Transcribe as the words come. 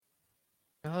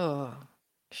Oh,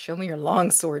 show me your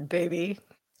longsword, baby.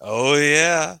 Oh,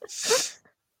 yeah.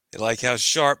 You like how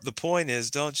sharp the point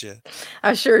is, don't you?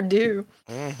 I sure do.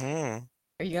 Mm-hmm.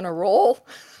 Are you gonna roll?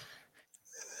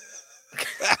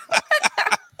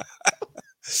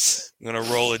 I'm going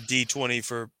to roll a D20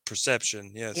 for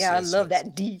perception. Yes, Yeah, I yes, love yes.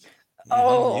 that D. You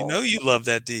know Oh, you love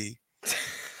that D.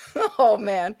 oh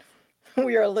man,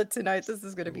 we are lit tonight. This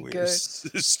is gonna be We're good.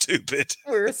 stupid.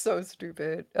 We're so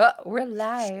stupid. We're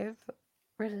live.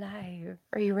 We're live.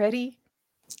 Are you ready?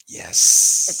 Let's do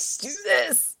Yes.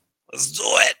 this. Let's do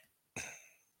it.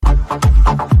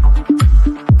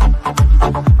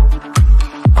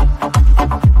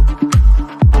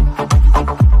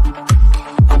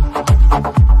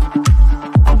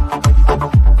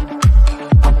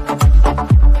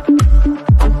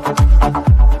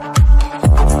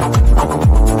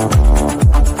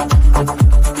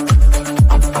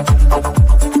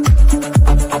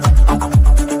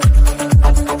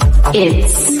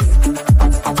 It's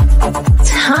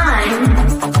time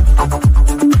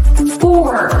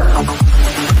for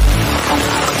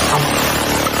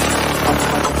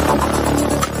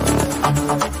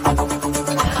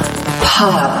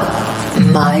Pop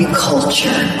My Culture.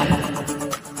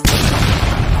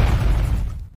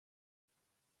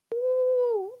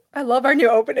 Ooh, I love our new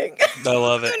opening. I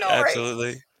love it. You know, right?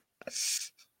 Absolutely.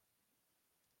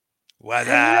 What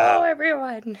Hello, up?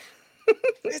 everyone.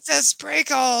 It's a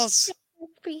Sprinkles.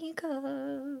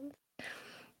 Sprinkles.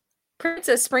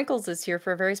 Princess Sprinkles is here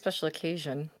for a very special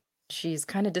occasion. She's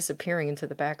kind of disappearing into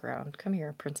the background. Come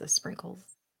here, Princess Sprinkles.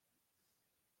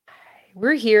 Hi,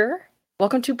 we're here.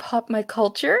 Welcome to Pop My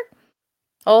Culture.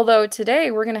 Although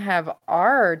today we're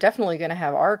definitely gonna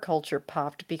have our culture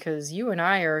popped because you and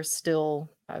I are still,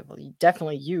 well,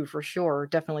 definitely you for sure,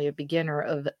 definitely a beginner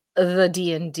of the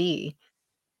D&D.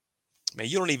 Man,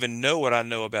 you don't even know what I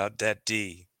know about that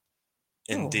D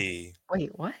and Oh, D. wait,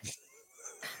 what?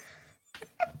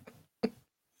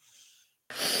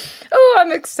 Oh,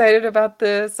 I'm excited about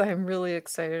this. I'm really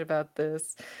excited about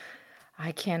this.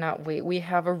 I cannot wait. We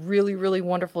have a really, really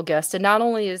wonderful guest. And not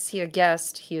only is he a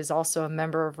guest, he is also a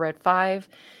member of Red 5.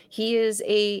 He is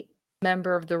a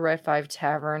member of the Red 5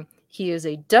 Tavern. He is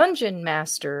a dungeon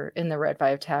master in the Red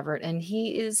 5 Tavern. And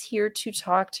he is here to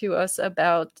talk to us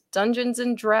about Dungeons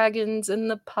and Dragons and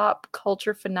the pop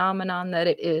culture phenomenon that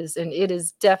it is. And it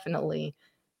is definitely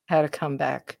had a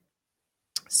comeback.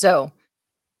 So,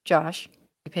 Josh,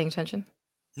 you paying attention?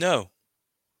 No.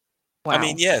 Wow. I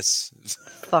mean, yes.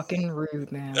 Fucking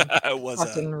rude, man. I was.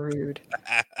 Fucking rude.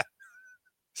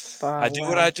 I do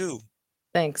what I do.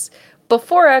 Thanks.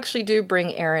 Before I actually do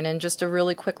bring Aaron in, just a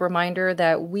really quick reminder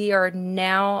that we are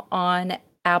now on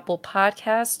Apple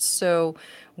Podcasts. So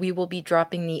we will be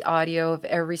dropping the audio of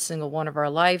every single one of our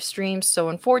live streams. So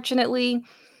unfortunately,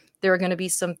 there are going to be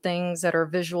some things that are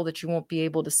visual that you won't be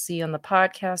able to see on the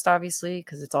podcast, obviously,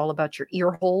 because it's all about your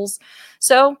ear holes.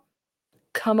 So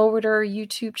come over to our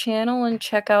YouTube channel and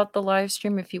check out the live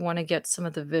stream if you want to get some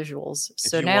of the visuals.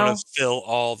 So if you now want to fill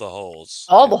all the holes.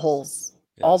 all the holes.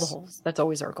 All the Yes. holes. That's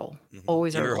always our goal. Mhm.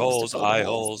 Always our Ear goal is to holes, fill the eye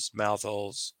holes. holes, mouth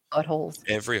holes, Buttholes.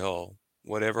 every hole.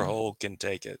 Whatever Yeah. hole can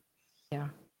take it. Yeah,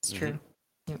 it's Mhm. true.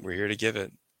 Yep. We're here to give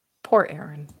it. Poor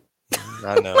Aaron.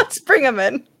 I know. Let's bring him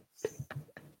in.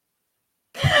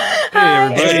 Hey,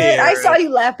 everybody. Hey, I saw Aaron. you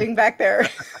laughing back there.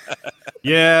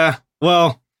 Yeah,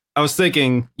 well, I was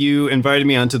thinking you invited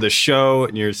me onto the show,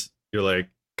 and you're like,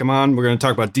 "Come on, we're going to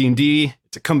talk about D&D.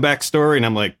 It's a comeback story," and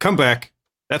I'm like, "Comeback?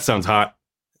 That sounds hot."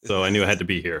 So I knew I had to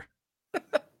be here.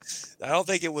 I don't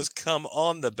think it was come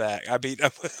on the back. I mean,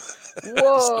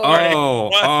 Whoa. sorry. Oh,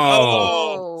 What?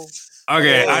 Oh.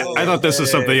 okay. I thought this was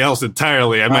something else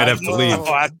entirely. I might have to leave.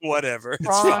 Whatever. It's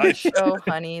Wrong fine. show,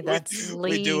 honey. That's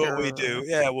we do what we do. later.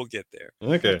 Yeah, we'll get there.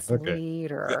 Okay, That's okay.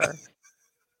 later.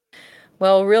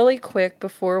 Well, really quick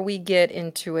before we get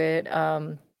into it,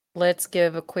 let's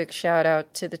give a quick shout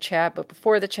out to the chat. But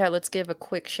before the chat, let's give a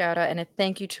quick shout out and a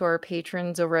thank you to our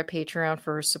patrons over at Patreon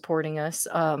for supporting us.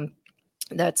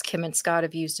 That's Kim and Scott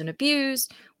of Used and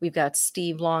Abused. We've got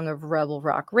Steve Long of Rebel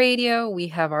Rock Radio. We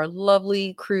have our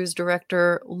lovely cruise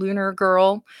director, Lunar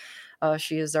Girl.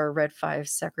 She is our Red 5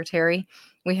 secretary.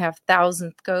 We have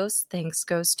Thousandth Ghost. Thanks,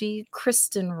 Ghosty.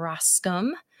 Kristen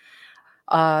Roscom.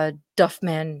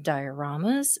 Duffman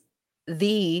Dioramas.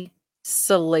 The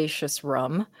Salacious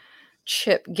Rum.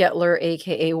 Chip Getler,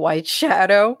 aka White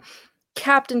Shadow.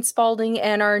 Captain Spaulding,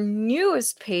 and our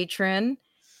newest patron,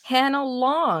 Hannah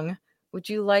Long. Would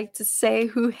you like to say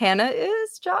who Hannah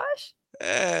is, Josh?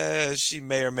 She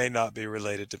may or may not be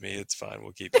related to me. It's fine.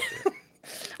 We'll keep it there.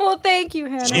 Well, thank you,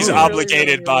 Hannah. She's We obligated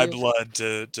really, by really- blood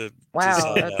to Wow,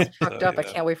 sign that's up. fucked So, up. I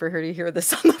can't wait for her to hear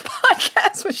this on the podcast.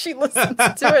 podcast when she listens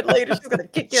to it later. She's gonna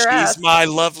kick your ass. She's my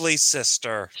lovely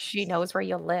sister. She knows where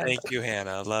you live. Thank you,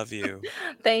 Hannah. I love you.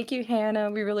 Thank you,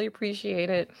 Hannah. We really appreciate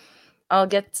it. I'll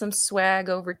get some swag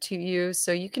over to you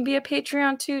so you can be a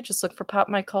Patreon too. Just look for Pop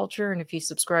My Culture. And if you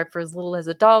subscribe for as little as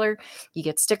 $1, you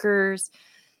get stickers.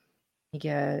 You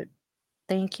get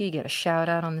thank you. You get a shout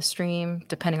out on the stream.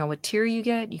 Depending on what tier you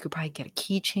get, you could probably get a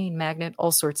keychain, magnet,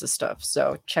 all sorts of stuff.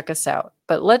 So check us out.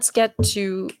 But let's get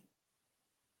to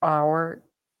our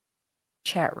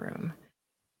chat room.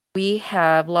 We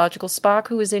have Logical Spock,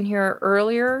 who was in here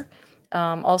earlier.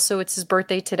 Also, it's his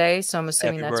birthday today, so I'm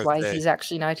assuming Happy that's why birthday. he's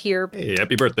actually not here. Hey,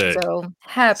 happy birthday. So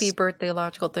happy birthday,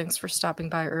 Logical. Thanks for stopping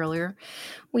by earlier.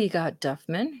 We got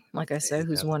Duffman, like I said,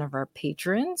 who's one of our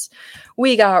patrons.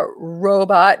 We got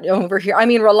Robot over here. I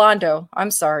mean, Rolando.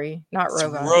 I'm sorry, not It's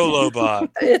Robot. Rolobot.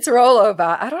 It's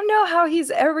Rolobot. I don't know how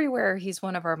he's everywhere. He's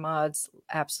one of our mods.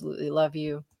 Absolutely love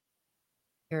you.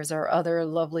 Here's our other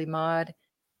lovely mod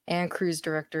and cruise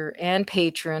director and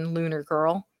patron, Lunar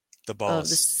Girl The of the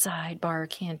boss. Sidebar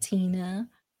Cantina,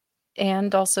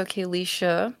 and also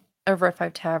Kalisha of Red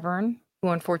 5 Tavern, who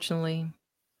unfortunately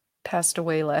passed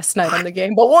away last night on the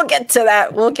game. But we'll get to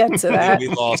that. We'll get to that. We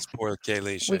lost poor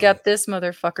Kaylee. We got this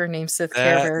motherfucker named Sith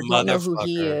Care That Bear. Don't know who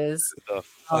he motherfucker. is. The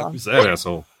fuck? Who's that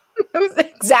asshole?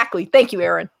 Exactly. Thank you,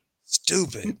 Aaron.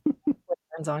 Stupid.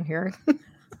 Aaron's on here.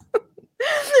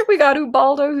 We got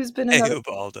Ubaldo, who's been Hey, another.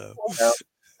 Ubaldo.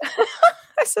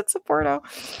 I said Saporto.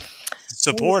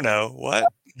 Saporno. What?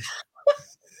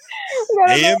 We got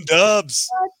AM Dubs.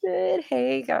 Good.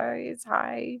 Hey guys,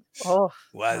 hi. Oh,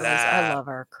 What's guys, I up? love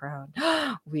our crowd.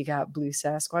 We got Blue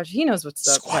Sasquatch. He knows what's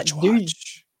up. That Squatch D.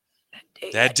 Watch.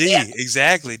 That D. Yeah.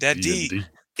 Exactly. That D. D&D.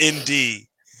 In D.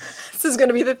 This is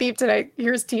gonna be the theme tonight.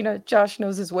 Here's Tina. Josh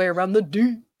knows his way around the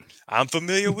D. I'm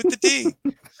familiar with the D.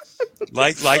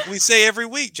 like we say every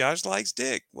week, Josh likes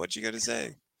dick. What you gonna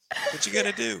say? What you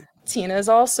gonna do? Tina is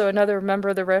also another member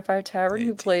of the Red 5 Tavern Hey,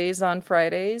 who Tina. plays on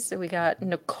Fridays. So we got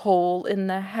Nicole in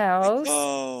the house.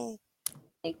 Oh,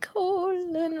 Nicole,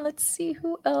 and let's see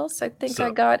who else. I think I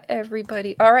So- got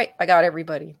everybody. All right, I got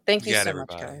everybody. Thank you You so got much,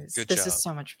 everybody. guys. Good This job. is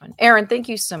so much fun. Aaron, thank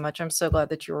you so much. I'm so glad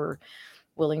that you were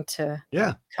willing to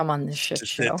Yeah. come on this shit to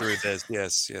show. sit through this.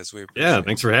 Yes, we appreciate Yeah, it.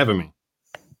 thanks for having me.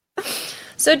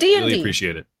 So Really D&D.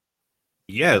 appreciate it.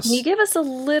 Yes. Can you give us a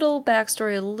little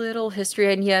backstory, a little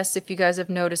history? And yes, if you guys have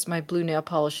noticed, my blue nail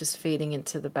polish is fading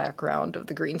into the background of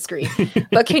the green screen.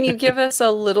 But can you give us a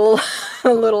little, Give us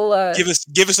a little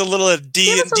of D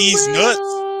give and us a D's nuts.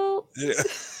 little-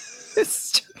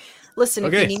 Listen, if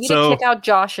Okay, you need me so- to kick out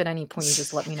Josh at any point, you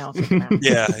just let me know. I'll kick him out.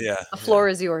 Yeah. The floor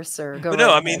is yours, sir. Go But no,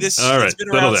 right I mean ahead. this. All It's right, been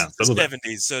settle around down, since the settle down.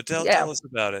 '70s. So tell Yeah. us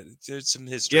about it. There's some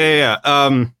history. Yeah.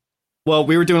 Well,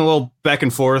 we were doing a little back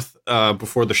and forth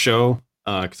before the show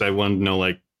because I wanted to know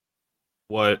like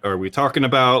what are we talking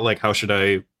about? Like what should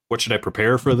I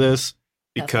prepare for this?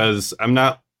 Because I'm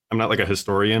not like a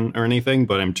historian or anything,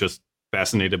 but I'm just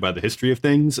fascinated by the history of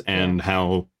things and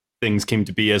how things came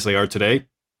to be as they are today.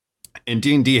 And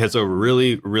D&D has a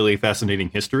really, really fascinating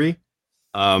history.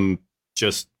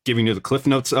 Just giving you the cliff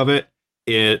notes of it.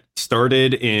 It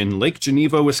started in Lake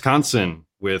Geneva, Wisconsin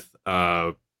with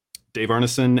Dave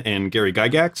Arneson and Gary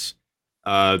Gygax.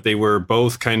 They were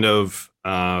both kind of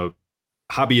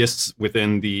hobbyists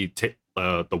within the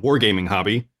wargaming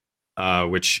hobby,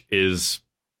 which is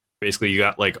basically you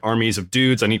got like armies of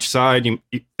dudes on each side. You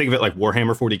think of it like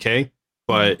Warhammer 40K,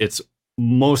 but it's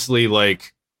mostly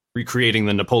like recreating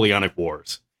the Napoleonic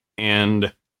Wars.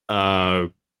 And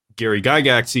Gary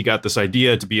Gygax, he got this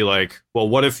idea to be like, well,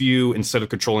 what if you, instead of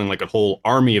controlling like a whole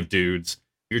army of dudes,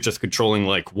 you're just controlling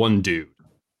like one dude?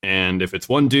 And if it's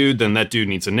one dude, then that dude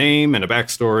needs a name and a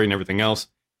backstory and everything else.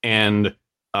 And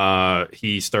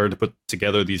he started to put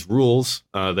together these rules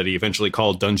that he eventually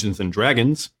called Dungeons and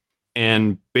Dragons.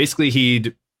 And basically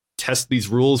he'd test these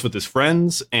rules with his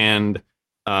friends, and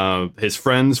his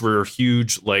friends were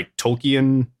huge like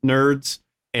Tolkien nerds.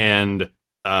 And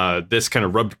this kind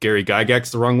of rubbed Gary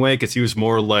Gygax the wrong way because he was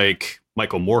more like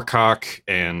Michael Moorcock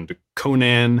and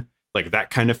Conan, like that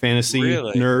kind of fantasy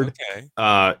Really? nerd.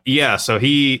 Okay. Yeah, so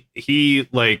he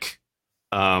like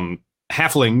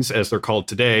halflings, as they're called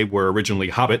today, were originally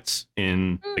hobbits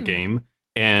in the game,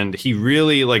 and he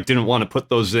really like didn't want to put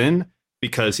those in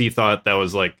because he thought that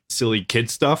was like silly kid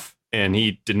stuff, and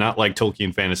he did not like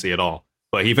Tolkien fantasy at all.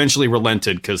 But he eventually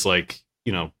relented because, like,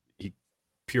 you know,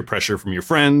 peer pressure from your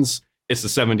friends. It's the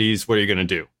 70s. What are you going to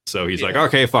do? So he's like,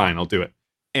 okay, fine, I'll do it.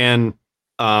 And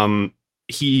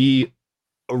he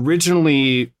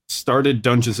originally started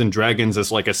Dungeons and Dragons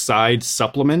as like a side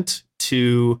supplement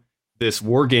to this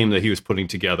war game that he was putting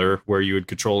together where you would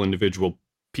control individual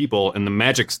people. And the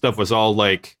magic stuff was all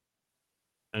like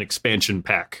an expansion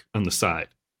pack on the side.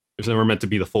 It was never meant to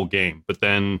be the full game. But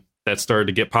then that started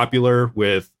to get popular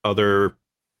with other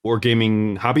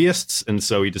wargaming hobbyists, and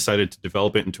so he decided to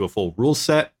develop it into a full rule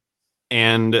set.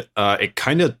 And it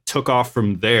kind of took off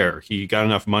from there. He got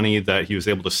enough money that he was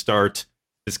able to start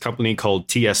this company called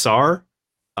TSR,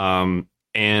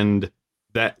 and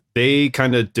that they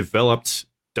kind of developed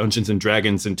Dungeons and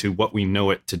Dragons into what we know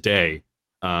it today.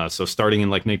 So starting in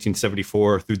like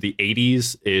 1974 through the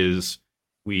 80s is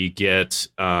we get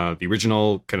the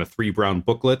original kind of 3 brown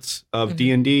booklets of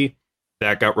D&D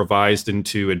that got revised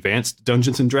into Advanced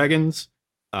Dungeons and Dragons.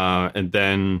 And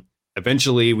then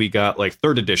eventually we got like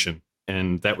 3rd edition,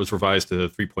 and that was revised to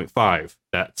 3.5.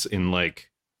 That's in like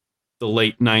the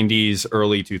late 90s,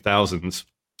 early 2000s.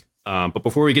 But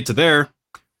before we get to there,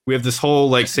 we have this whole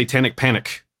like satanic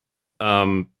panic.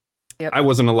 Yep. I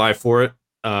wasn't alive for it.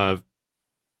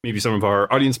 Maybe some of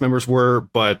our audience members were,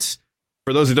 but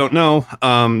for those who don't know,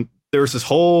 there was this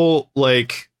whole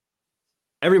like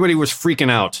everybody was freaking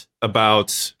out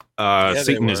about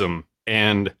Satanism,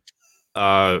 and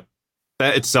that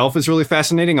itself is really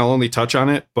fascinating. I'll only touch on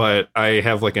it, but I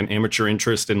have like an amateur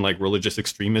interest in like religious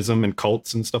extremism and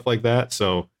cults and stuff like that,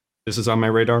 so this is on my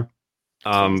radar.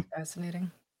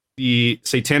 Fascinating. The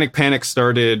satanic panic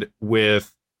started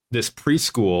with this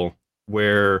preschool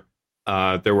where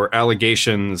there were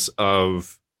allegations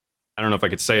of, I don't know if I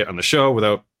could say it on the show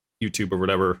without YouTube or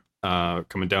whatever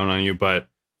coming down on you, but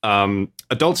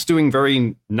adults doing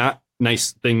very not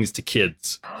nice things to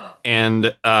kids.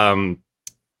 And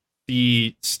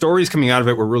the stories coming out of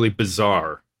it were really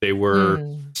bizarre. They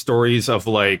were stories of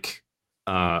like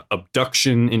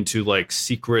abduction into like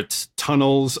secret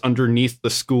tunnels underneath the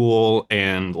school,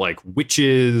 and like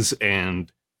witches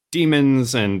and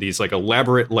demons and these like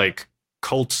elaborate like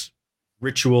cult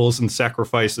rituals and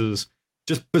sacrifices,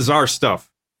 just bizarre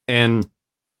stuff. And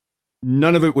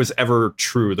none of it was ever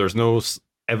true. There's no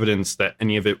evidence that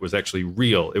any of it was actually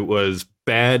real. It was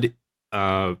bad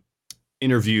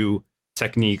interview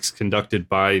techniques conducted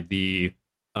by the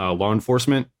law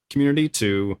enforcement community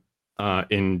to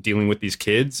in dealing with these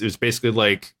kids. It was basically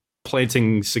like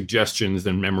planting suggestions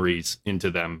and memories into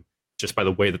them just by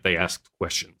the way that they asked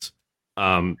questions.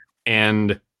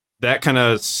 And that kind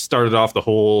of started off the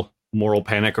whole moral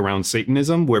panic around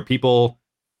Satanism, where people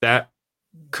that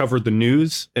covered the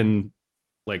news and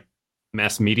like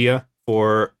mass media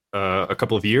for a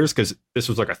couple of years, because this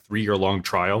was like a 3-year-long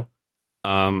trial.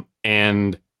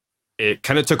 And it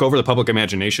kind of took over the public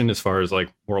imagination as far as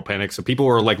like moral panic. So people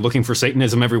were like looking for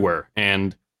Satanism everywhere,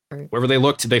 and wherever they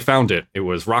looked, they found it. It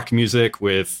was rock music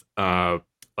with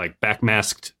like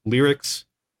backmasked lyrics.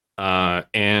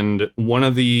 And one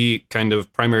of the kind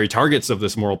of primary targets of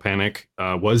this moral panic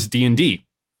was D&D,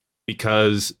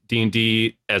 because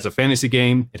D&D as a fantasy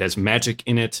game, it has magic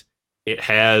in it. It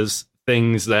has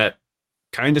things that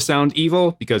kind of sound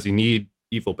evil because you need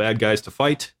evil bad guys to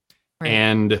fight. Right.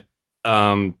 And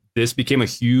this became a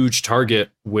huge target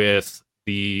with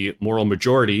the moral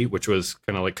majority, which was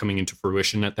kind of like coming into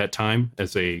fruition at that time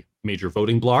as a major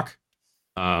voting bloc.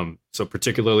 So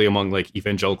particularly among like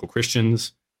evangelical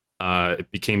Christians,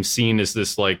 it became seen as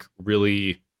this like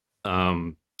really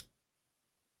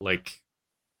like,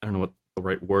 I don't know what the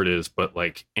right word is, but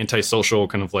like antisocial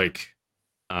kind of like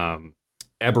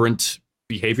aberrant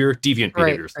behavior, deviant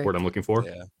behavior is the word I'm looking for.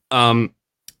 Yeah.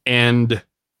 And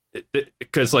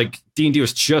because like D&D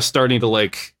was just starting to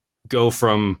like go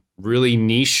from really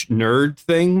niche nerd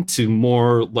thing to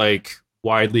more like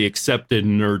widely accepted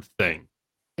nerd thing.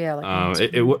 Yeah,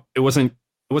 like it wasn't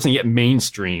yet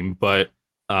mainstream, but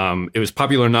it was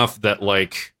popular enough that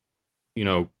like, you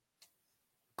know,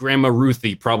 Grandma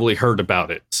Ruthie probably heard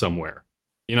about it somewhere,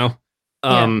 you know?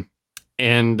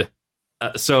 And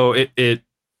so it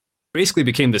basically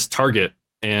became this target,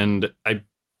 and I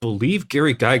believe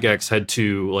Gary Gygax had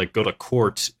to like go to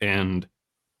court and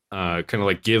kind of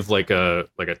like give like a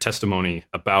testimony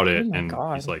about it. Oh and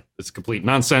God. He's like, it's complete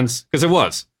nonsense, because it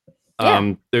was.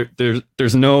 Yeah.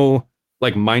 There's no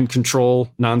like mind control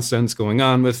nonsense going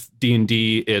on with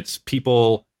D&D. It's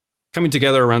people coming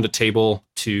together around a table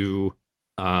to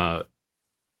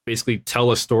basically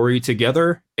tell a story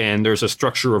together, and there's a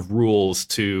structure of rules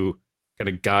to kind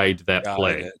of guide that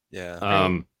play. Yeah.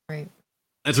 Right.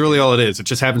 That's really all it is. It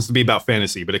just happens to be about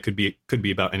fantasy, but it could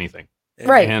be about anything.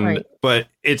 Right. And but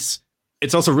it's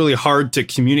also really hard to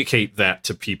communicate that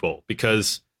to people,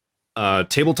 because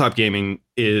tabletop gaming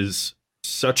is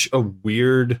such a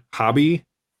weird hobby.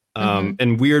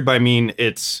 And weird by I mean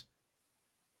it's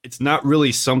not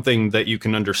really something that you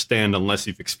can understand unless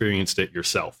you've experienced it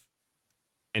yourself.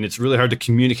 And it's really hard to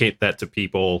communicate that to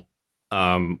people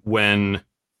when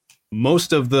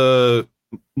most of the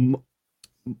m-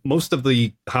 most of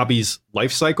the hobby's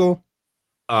life cycle,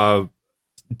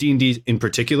 D&D in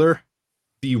particular,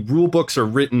 the rule books are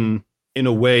written in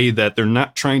a way that they're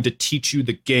not trying to teach you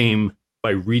the game by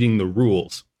reading the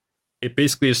rules. It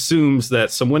basically assumes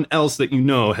that someone else that you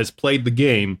know has played the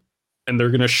game and they're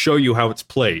going to show you how it's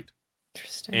played.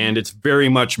 Interesting. And it's very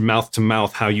much mouth to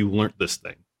mouth how you learnt this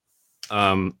thing.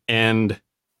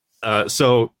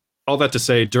 So all that to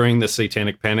say, during the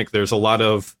Satanic Panic, there's a lot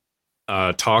of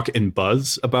talk and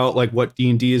buzz about like what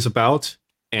D&D is about,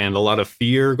 and a lot of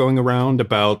fear going around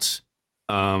about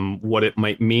what it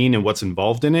might mean and what's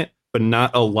involved in it, but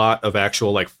not a lot of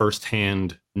actual like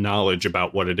firsthand knowledge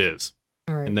about what it is.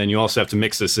 Right. And then you also have to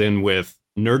mix this in with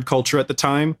nerd culture at the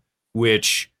time,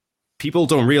 which people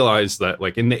don't realize that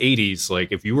like in the 80s,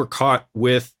 like if you were caught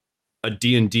with a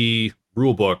D&D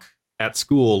rule book at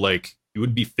school, like you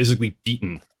would be physically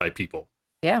beaten by people.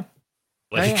 Yeah.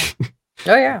 Like,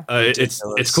 Oh yeah. it's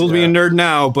cool to be a nerd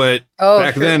now, but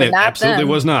back sure, then but it not absolutely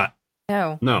then. was not.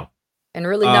 No. No. And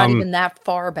really not even that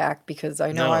far back, because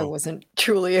I know I No. wasn't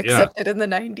truly accepted in the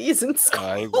 90s in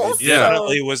school. It Yeah.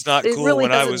 definitely was not it cool really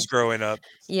when I doesn't- was growing up.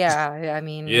 Yeah, I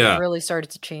mean, Yeah. it really started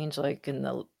to change like in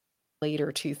the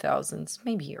later 2000s,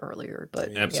 maybe earlier,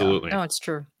 but yeah. Absolutely. No, it's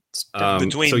true. It's definitely-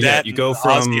 Between so yeah, that you and go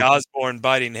from Ozzy Osbourne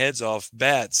biting heads off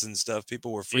bats and stuff,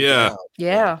 people were freaking Yeah.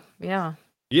 out. yeah.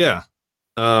 Yeah.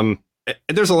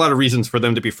 There's a lot of reasons for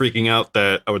them to be freaking out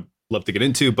that I would love to get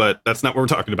into, but that's not what we're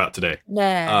talking about today.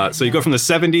 Nah. So you go from the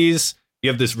 70s, you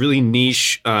have this really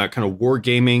niche kind of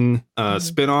wargaming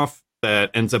spin-off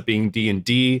that ends up being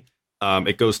D&D.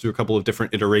 It goes through a couple of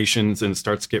different iterations and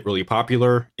starts to get really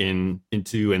popular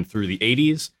into and through the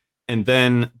 80s. And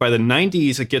then by the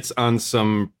 90s, it gets on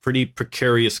some pretty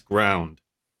precarious ground.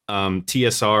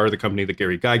 TSR, the company that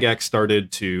Gary Gygax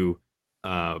started to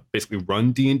basically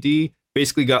run D&D,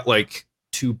 basically got like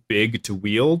too big to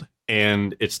wield,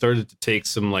 and it started to take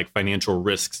some like financial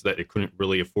risks that it couldn't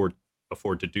really afford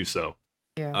to do so.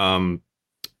 Yeah.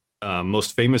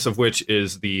 Most famous of which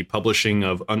is the publishing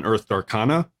of Unearthed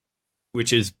Arcana,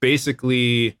 which is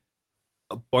basically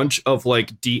a bunch of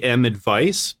like DM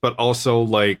advice, but also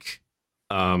like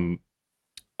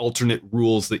alternate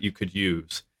rules that you could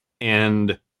use.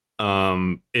 And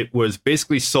it was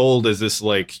basically sold as this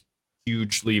like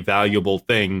hugely valuable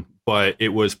thing, but it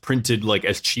was printed like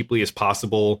as cheaply as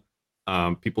possible.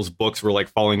 People's books were like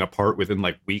falling apart within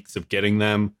like weeks of getting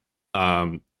them.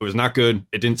 It was not good.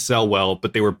 It didn't sell well,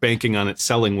 but they were banking on it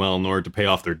selling well in order to pay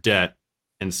off their debt.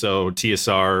 And so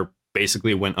TSR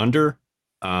basically went under.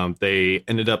 They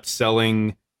ended up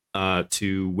selling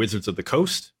to Wizards of the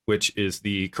Coast, which is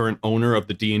the current owner of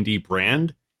the D&D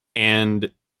brand.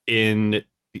 And in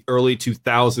the early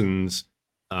 2000s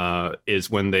is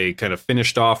when they kind of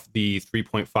finished off the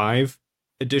 3.5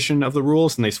 edition of the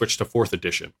rules, and they switched to 4th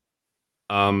edition.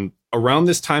 Around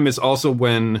this time is also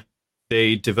when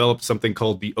they developed something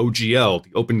called the OGL,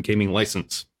 the Open Gaming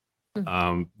License.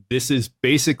 This is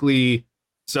basically,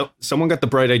 so someone got the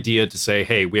bright idea to say,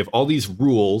 hey, we have all these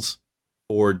rules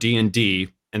for D&D,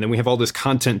 and then we have all this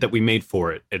content that we made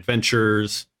for it.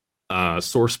 Adventures,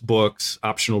 source books,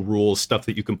 optional rules, stuff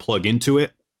that you can plug into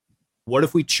it. What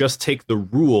if we just take the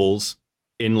rules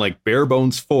in like bare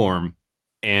bones form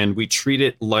and we treat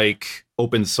it like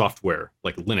open software,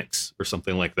 like Linux or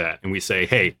something like that? And we say,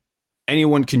 hey,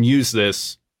 anyone can use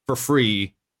this for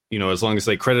free, you know, as long as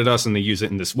they credit us and they use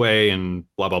it in this way and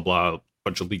blah, blah, blah, a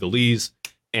bunch of legalese.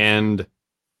 And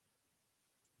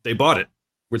they bought it.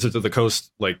 Wizards of the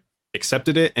Coast like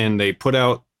accepted it, and they put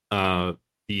out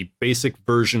the basic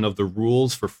version of the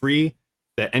rules for free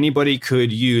that anybody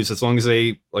could use as long as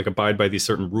they like abide by these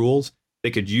certain rules.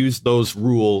 They could use those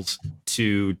rules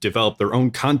to develop their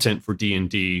own content for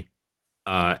D&D,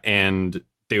 and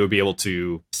they would be able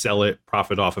to sell it,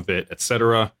 profit off of it,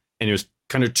 etc. And it was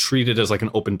kind of treated as like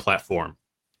an open platform.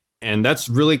 And that's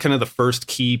really kind of the first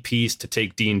key piece to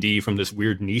take D&D from this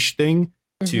weird niche thing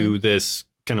to this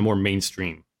kind of more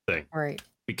mainstream thing. Right.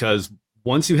 Because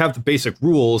once you have the basic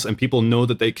rules and people know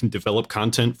that they can develop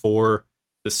content for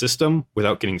the system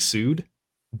without getting sued,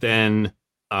 then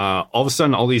all of a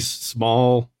sudden all these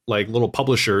small like little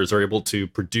publishers are able to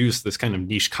produce this kind of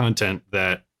niche content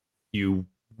that you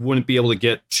wouldn't be able to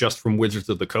get just from Wizards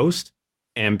of the Coast,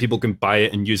 and people can buy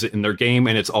it and use it in their game,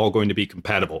 and it's all going to be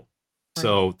compatible. Right.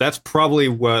 So that's probably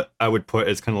what I would put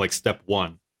as kind of like step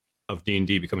one of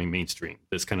D&D becoming mainstream,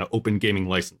 this kind of open gaming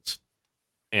license.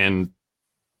 And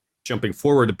jumping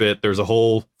forward a bit, there's a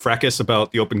whole fracas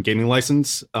about the open gaming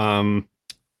license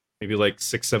maybe like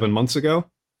 6-7 months ago,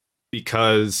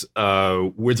 because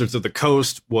Wizards of the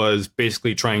Coast was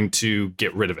basically trying to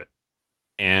get rid of it.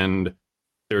 And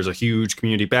there's a huge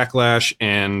community backlash,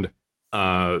 and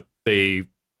they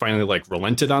finally like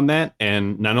relented on that.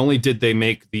 And not only did they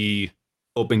make the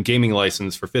open gaming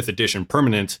license for 5th edition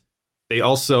permanent, they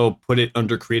also put it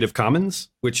under Creative Commons,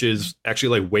 which is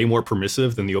actually like way more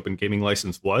permissive than the open gaming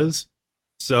license was.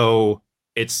 So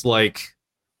it's like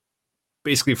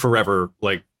basically forever,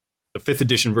 like the 5th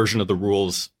edition version of the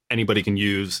rules anybody can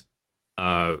use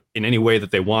in any way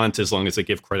that they want, as long as they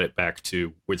give credit back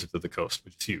to Wizards of the Coast,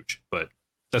 which is huge. But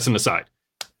that's an aside.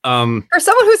 For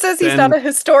someone who says he's not a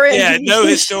historian, Yeah, no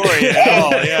historian at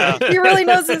all. Yeah, he really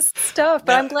knows his stuff.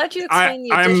 But I'm glad you explained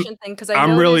the edition thing, because I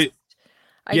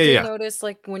did notice,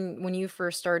 like when you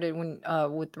first started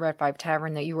with Red 5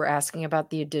 Tavern, that you were asking about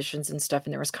the editions and stuff,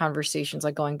 and there was conversations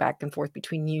like going back and forth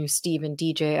between you, Steve, and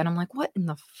DJ, and I'm like, what in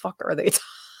the fuck are they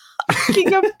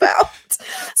talking about?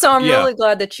 So I'm really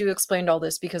glad that you explained all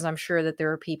this, because I'm sure that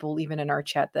there are people even in our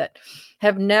chat that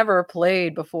have never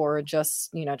played before,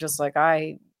 just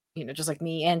like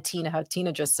me and Tina, how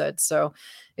Tina just said. So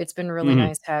it's been really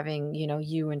nice having,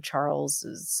 you and Charles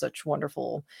as such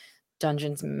wonderful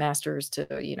dungeons masters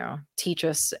to, teach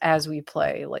us as we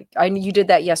play. Like you did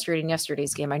that yesterday in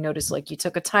yesterday's game. I noticed like you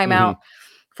took a time out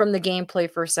from the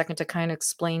gameplay for a second to kind of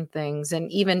explain things.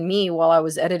 And even me, while I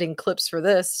was editing clips for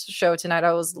this show tonight,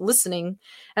 I was listening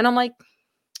and I'm like,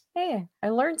 hey, I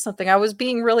learned something. I was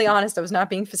being really honest. I was not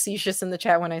being facetious in the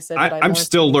chat when I said that I'm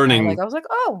still learning. I was like,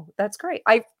 oh, that's great.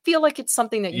 I feel like it's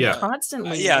something that you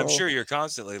constantly I'm sure you're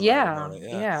constantly learning on it.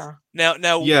 Yeah. Now,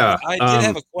 I did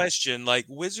have a question. Like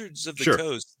Wizards of the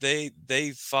Coast,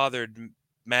 they fathered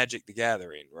Magic the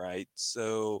Gathering, right?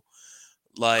 So,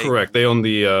 like, correct. They own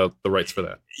the rights for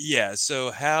that. Yeah.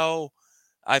 So how?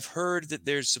 I've heard that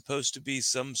there's supposed to be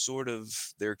some sort of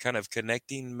they're kind of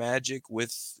connecting Magic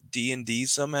with D&D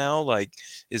somehow. Like,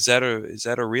 is that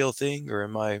a real thing, or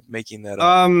am I making that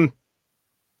up?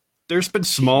 There's been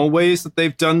small ways that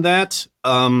they've done that.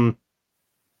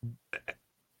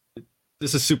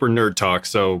 This is super nerd talk,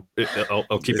 so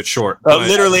I'll keep it short.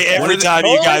 Literally every time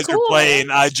you guys are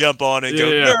playing, I jump on and go,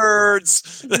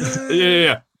 nerds.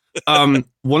 Yeah.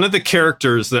 One of the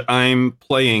characters that I'm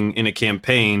playing in a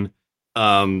campaign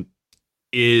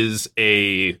is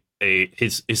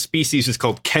his species is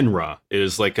called Kenra. It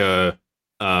is like like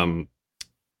an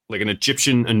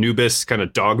Egyptian Anubis kind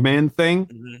of dogman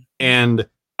thing. And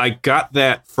I got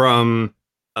that from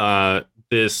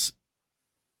this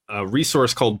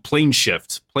resource called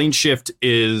Planeshift. Planeshift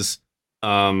is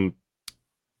one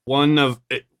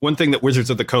thing that Wizards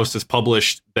of the Coast has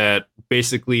published that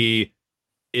basically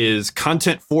is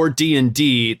content for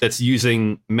D&D that's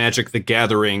using Magic the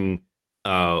Gathering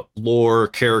lore,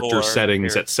 character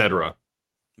settings, etc.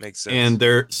 Makes sense. And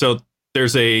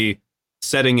there's a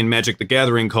setting in Magic the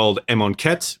Gathering called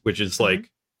Amonkhet, which is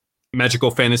like magical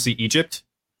fantasy Egypt,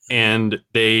 and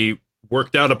they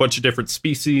worked out a bunch of different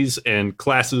species and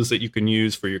classes that you can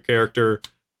use for your character.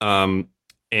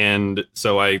 And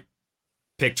so I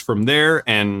picked from there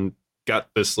and got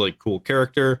this like cool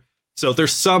character. So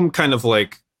there's some kind of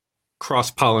like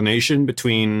cross-pollination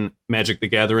between Magic the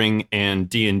Gathering and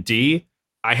D&D.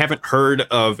 I haven't heard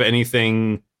of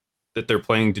anything that they're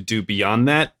planning to do beyond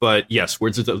that, but yes,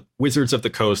 Wizards of the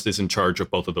Coast is in charge of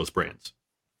both of those brands.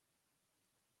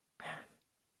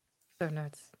 So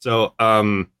nuts. So,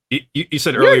 you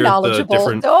said You're earlier knowledgeable. the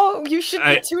different. Oh, you should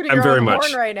be tooting your very own much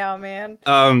horn right now, man.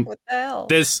 What the hell?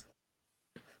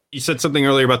 You said something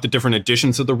earlier about the different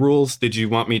editions of the rules. Did you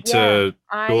want me to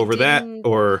go over that,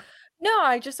 or? No,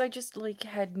 I just like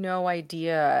had no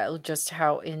idea just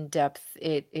how in depth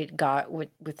it got with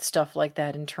stuff like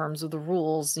that in terms of the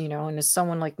rules, and as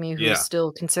someone like me who is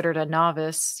still considered a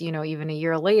novice, even a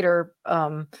year later,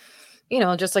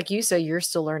 just like you say, you're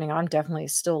still learning. I'm definitely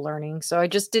still learning. So I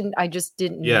just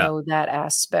didn't know that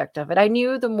aspect of it. I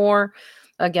knew the more,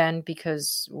 again,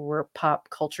 because we're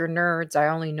pop culture nerds, I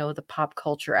only know the pop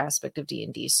culture aspect of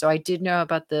D&D. So I did know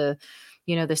about the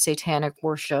satanic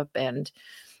worship, and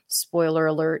spoiler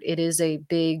alert, it is a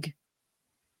big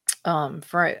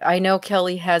I know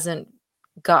Kelly hasn't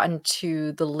gotten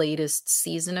to the latest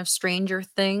season of Stranger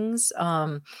Things,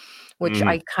 which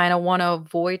I kind of want to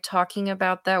avoid talking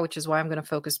about that, which is why I'm going to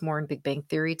focus more on Big Bang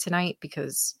Theory tonight,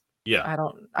 because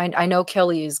I know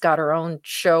Kelly has got her own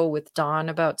show with Dawn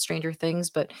about Stranger Things,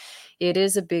 but it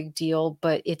is a big deal,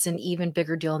 but it's an even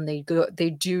bigger deal. And they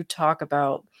do talk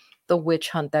about the witch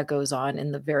hunt that goes on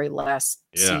in the very last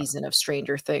season of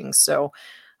Stranger Things. So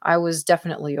I was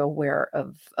definitely aware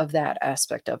of that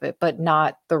aspect of it, but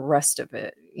not the rest of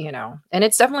it, and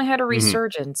it's definitely had a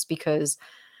resurgence because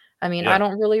I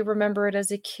don't really remember it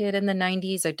as a kid in the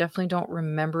 90s. I definitely don't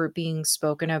remember it being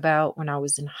spoken about when I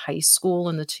was in high school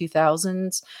in the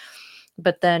 2000s.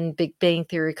 But then Big Bang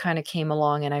Theory kind of came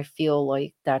along, and I feel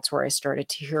like that's where I started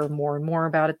to hear more and more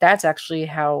about it. That's actually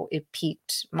how it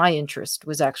piqued my interest,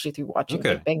 was actually through watching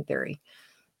Okay. Big Bang Theory.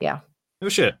 Yeah. Oh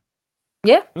shit.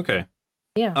 Yeah. Okay.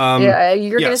 Yeah. Um,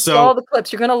 You're yeah, gonna see so- all the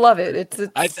clips. You're gonna love it.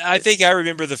 I think I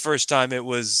remember the first time it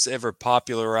was ever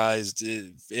popularized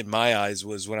in my eyes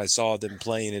was when I saw them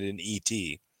playing it in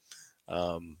E.T.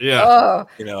 Yeah. Oh,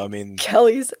 You know, I mean,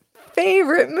 Kelly's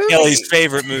favorite movie. Kelly's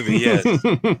favorite movie, yes.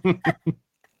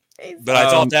 But I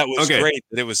thought that was okay. great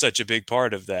that it was such a big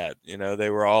part of that. You know, they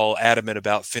were all adamant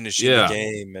about finishing Yeah. the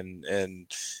game,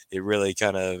 and it really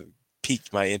kind of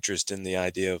piqued my interest in the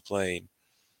idea of playing.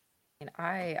 And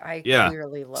I Yeah.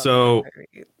 clearly love So-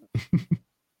 it.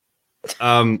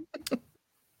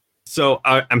 So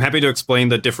I'm happy to explain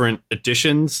the different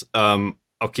editions. I'll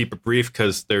keep it brief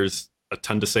because there's a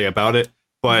ton to say about it.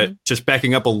 But just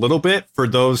backing up a little bit for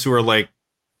those who are like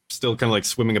still kind of like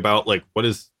swimming about, like what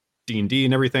is D&D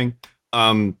and everything.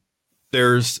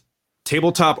 There's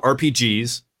tabletop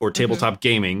RPGs or tabletop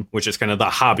gaming, which is kind of the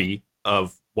hobby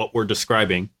of what we're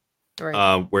describing,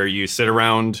 Right. where you sit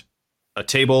around a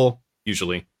table,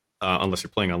 usually, unless you're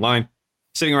playing online,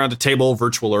 sitting around a table,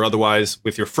 virtual or otherwise,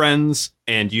 with your friends,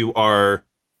 and you are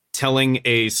telling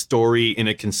a story in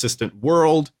a consistent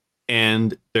world,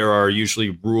 and there are usually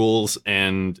rules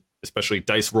and especially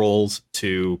dice rolls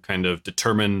to kind of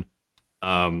determine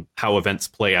how events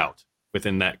play out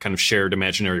within that kind of shared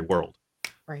imaginary world.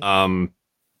 Right.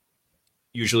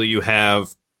 Usually you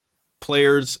have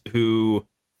players who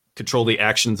control the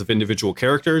actions of individual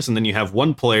characters, and then you have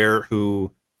one player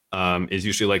who is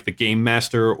usually like the game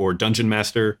master or dungeon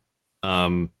master.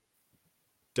 Dungeon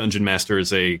master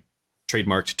is a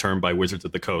trademarked term by Wizards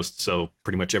of the Coast, so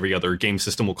pretty much every other game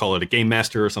system will call it a game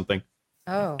master or something.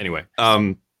 Oh. Anyway,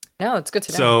 No, it's good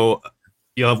to know. so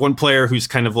you'll have one player who's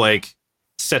kind of like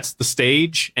sets the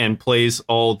stage and plays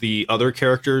all the other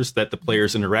characters that the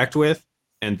players interact with.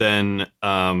 And then,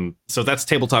 so that's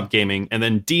tabletop gaming. And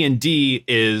then D&D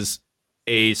is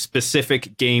a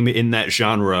specific game in that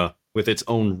genre with its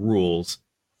own rules.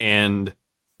 And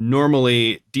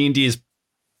normally D&D is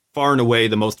far and away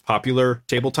the most popular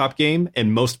tabletop game.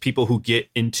 And most people who get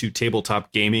into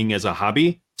tabletop gaming as a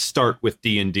hobby start with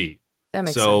D&D. That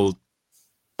makes sense.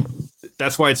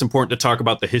 That's why it's important to talk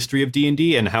about the history of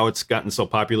D&D and how it's gotten so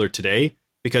popular today,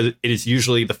 because it is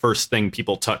usually the first thing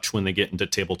people touch when they get into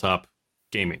tabletop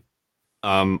gaming.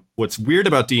 What's weird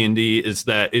about D&D is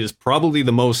that it is probably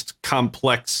the most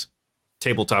complex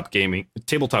tabletop game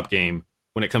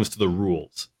when it comes to the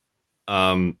rules.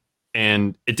 And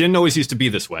it didn't always used to be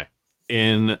this way.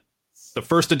 In the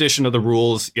first edition of the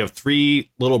rules, you have 3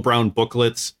 little brown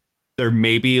booklets. There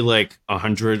may be like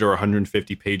 100 or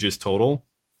 150 pages total,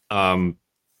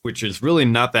 which is really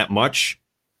not that much.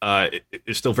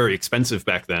 It's still very expensive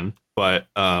back then, but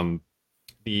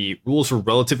the rules were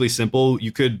relatively simple.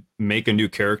 You could make a new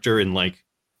character in like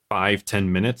 5-10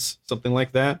 minutes, something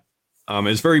like that.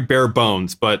 It's very bare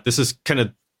bones, but this is kind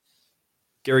of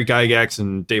Gary Gygax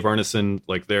and Dave Arneson,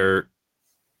 like their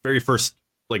very first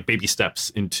like baby steps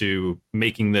into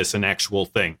making this an actual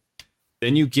thing.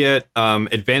 Then you get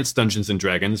Advanced Dungeons and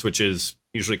Dragons, which is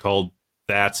usually called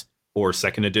that or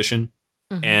second edition.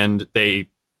 And they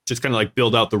just kind of like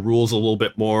build out the rules a little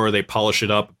bit more. They polish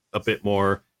it up a bit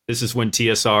more. This is when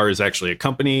TSR is actually a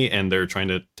company and they're trying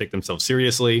to take themselves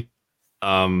seriously.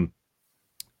 And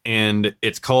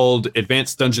it's called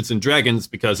Advanced Dungeons and Dragons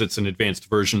because it's an advanced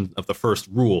version of the first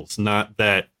rules, not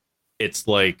that it's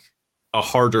like a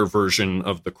harder version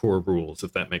of the core rules,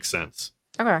 if that makes sense.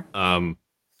 Okay.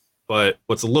 But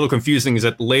what's a little confusing is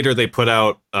that later they put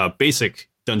out Basic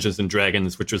Dungeons and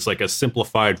Dragons, which was like a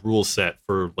simplified rule set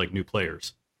for like new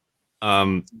players.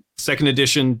 Second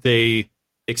edition, they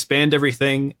expand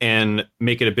everything and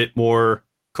make it a bit more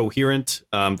coherent.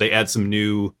 They add some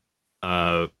new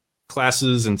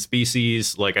classes and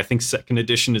species. Like I think second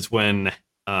edition is when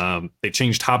they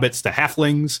changed hobbits to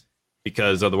halflings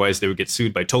because otherwise they would get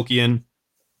sued by Tolkien.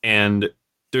 And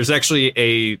there's actually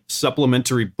a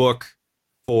supplementary book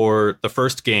for the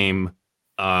first game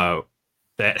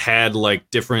that had like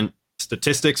different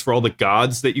statistics for all the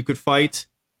gods that you could fight.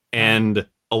 And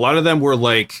a lot of them were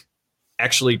like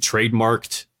actually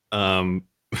trademarked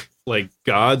like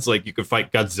gods. Like you could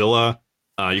fight Godzilla,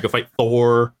 you could fight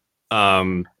Thor.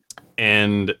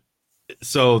 And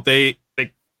so they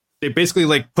basically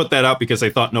like put that out because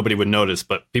they thought nobody would notice,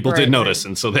 but people did notice.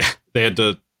 And so they had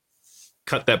to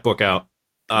cut that book out.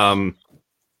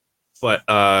 But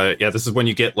yeah, this is when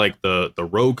you get like the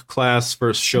rogue class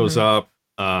first shows up.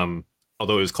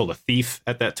 Although it was called a thief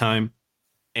at that time.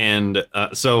 And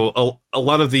so a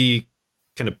lot of the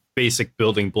kind of basic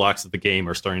building blocks of the game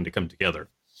are starting to come together.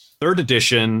 Third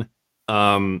edition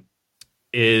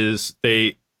is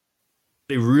they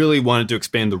really wanted to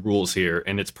expand the rules here,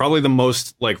 and it's probably the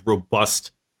most like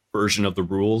robust version of the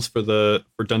rules for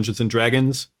Dungeons and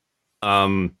Dragons.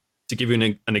 To give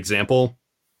you an example,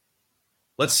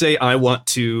 let's say I want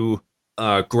to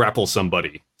grapple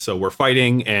somebody. So we're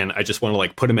fighting, and I just want to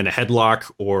like put them in a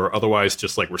headlock, or otherwise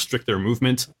just like restrict their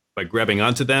movement by grabbing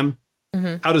onto them.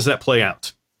 Mm-hmm. How does that play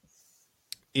out?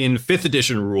 In 5th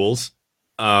edition rules,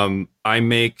 I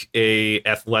make a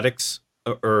athletics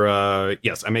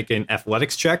I make an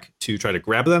athletics check to try to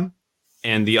grab them,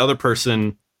 and the other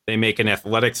person, they make an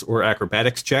athletics or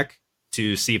acrobatics check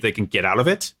to see if they can get out of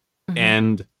it. Mm-hmm.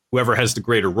 And whoever has the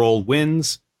greater roll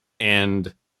wins,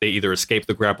 and they either escape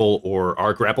the grapple or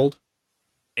are grappled.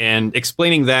 And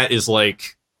explaining that is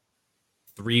like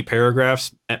 3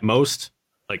 paragraphs at most,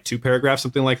 like 2 paragraphs,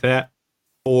 something like that.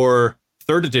 For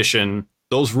 3rd edition,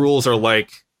 those rules are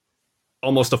like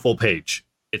almost a full page.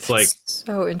 It's like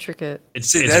so intricate.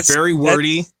 It's very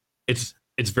wordy. It's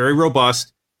very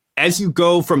robust. As you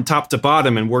go from top to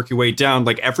bottom and work your way down,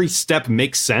 like every step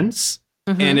makes sense.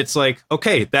 Mm-hmm. And it's like,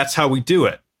 okay, that's how we do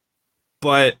it.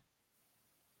 But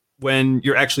when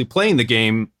you're actually playing the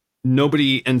game,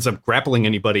 nobody ends up grappling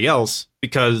anybody else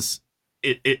because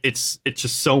it's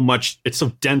just so much. It's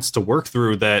so dense to work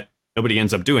through that nobody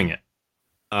ends up doing it.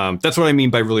 That's what I mean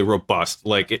by really robust.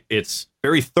 Like it's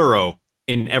very thorough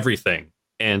in everything.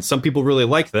 And some people really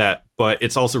like that, but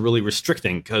it's also really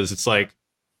restricting because it's like,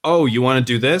 oh, you want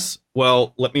to do this?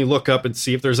 Well, let me look up and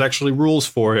see if there's actually rules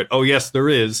for it. Oh, yes, there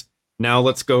is. Now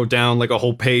let's go down like a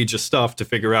whole page of stuff to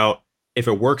figure out if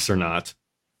it works or not.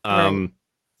 Right.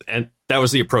 And that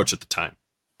was the approach at the time.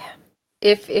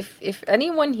 If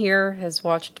anyone here has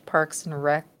watched Parks and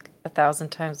Rec 1,000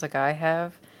 times like I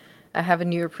have a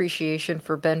new appreciation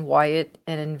for Ben Wyatt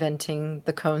and inventing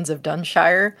the cones of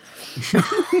Dunshire,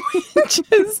 which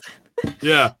is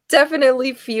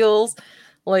definitely feels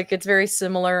like it's very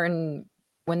similar. And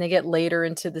when they get later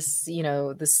into this,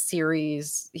 the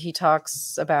series, he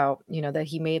talks about, that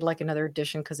he made like another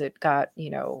edition because it got,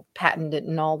 patented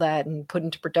and all that and put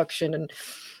into production. And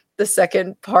the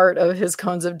second part of his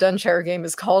Cones of Dunshire game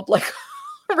is called like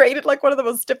rated like one of the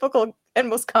most difficult and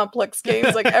most complex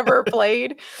games like ever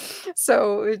played.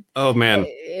 So it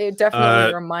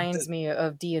definitely reminds me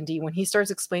of D&D when he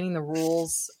starts explaining the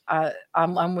rules.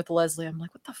 I'm with Leslie. I'm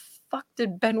like, what the fuck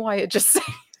did Ben Wyatt just say?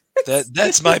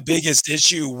 That's my biggest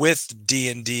issue with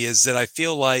D&D is that I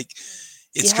feel like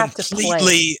it's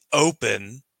completely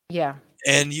open. Yeah.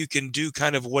 And you can do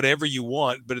kind of whatever you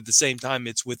want, but at the same time,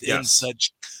 it's within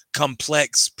such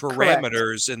complex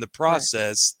parameters in the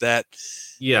process that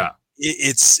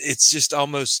it's just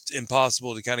almost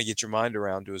impossible to kind of get your mind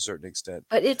around to a certain extent.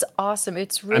 But it's awesome.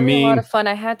 It's really a lot of fun.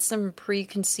 I had some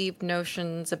preconceived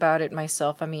notions about it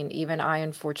myself. I mean, even I,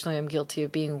 unfortunately, am guilty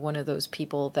of being one of those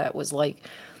people that was like,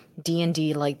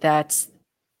 D&D, like that's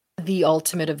the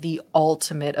ultimate of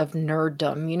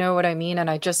nerddom. You know what I mean? And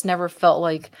I just never felt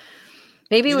like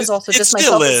maybe it was also just my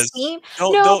self-esteem.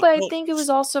 I think it was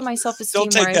also my self-esteem.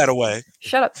 Don't take that away.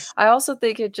 Shut up. I also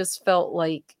think it just felt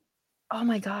like, oh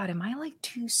my God, am I like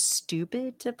too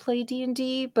stupid to play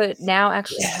D&D? But now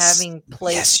actually having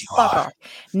played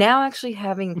now actually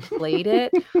having played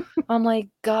it, I'm like,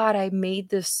 God, I made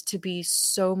this to be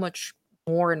so much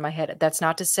more in my head. That's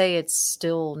not to say it's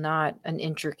still not an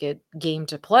intricate game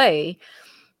to play,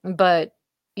 but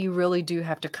you really do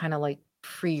have to kind of like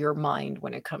free your mind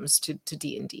when it comes to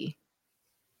D&D.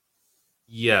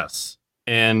 Yes.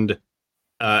 And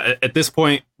at this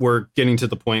point, we're getting to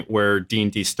the point where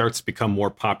D&D starts to become more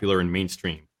popular and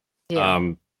mainstream.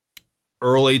 Yeah.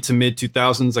 Early to mid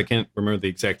 2000s, I can't remember the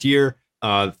exact year,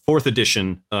 4th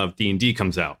edition of D&D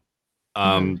comes out.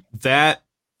 That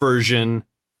version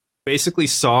basically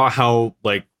saw how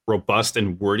like robust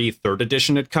and wordy 3rd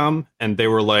edition had come, and they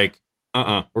were like,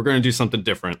 we're going to do something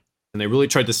different. And they really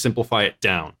tried to simplify it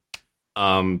down.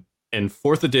 And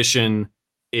 4th edition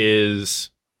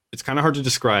it's kind of hard to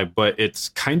describe, but it's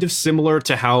kind of similar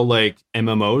to how like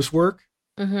MMOs work,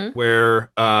 where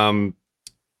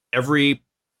every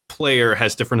player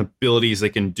has different abilities they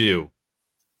can do.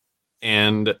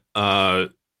 And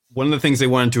one of the things they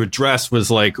wanted to address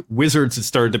was like wizards had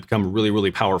started to become really,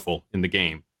 really powerful in the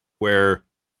game, where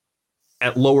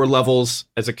at lower levels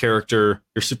as a character,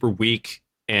 you're super weak,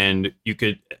 and you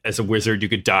could, as a wizard, you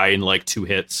could die in like 2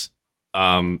 hits.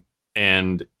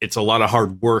 And it's a lot of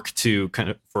hard work to kind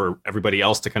of for everybody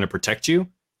else to kind of protect you.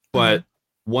 But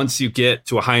once you get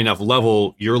to a high enough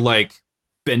level, you're like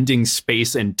bending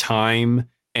space and time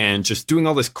and just doing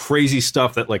all this crazy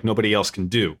stuff that like nobody else can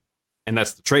do. And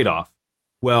that's the trade-off.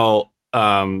 Well,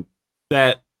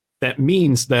 that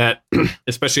means that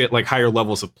especially at like higher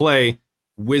levels of play,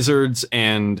 wizards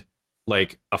and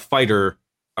like a fighter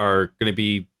are going to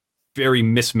be very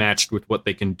mismatched with what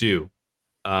they can do.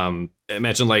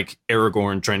 Imagine like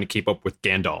Aragorn trying to keep up with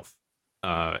Gandalf.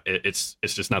 It's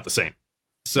just not the same.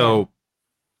 So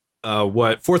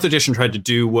what 4th edition tried to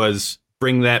do was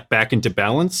bring that back into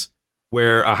balance,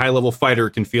 where a high level fighter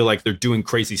can feel like they're doing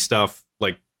crazy stuff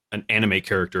like an anime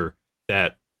character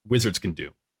that wizards can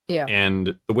do. Yeah.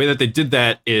 And the way that they did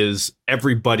that is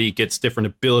everybody gets different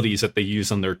abilities that they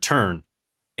use on their turn.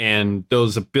 And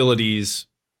those abilities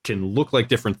can look like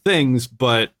different things,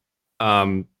 but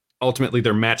ultimately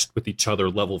they're matched with each other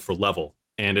level for level.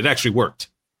 And it actually worked.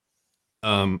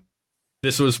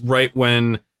 This was right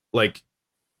when like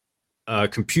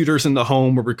computers in the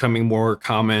home were becoming more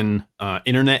common.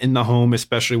 Internet in the home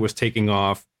especially was taking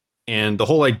off. And the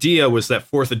whole idea was that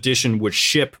 4th edition would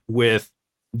ship with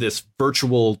this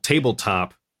virtual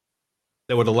tabletop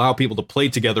that would allow people to play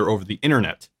together over the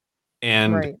internet.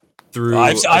 And through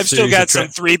I've still got some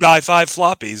 3x5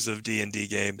 floppies of D&D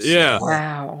games. Yeah.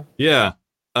 Wow. Yeah.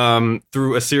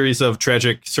 Through a series of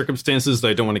tragic circumstances that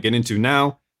I don't want to get into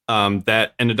now,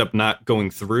 that ended up not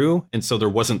going through. And so there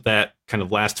wasn't that kind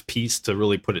of last piece to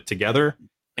really put it together.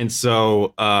 And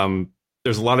so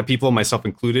there's a lot of people, myself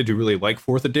included, who really like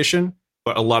 4th edition,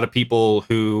 but a lot of people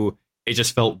who it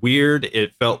just felt weird.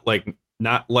 It felt like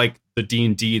not like the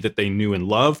D&D that they knew and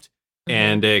loved.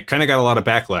 And it kind of got a lot of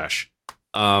backlash.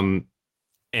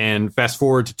 And fast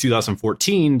forward to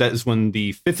 2014, that is when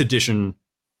the 5th edition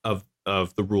of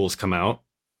the rules come out.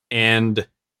 And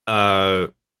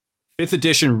 5th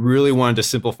edition really wanted to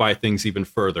simplify things even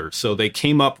further. So they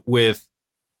came up with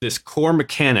this core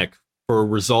mechanic for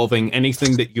resolving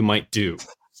anything that you might do,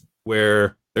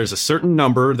 where there's a certain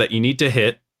number that you need to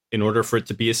hit in order for it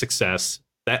to be a success,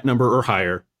 that number or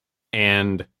higher.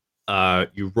 And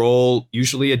you roll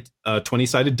usually a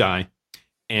 20-sided die,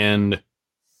 and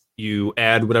you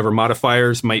add whatever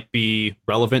modifiers might be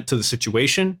relevant to the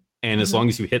situation. And as long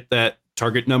as you hit that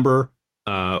target number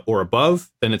or above,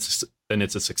 then it's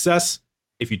a success.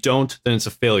 If you don't, then it's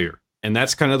a failure. And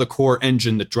that's kind of the core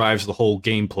engine that drives the whole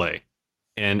gameplay.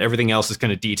 And everything else is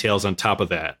kind of details on top of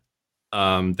that.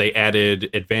 They added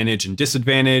advantage and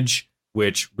disadvantage,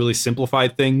 which really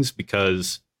simplified things,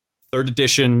 because 3rd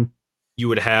edition, you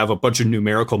would have a bunch of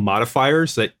numerical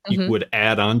modifiers that you would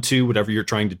add on to whatever you're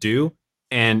trying to do.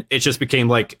 And it just became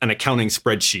like an accounting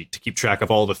spreadsheet to keep track of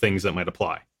all the things that might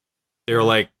apply. They were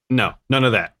like, no, none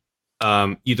of that.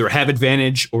 Either have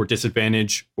advantage or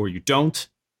disadvantage, or you don't.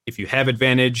 If you have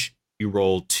advantage, you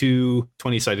roll 2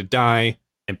 20-sided die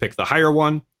and pick the higher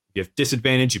one. If you have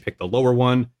disadvantage, you pick the lower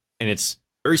one. And it's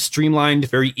very streamlined,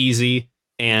 very easy.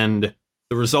 And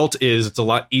the result is it's a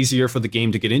lot easier for the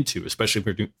game to get into, especially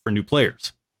for new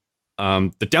players.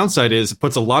 The downside is it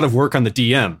puts a lot of work on the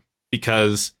DM,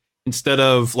 because instead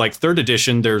of like 3rd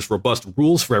edition, there's robust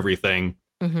rules for everything.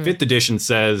 5th edition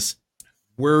says,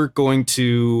 we're going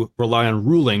to rely on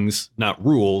rulings, not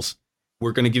rules.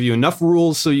 We're going to give you enough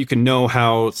rules so you can know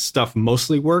how stuff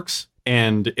mostly works.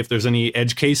 And if there's any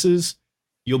edge cases,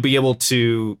 you, the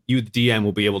DM,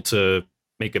 will be able to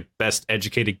make a best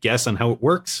educated guess on how it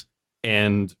works.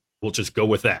 And we'll just go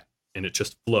with that. And it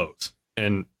just flows.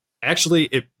 And actually,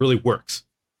 it really works.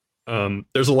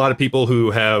 There's a lot of people who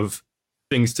have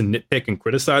things to nitpick and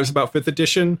criticize about 5th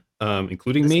edition,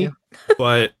 including me.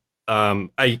 But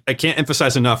I can't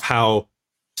emphasize enough how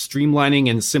streamlining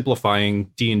and simplifying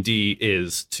D&D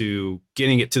is to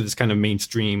getting it to this kind of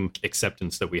mainstream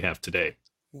acceptance that we have today.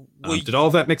 Did all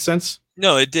of that make sense?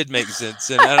 No, it did make sense.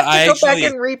 And I go back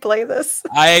and replay this.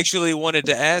 I actually wanted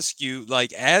to ask you,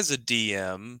 like, as a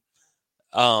DM,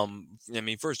 I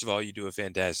mean, first of all, you do a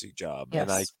fantastic job,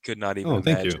 and I could not even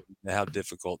imagine how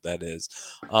difficult that is.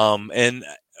 And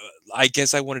I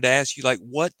guess I wanted to ask you, like,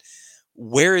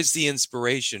 where is the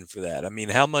inspiration for that? I mean,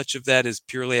 how much of that is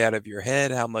purely out of your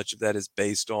head? How much of that is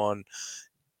based on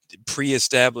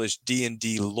pre-established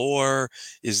D&D lore?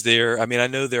 Is there, I mean, I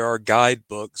know there are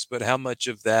guidebooks, but how much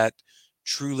of that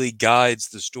truly guides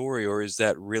the story, or is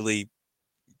that really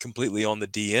completely on the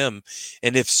DM?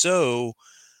 And if so,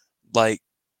 like,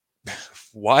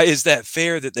 why is that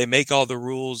fair that they make all the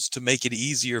rules to make it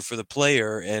easier for the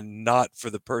player and not for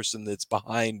the person that's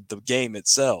behind the game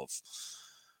itself?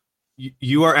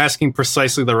 You are asking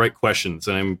precisely the right questions,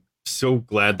 and I'm so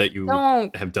glad that you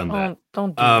have done that.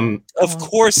 Don't do that. Of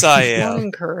course I am. Don't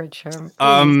encourage him.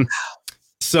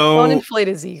 So don't inflate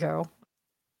his ego.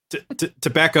 To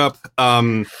back up,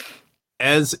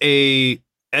 as a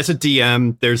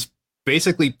DM, there's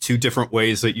basically 2 different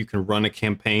ways that you can run a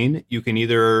campaign. You can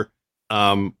either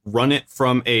run it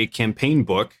from a campaign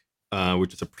book,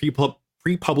 which is a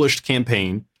pre-published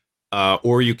campaign,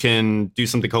 or you can do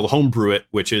something called homebrew it,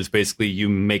 which is basically you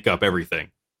make up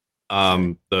everything,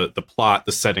 the plot,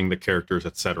 the setting, the characters,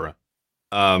 etc.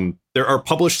 There are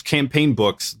published campaign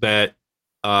books that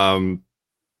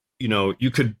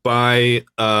you could buy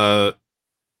the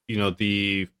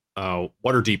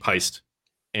Waterdeep Heist,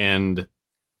 and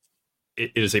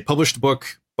it is a published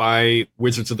book by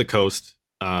Wizards of the Coast.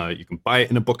 You can buy it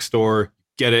in a bookstore,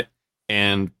 get it,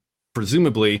 and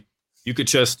presumably you could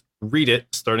just read it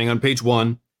starting on page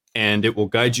 1, and it will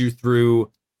guide you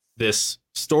through this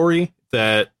story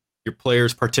that your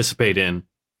players participate in,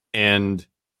 and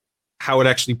how it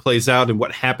actually plays out and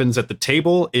what happens at the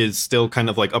table is still kind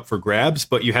of like up for grabs,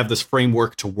 but you have this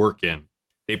framework to work in.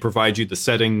 They provide you the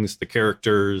settings, the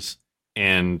characters,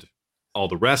 and all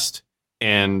the rest.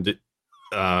 And,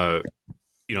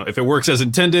 if it works as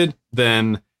intended,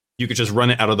 then you could just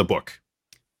run it out of the book.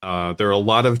 There are a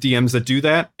lot of DMs that do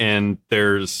that, and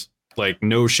there's like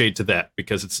no shade to that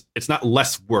because it's not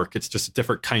less work. It's just a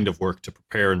different kind of work to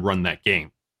prepare and run that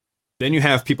game. Then you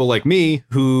have people like me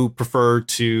who prefer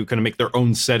to kind of make their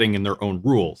own setting and their own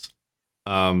rules,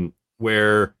 and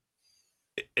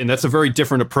that's a very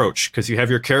different approach because you have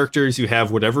your characters, you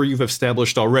have whatever you've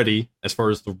established already as far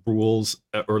as the rules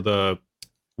or the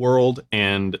world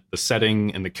and the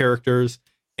setting and the characters.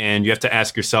 And you have to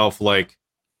ask yourself, like,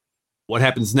 what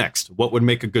happens next? What would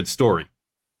make a good story?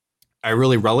 I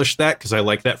really relish that because I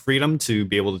like that freedom to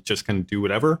be able to just kind of do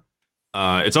whatever.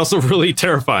 It's also really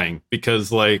terrifying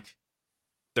because, like,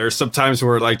 there's some times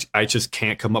where like I just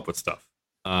can't come up with stuff.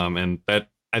 And that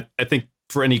I think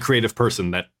for any creative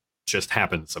person that just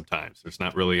happens sometimes. There's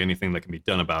not really anything that can be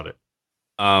done about it.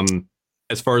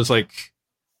 As far as like,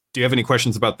 do you have any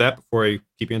questions about that before I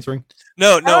keep answering?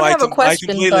 No, I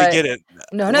completely get it.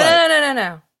 No.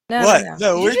 What? No.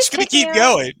 No, we're just going to keep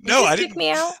going. No, I didn't. Kick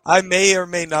me out. I may or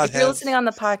may not If you're have listening on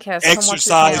the podcast,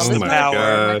 exercised the the power.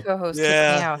 power. My co-host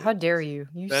Yeah. kicked me out. How dare you?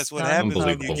 That's what son happens of a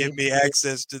when you give bitch. me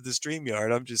access to the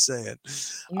StreamYard. I'm just saying.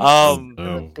 You Um, son of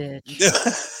a Oh.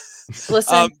 bitch.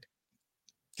 Listen,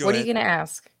 Go what are ahead. you going to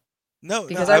ask? No,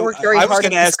 Because no, I worked very I was hard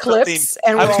gonna on these ask something. clips,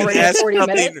 and I we're was gonna already at ask 40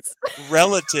 something minutes.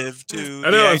 relative to. I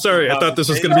know, the I'm sorry. I actual thought this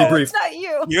was conversation. gonna be No, brief. it's not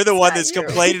you. You're the It's one not that's you.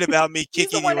 complaining about me He's the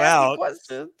kicking one you asking out.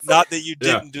 questions. Not that you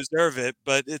Yeah. didn't deserve it,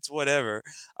 but it's whatever.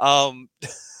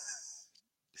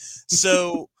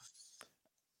 So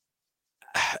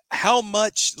how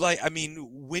much, like, I mean,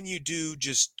 when you do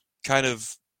just kind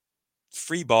of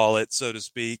free ball it, so to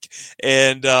speak,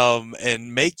 and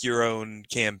make your own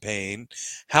campaign,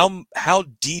 how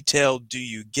detailed do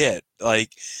you get?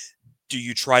 Like, do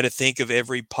you try to think of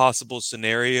every possible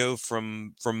scenario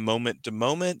from moment to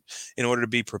moment in order to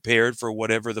be prepared for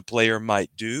whatever the player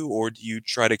might do, or do you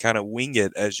try to kind of wing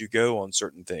it as you go on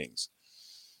certain things?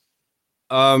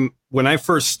 When I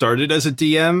first started as a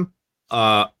DM,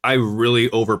 I really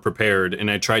over prepared and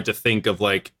I tried to think of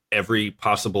like every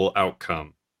possible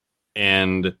outcome.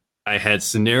 And I had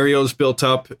scenarios built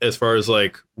up as far as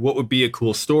like what would be a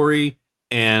cool story.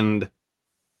 And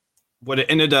what it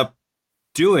ended up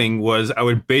doing was I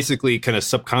would basically kind of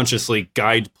subconsciously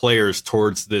guide players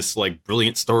towards this like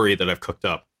brilliant story that I've cooked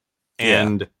up. Yeah.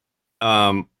 And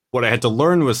what I had to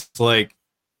learn was like,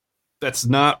 that's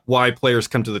not why players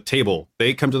come to the table.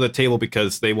 They come to the table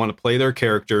because they want to play their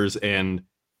characters and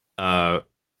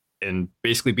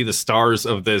basically be the stars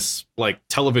of this like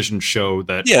television show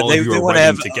that all they of you are wanna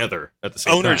writing have together at the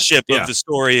same Ownership time. of the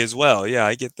story as well. Yeah,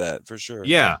 I get that for sure.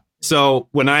 Yeah. So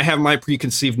when I have my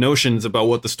preconceived notions about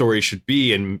what the story should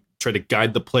be and try to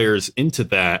guide the players into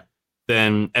that,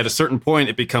 then at a certain point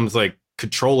it becomes like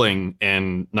controlling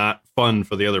and not fun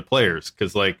for the other players.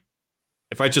 Because like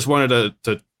if I just wanted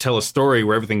to tell a story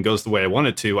where everything goes the way I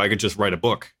wanted to, I could just write a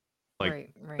book.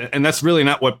 Like, right. and that's really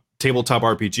not what tabletop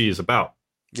RPG is about.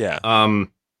 Yeah.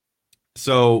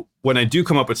 So when I do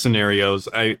come up with scenarios,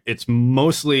 it's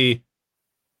mostly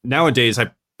nowadays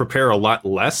I prepare a lot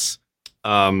less.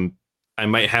 I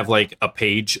might have like a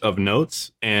page of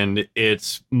notes, and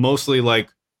it's mostly like,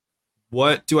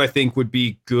 what do I think would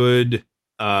be good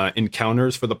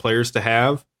encounters for the players to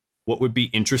have? What would be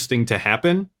interesting to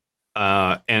happen?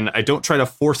 And I don't try to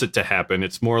force it to happen.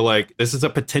 It's more like, this is a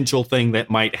potential thing that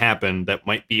might happen that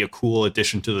might be a cool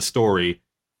addition to the story.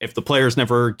 If the players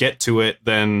never get to it,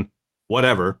 then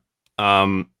whatever.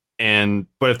 But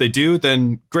if they do,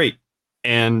 then great.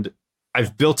 And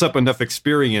I've built up enough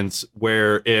experience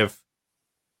where if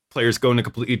players go in a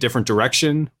completely different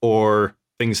direction or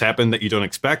things happen that you don't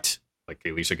expect, like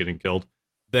Alicia getting killed,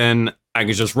 then I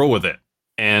can just roll with it.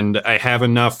 And I have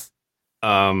enough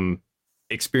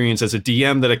experience as a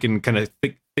DM that I can kind of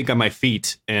think on my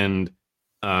feet and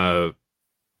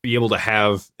be able to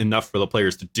have enough for the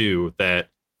players to do that.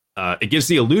 It gives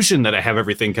the illusion that I have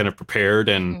everything kind of prepared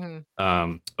and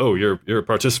oh, you're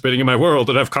participating in my world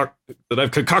that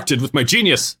I've concocted with my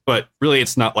genius, but really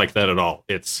it's not like that at all.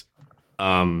 It's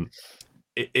like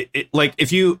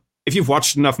if you've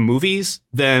watched enough movies,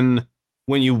 then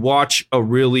when you watch a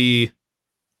really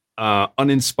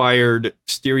uninspired,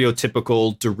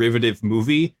 stereotypical, derivative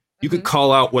movie, you could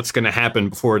call out what's going to happen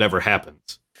before it ever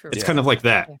happens. True. It's kind of like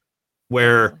that,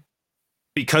 where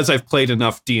because I've played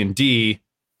enough D&D,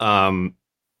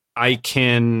 I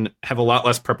can have a lot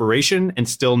less preparation and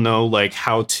still know like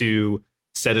how to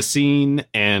set a scene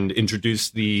and introduce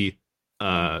the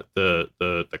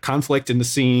conflict in the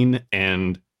scene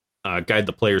and guide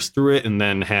the players through it, and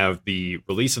then have the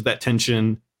release of that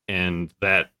tension, and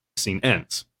that scene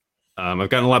ends. I've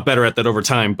gotten a lot better at that over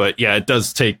time, but yeah, it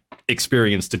does take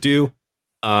experience to do.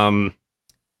 And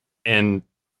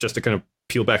just to kind of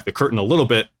peel back the curtain a little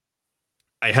bit,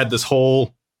 I had this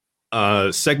whole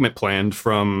segment planned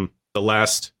from the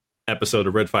last episode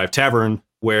of Red 5 Tavern,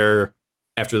 where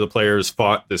after the players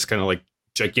fought this kind of like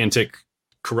gigantic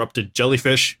corrupted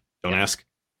jellyfish, don't ask,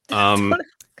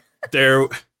 there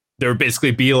would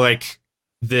basically be like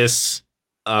this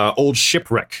old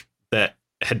shipwreck that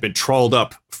had been trawled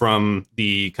up from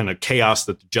the kind of chaos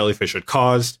that the jellyfish had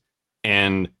caused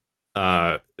and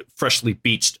freshly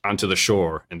beached onto the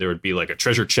shore. And there would be like a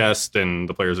treasure chest, and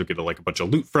the players would get like a bunch of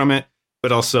loot from it.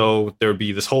 But also there would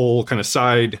be this whole kind of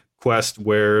side quest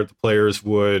where the players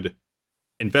would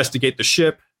investigate the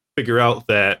ship, figure out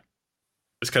that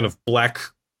this kind of black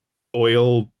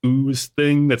oil ooze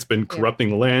thing that's been corrupting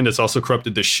the land has also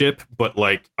corrupted the ship, but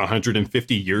like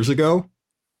 150 years ago.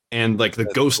 And like the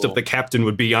ghost of the captain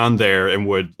would be on there and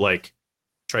would like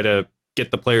try to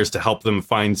get the players to help them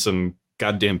find some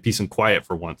goddamn peace and quiet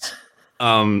for once.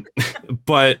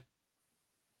 But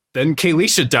then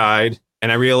Kaylisha died,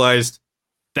 and I realized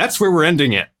that's where we're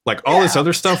ending it. Like all this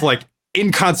other stuff, like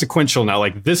inconsequential now.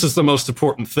 Like this is the most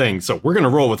important thing, so we're gonna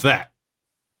roll with that.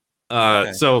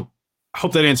 So I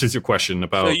hope that answers your question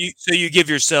about. So you give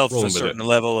yourself a certain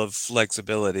level of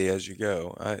flexibility as you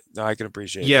go. I can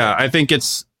appreciate. Yeah, that. I think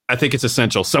it's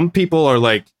essential. Some people are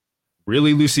like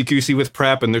really loosey goosey with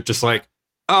prep, and they're just like,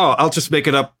 oh, I'll just make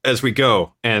it up as we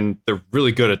go, and they're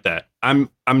really good at that. I'm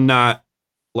not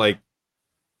like.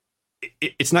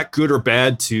 It's not good or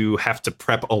bad to have to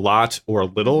prep a lot or a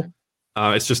little.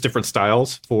 It's just different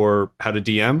styles for how to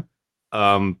DM.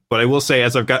 But I will say,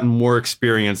 as I've gotten more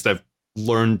experienced, I've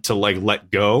learned to like let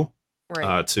go,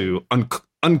 to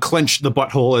unclench the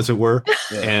butthole, as it were,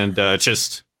 and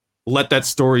just let that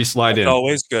story slide in.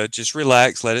 Always good. Just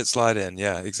relax, let it slide in.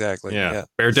 Yeah, exactly. Yeah.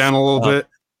 Bear down a little bit.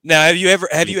 Now, have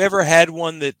you ever had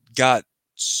one that got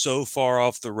so far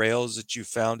off the rails that you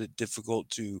found it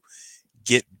difficult to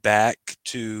get back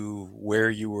to where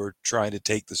you were trying to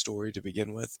take the story to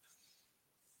begin with?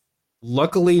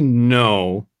 Luckily,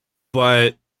 no,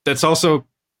 but that's also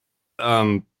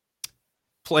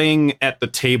playing at the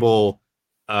table.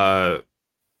 I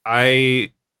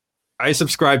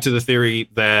subscribe to the theory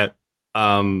that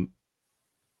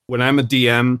when I'm a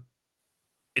DM,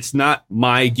 it's not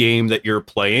my game that you're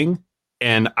playing,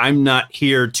 and I'm not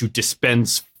here to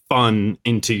dispense fun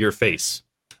into your face.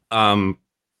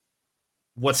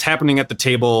 What's happening at the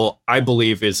table, I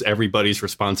believe, is everybody's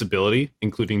responsibility,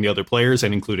 including the other players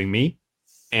and including me.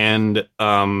 And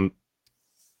part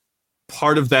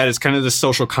of that is kind of the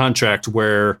social contract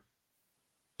where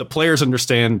the players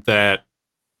understand that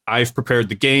I've prepared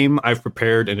the game, I've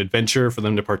prepared an adventure for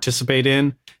them to participate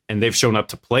in, and they've shown up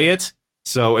to play it.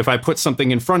 So if I put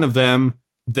something in front of them,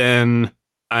 then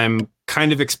I'm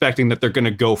kind of expecting that they're going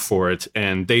to go for it,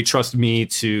 and they trust me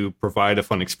to provide a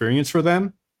fun experience for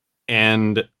them.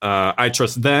 And I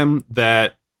trust them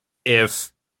that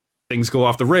if things go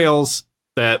off the rails,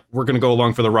 that we're going to go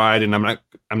along for the ride, and I'm not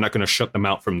going to shut them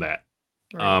out from that.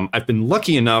 Right. I've been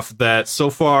lucky enough that so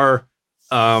far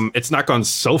it's not gone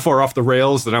so far off the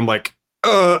rails that I'm like,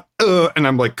 and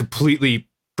I'm like completely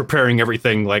preparing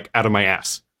everything like out of my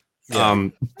ass. Yeah.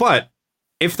 But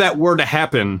if that were to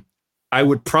happen, I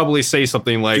would probably say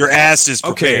something like, your ass is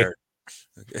prepared.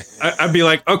 Okay. I'd be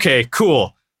like, okay,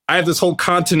 cool. I have this whole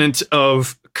continent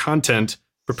of content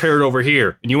prepared over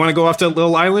here, and you want to go off to that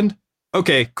little island?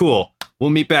 Okay, cool. We'll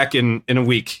meet back in a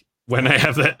week when I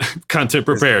have that content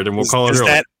prepared, and we'll call it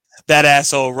early. That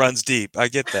asshole runs deep. I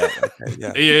get that.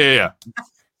 Okay,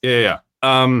 yeah.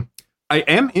 I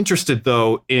am interested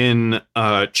though in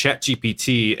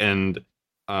ChatGPT and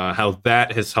how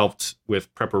that has helped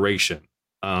with preparation.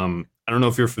 I don't know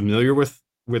if you're familiar with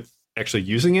actually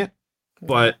using it.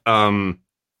 But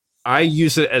I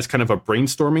use it as kind of a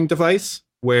brainstorming device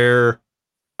where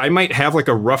I might have like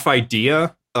a rough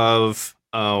idea of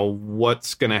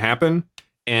what's going to happen.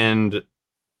 And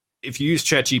if you use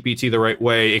ChatGPT the right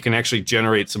way, it can actually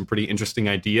generate some pretty interesting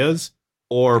ideas.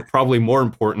 Or probably more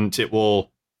important, it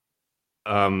will,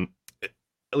 at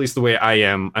least the way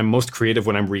I'm most creative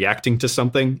when I'm reacting to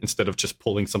something instead of just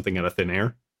pulling something out of thin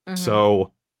air. Mm-hmm.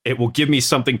 So it will give me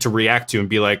something to react to and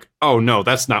be like, oh no,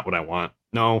 that's not what I want.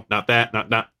 No, not that, not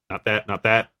that, not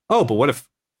that. Oh, but what if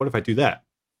I do that?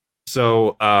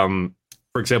 So,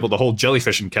 for example, the whole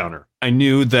jellyfish encounter. I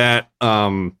knew that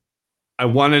I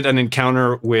wanted an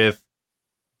encounter with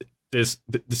this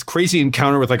crazy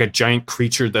encounter with like a giant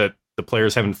creature that the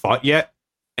players haven't fought yet.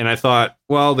 And I thought,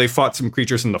 well, they fought some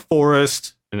creatures in the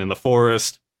forest, and in the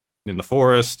forest, and in the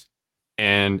forest,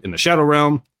 and in the Shadow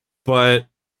Realm. But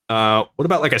what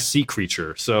about like a sea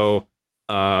creature? So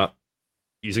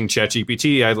using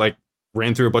ChatGPT, I like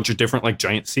ran through a bunch of different like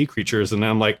giant sea creatures, and then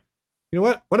I'm like, you know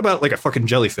what? What about like a fucking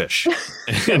jellyfish?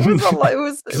 It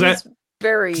was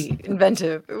very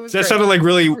inventive. It was that sounded like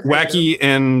really wacky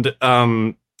and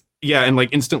and like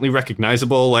instantly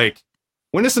recognizable. Like,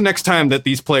 when is the next time that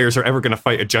these players are ever going to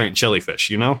fight a giant jellyfish?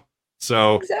 You know?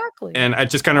 So exactly. And I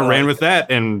just kind of ran with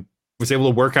that and was able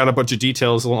to work out a bunch of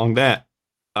details along that.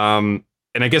 And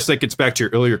I guess that gets back to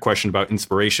your earlier question about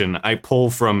inspiration. I pull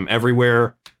from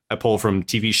everywhere. I pull from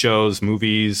TV shows,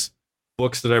 movies,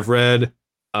 books that I've read.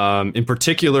 In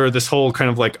particular, this whole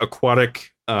kind of like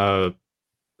aquatic,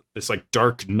 this like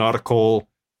dark nautical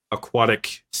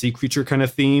aquatic sea creature kind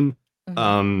of theme.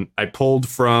 Mm-hmm. I pulled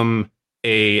from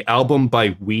a album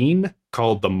by Ween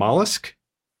called The Mollusk,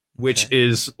 which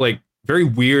is like very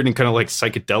weird and kind of like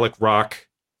psychedelic rock.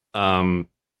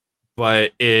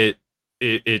 But it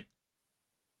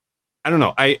I don't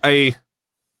know. I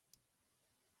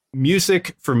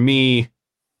music for me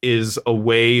is a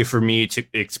way for me to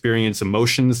experience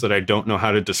emotions that I don't know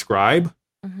how to describe.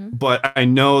 Mm-hmm. But I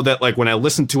know that like when I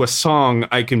listen to a song,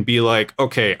 I can be like,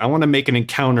 okay, I want to make an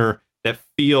encounter that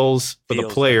feels for the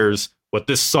players what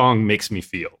this song makes me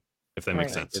feel, if that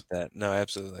makes sense. I get that. No,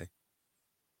 absolutely.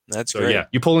 That's so great. Yeah,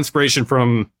 you pull inspiration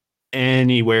from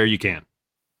anywhere you can.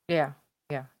 Yeah.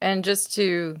 And just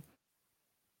to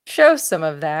show some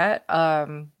of that,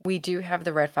 we do have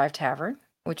the Red 5 Tavern,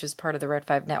 which is part of the Red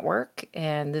 5 network.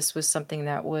 And this was something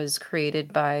that was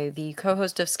created by the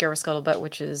co-host of Scare Scuttlebutt,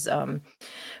 which is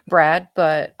Brad.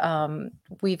 But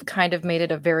we've kind of made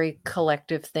it a very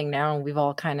collective thing now. And we've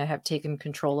all kind of have taken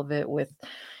control of it, with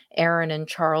Aaron and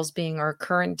Charles being our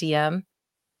current DM.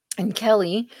 And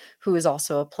Kelly, who is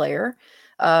also a player,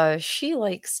 she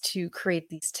likes to create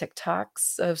these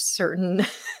TikToks of certain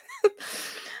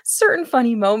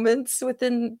funny moments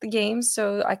within the game.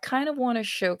 So I kind of want to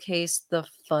showcase the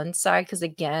fun side, because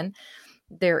again,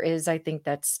 there is, I think,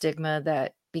 that stigma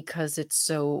that because it's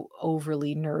so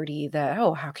overly nerdy that,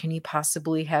 oh, how can you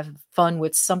possibly have fun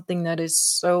with something that is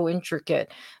so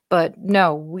intricate? But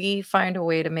no, we find a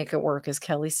way to make it work. As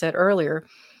Kelly said earlier,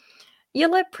 you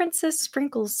let Princess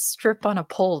Sprinkles strip on a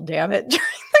pole, damn it, during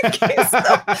the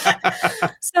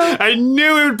game. So I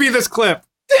knew it would be this clip.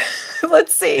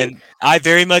 Let's see. And I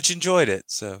very much enjoyed it.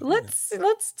 So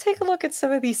let's take a look at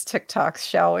some of these TikToks,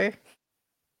 shall we?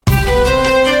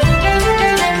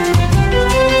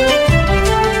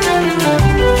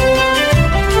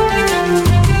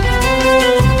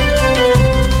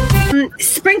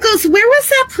 Sprinkles, where was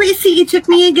that place that you took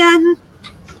me again?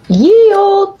 Ye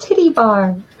old titty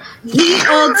bar. Ye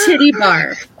old titty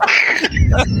bar.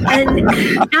 And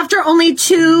after only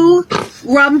 2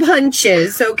 rum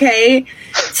punches, okay?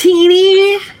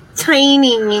 Teeny,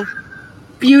 tiny,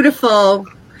 beautiful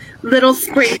little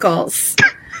Sprinkles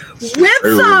whips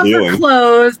off her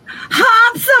clothes,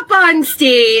 hops up on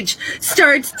stage,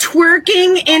 starts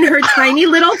twerking in her tiny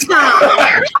little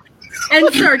top,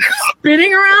 and starts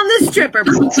spinning around the stripper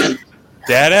pole.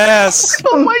 Dead ass.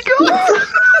 Oh my god!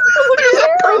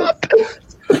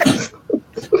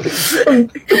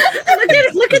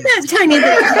 Look at that tiny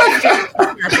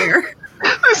little there.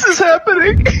 This is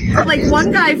happening. Like,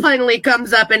 one guy finally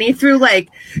comes up and he threw like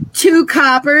 2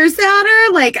 coppers at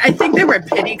her. Like, I think they were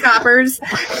penny coppers.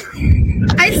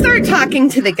 I start talking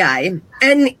to the guy,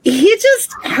 and he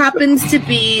just happens to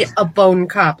be a bone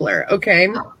cobbler, okay?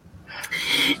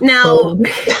 Now,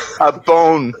 a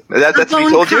bone. That's what he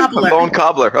told cobbler. You? A bone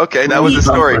cobbler. Okay, that was the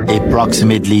story.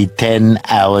 Approximately 10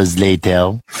 hours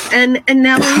later. And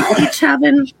now we each have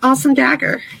an awesome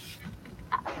dagger.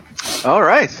 All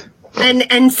right.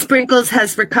 And Sprinkles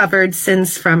has recovered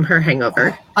since from her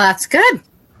hangover. Oh, that's good.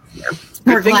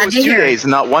 We're Good thing it glad was to 2 hear. days,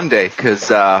 not 1 day, because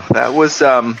that was.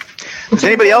 Does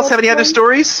anybody else have any other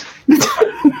stories?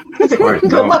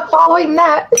 Good luck following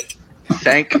that.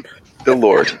 Thank the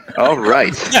Lord. All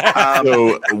right.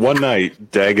 So one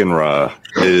night, Daganra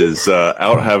is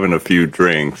out having a few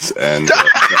drinks, and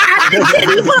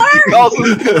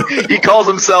he calls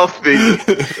himself the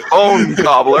bone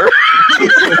cobbler.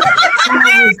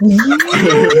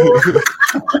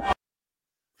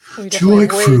 We Do you definitely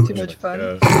like have way fruit? too much fun.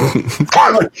 I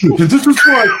like fruit. This is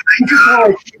why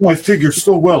I keep my figure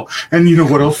so well. And you know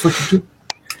what else I can do?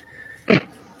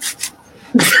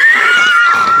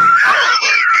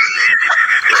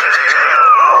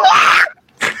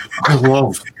 I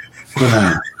love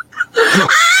banana.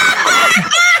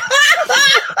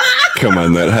 come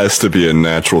on, that has to be a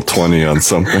natural 20 on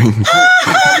something.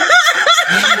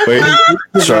 Wait,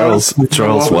 Charles,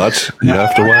 watch. You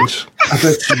have to watch. I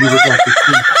bet you would like to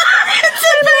see. It's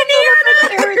a banana.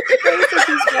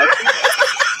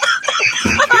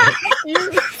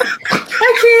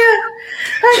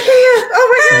 I can't. Oh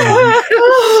my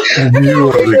god. And you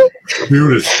are the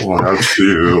cutest one I've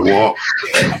seen. Well,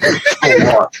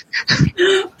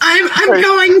 I'm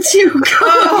going to go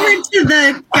over to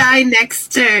the guy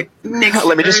next.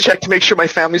 Let me just check to make sure my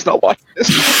family's not watching this.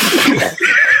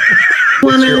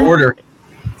 What's your order?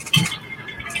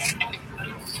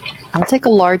 I'll take a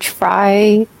large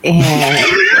fry and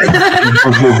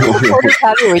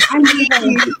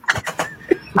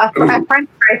a French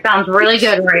fry sounds really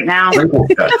good right now.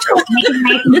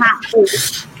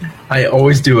 I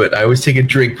always do it. I always take a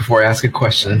drink before I ask a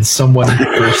question, and someone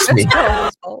bursts me.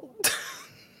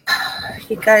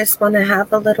 You guys want to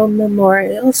have a little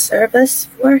memorial service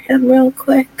for him real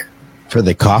quick? For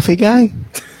the coffee guy?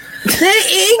 The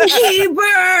innkeeper!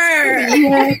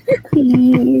 Yeah,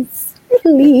 please.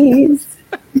 Please.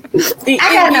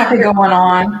 I got nothing going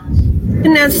on.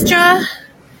 Nestra,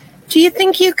 do you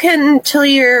think you can tell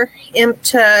your imp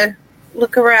to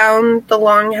look around the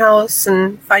longhouse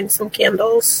and find some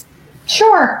candles?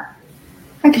 Sure.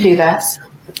 I could do that.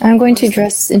 I'm going to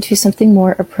dress into something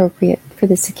more appropriate for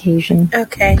this occasion.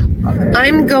 Okay.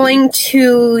 I'm going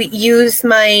to use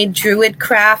my druid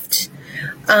craft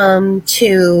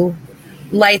to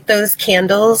light those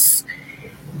candles,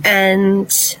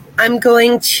 and I'm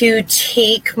going to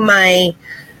take my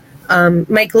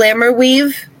my glamour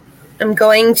weave. I'm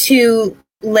going to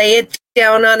lay it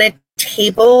down on a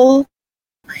table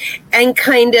and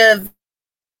kind of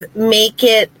make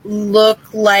it look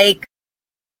like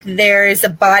there's a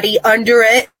body under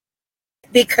it,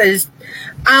 because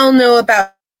I don't know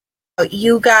about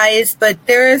you guys, but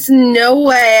there is no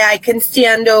way I can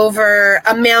stand over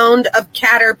a mound of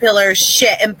caterpillar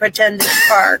shit and pretend it's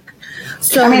Park.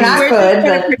 So I mean, I could,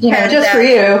 but just for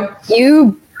you.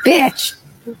 You bitch.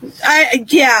 I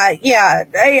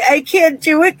can't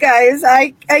do it, guys.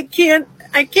 I can't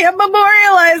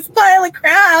memorialize a pile of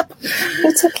crap.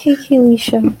 It's okay,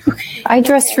 Kalisha. I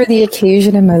dressed for the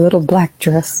occasion in my little black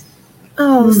dress.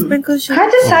 Oh, Sprinkles. I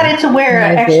decided to wear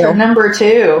an extra number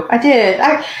 2. I did.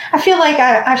 I feel like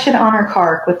I should honor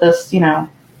Kark with this,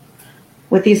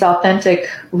 with these authentic,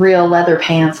 real leather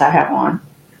pants I have on.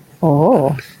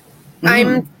 Oh.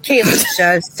 I'm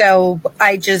Kalisha, so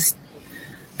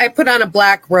I put on a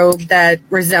black robe that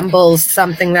resembles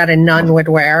something that a nun would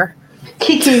wear.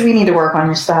 Kiki, we need to work on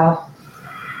your style.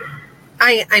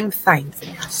 I'm fine,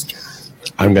 Vanessa.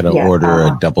 I'm going to order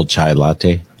a double chai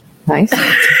latte. Nice.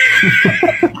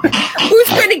 Who's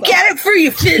going to get it for you,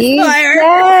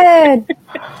 Fizfire?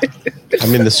 I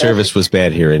mean, the service was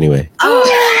bad here anyway.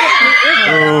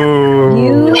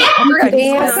 You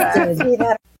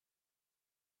bastard.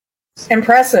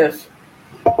 Impressive.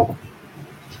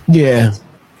 Yeah.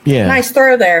 Nice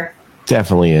throw there.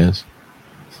 Definitely is.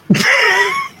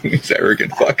 It's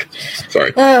arrogant fuck.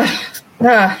 Sorry.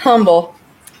 Humble.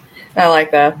 I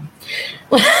like that.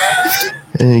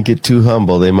 And you get too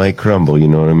humble, they might crumble, you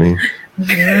know what I mean?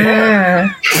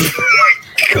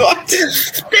 God.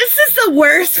 This is the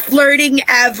worst flirting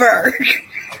ever.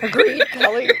 Agreed,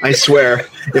 Kelly. I swear,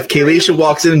 if Kalisha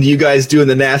walks in and you guys doing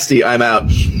the nasty, I'm out.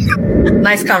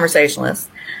 Nice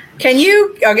conversationalist. Can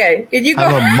you go?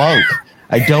 I'm a monk.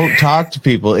 I don't talk to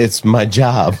people. It's my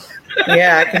job.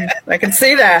 Yeah, I can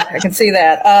see that. I can see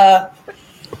that.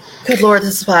 Good Lord,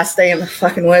 this is why I stay in the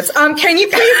fucking woods. Can you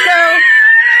please go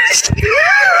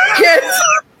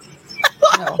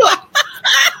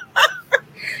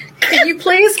Can you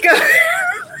please go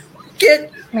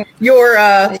get your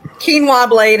quinoa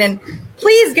blade and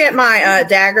please get my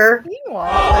dagger?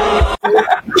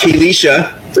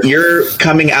 Kalisha, you're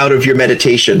coming out of your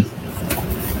meditation.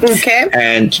 Okay.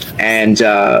 And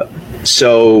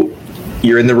so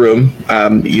you're in the room,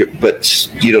 but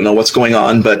you don't know what's going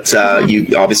on. But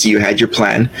you had your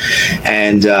plan,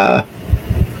 and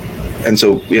and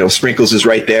so Sprinkles is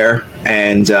right there,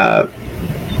 and yeah.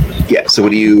 So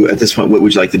what do you at this point? What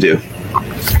would you like to do?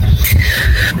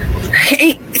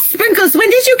 Hey, Sprinkles, when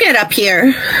did you get up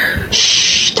here?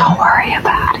 Shh, don't worry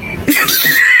about it.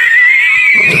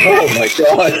 Oh my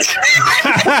god!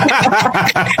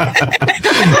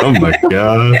 Oh my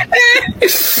god!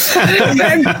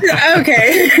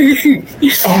 Okay. Everything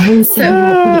will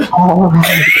be all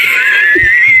right.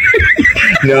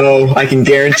 No, I can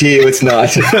guarantee you it's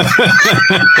not.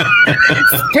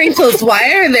 Sprinkles,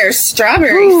 why are there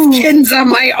strawberry skins on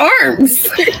my arms?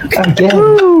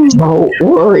 Again, don't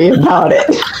worry about it.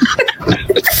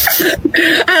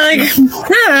 All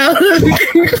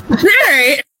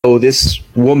right. So this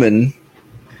woman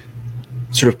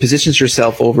sort of positions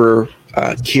herself over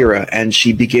Kira, and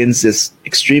she begins this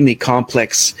extremely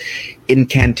complex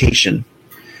incantation.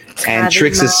 And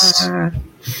Trixus,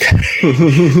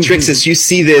 you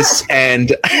see this,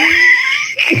 and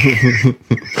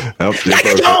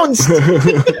Jones.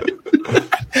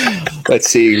 Let's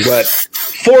see, what?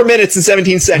 4 minutes and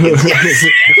 17 seconds. Yes.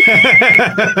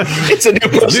 It's a new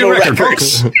personal record,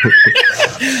 folks.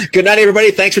 Good night, everybody.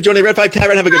 Thanks for joining the Red 5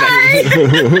 Tavern. Have a good night.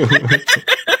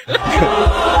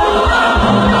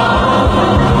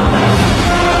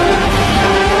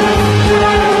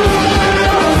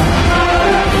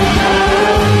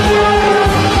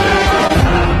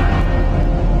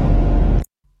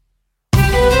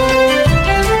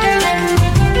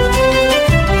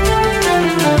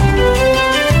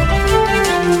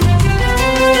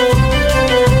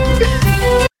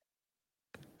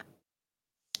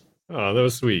 Oh, that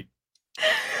was sweet.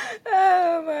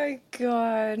 Oh my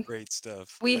god. Great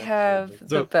stuff. We have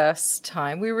the best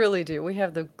time. We really do. We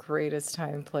have the greatest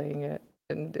time playing it.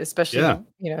 And especially,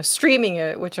 streaming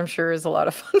it, which I'm sure is a lot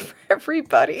of fun for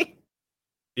everybody.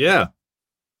 Yeah.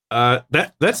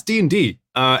 That's D&D.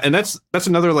 And that's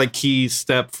another like key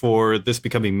step for this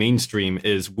becoming mainstream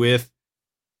is with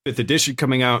 5th edition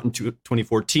coming out in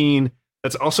 2014.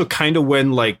 That's also kind of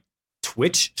when like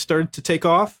Twitch started to take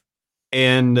off.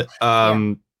 And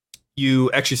you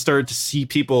actually started to see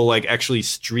people like actually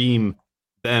stream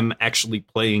them actually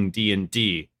playing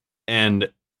D&D. And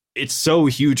it's so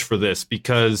huge for this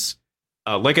because,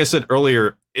 like I said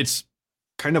earlier, it's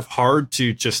kind of hard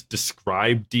to just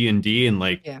describe D&D and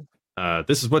like,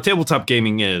 this is what tabletop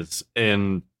gaming is.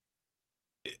 And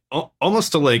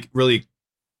almost to like really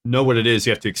know what it is,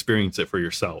 you have to experience it for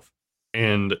yourself.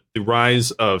 And the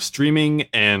rise of streaming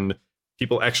and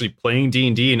people actually playing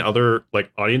D&D and other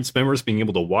like audience members being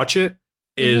able to watch it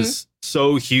is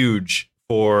so huge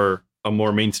for a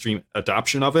more mainstream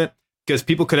adoption of it, because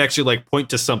people could actually like point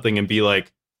to something and be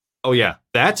like, oh yeah,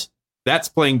 that's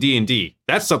playing D&D.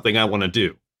 That's something I want to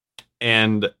do.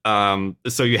 And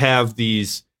so you have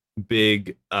these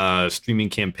big streaming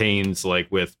campaigns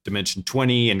like with Dimension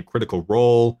 20 and Critical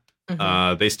Role.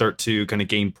 They start to kind of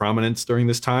gain prominence during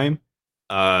this time.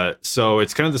 So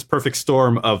it's kind of this perfect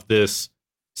storm of this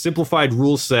simplified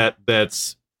rule set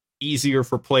that's easier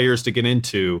for players to get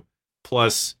into,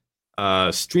 plus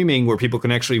streaming where people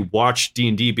can actually watch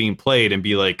D&D being played and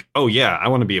be like, oh yeah, I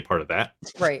want to be a part of that.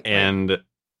 Right. And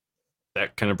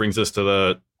that kind of brings us to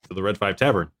the Red 5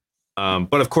 Tavern.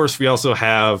 But of course we also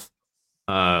have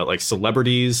like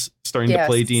celebrities starting to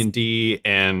play D&D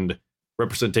and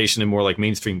representation in more like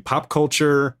mainstream pop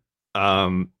culture.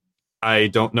 I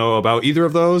don't know about either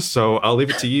of those, so I'll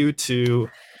leave it to you to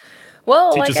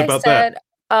teach us about that.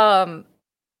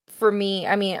 For me,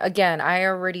 I mean, again, I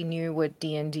already knew what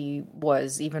D&D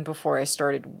was even before I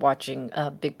started watching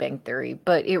Big Bang Theory,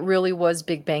 but it really was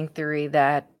Big Bang Theory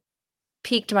that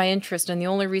piqued my interest. And the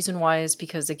only reason why is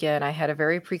because, again, I had a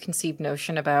very preconceived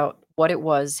notion about what it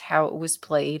was, how it was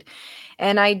played.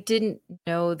 And I didn't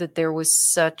know that there was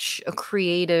such a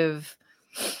creative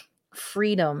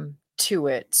freedom to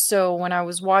it. So when I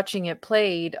was watching it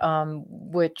played,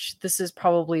 which this is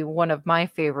probably one of my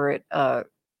favorite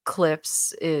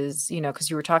clips is, because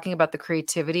you were talking about the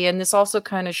creativity, and this also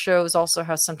kind of shows also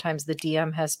how sometimes the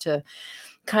DM has to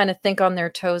kind of think on their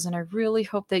toes. And I really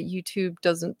hope that YouTube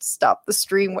doesn't stop the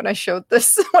stream when I show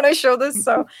this.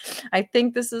 So I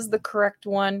think this is the correct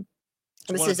one.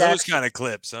 This is those kind of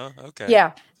clips, huh? Okay.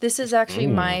 Yeah, this is actually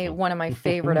one of my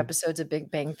favorite episodes of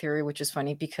Big Bang Theory, which is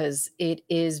funny because it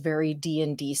is very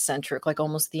D&D centric. Like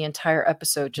almost the entire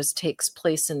episode just takes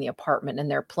place in the apartment and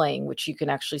they're playing, which you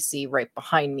can actually see right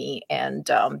behind me. And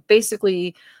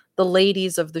basically, the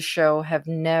ladies of the show have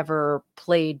never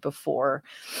played before,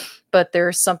 but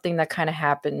there's something that kind of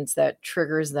happens that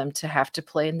triggers them to have to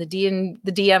play, and the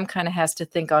DM kind of has to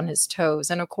think on his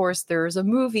toes. And of course, there's a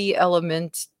movie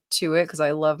element to it because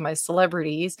I love my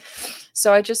celebrities.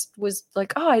 So I just was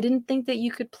like, oh, I didn't think that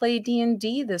you could play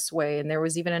D&D this way. And there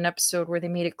was even an episode where they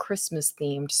made it Christmas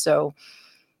themed. So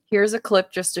here's a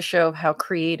clip just to show how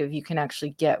creative you can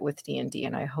actually get with D&D.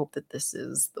 And I hope that this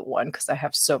is the one because I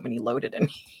have so many loaded in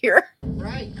here.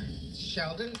 Right.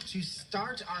 Sheldon, to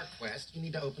start our quest, you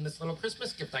need to open this little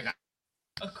Christmas gift I got.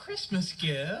 A Christmas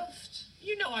gift?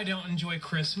 You know I don't enjoy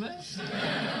Christmas.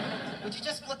 Would you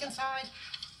just look inside?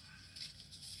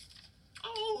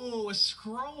 Oh, a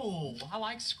scroll. I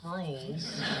like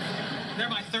scrolls. They're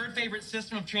my third favorite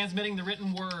system of transmitting the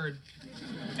written word,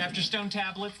 after stone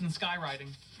tablets and skywriting.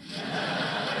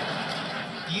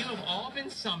 You have all been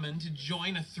summoned to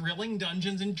join a thrilling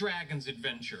Dungeons and Dragons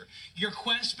adventure. Your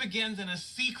quest begins in a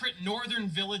secret northern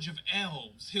village of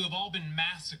elves who have all been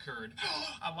massacred.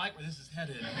 I like where this is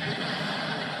headed.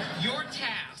 Your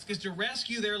task is to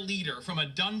rescue their leader from a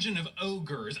dungeon of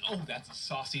ogres. Oh, that's a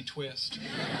saucy twist.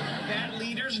 That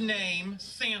leader's name,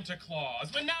 Santa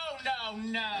Claus. But no.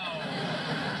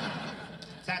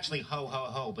 It's actually ho, ho,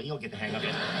 ho, but you'll get the hang of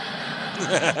it.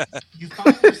 You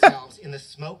find yourselves in the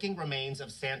smoking remains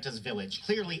of Santa's village.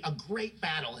 Clearly, a great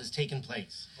battle has taken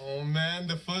place. Oh man,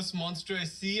 the first monster I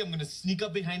see, I'm gonna sneak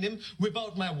up behind him, whip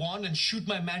out my wand, and shoot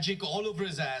my magic all over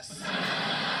his ass.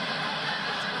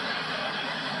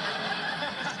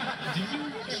 Do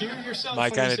you hear yourself? My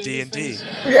kind of D&D.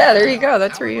 Yeah, there you go.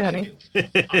 That's for you, honey.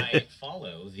 I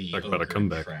follow the Talk about a ogre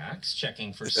comeback. tracks,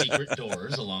 checking for secret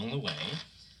doors along the way.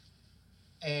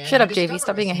 And Shut up, you JV. discover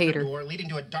Stop being a secret hater. door leading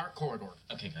to a dark corridor.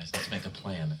 Okay, guys, let's make a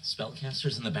plan.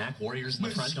 Spellcasters in the back, warriors in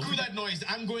the front. Screw that noise.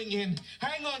 I'm going in.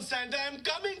 Hang on, Santa. I'm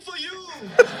coming for you.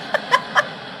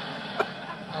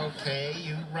 Okay,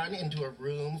 you run into a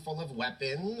room full of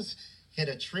weapons, hit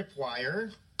a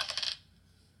tripwire.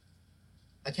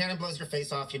 A cannon blows your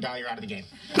face off. You die. You're out of the game.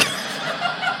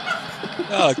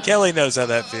 Oh, Kelly knows how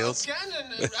that feels.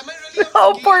 Cannon? Am I really out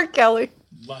Oh, of the poor Kelly.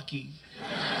 Lucky.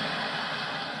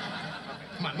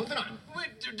 Come on, moving on.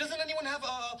 Wait, doesn't anyone have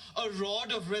a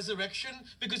rod of resurrection?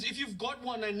 Because if you've got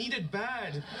one, I need it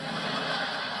bad.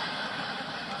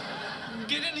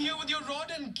 Get in here with your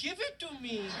rod and give it to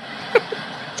me.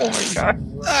 Oh my god.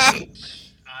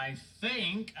 I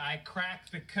think I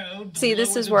cracked the code. See,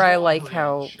 this is where I like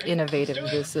how innovative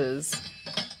this is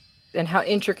and how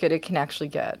intricate it can actually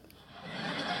get.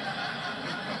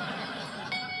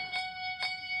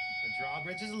 The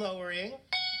drawbridge is lowering.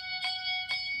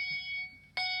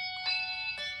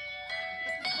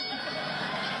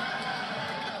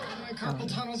 My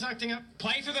carpal tunnel's acting up.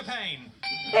 Play for the pain.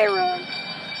 Hey, Ron.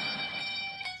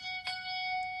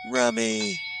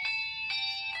 Rummy.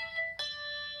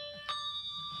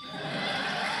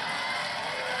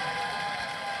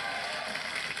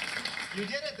 You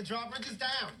did it. The drawbridge is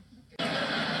down.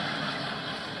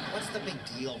 What's the big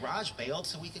deal? Raj bailed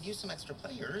so we could use some extra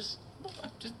players.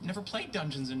 I've just never played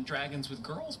Dungeons and Dragons with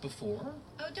girls before.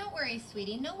 Oh, don't worry,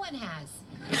 sweetie. No one has.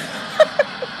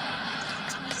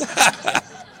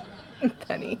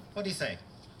 Penny. What do you say?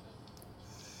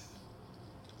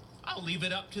 I'll leave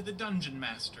it up to the dungeon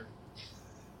master.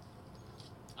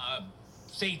 A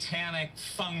satanic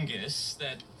fungus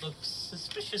that looks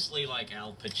suspiciously like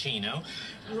Al Pacino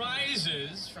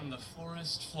rises from the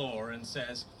forest floor and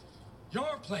says,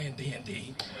 "You're playing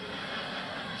D&D.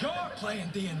 You're playing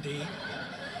D&D.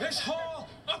 This whole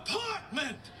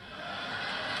apartment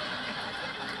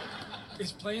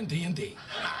is playing D&D."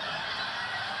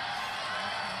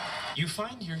 You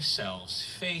find yourselves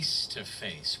face to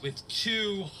face with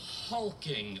two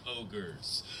hulking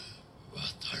ogres.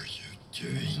 What are you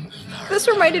doing in our... This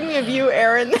reminded me of you,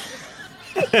 Aaron.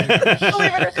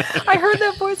 I heard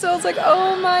that voice, and I was like,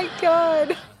 oh my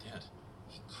god.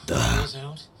 Goes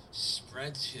out,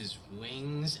 spreads his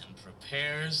wings, and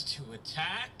prepares to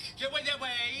attack.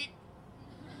 Wait.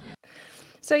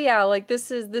 So yeah, like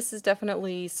this is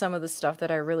definitely some of the stuff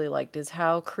that I really liked is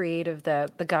how creative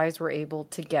that the guys were able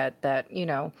to get that, you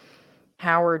know,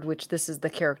 Howard, which this is the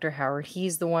character Howard,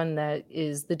 he's the one that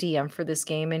is the DM for this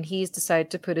game, and he's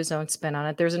decided to put his own spin on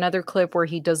it. There's another clip where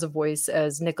he does a voice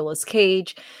as Nicolas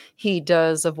Cage, he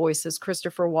does a voice as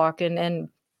Christopher Walken, and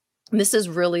this is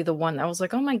really the one that I was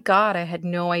like, oh my god, I had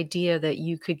no idea that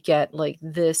you could get like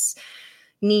this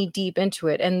knee deep into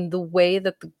it. And the way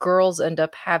that the girls end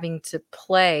up having to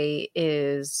play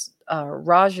is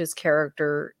Raj's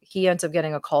character, he ends up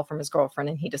getting a call from his girlfriend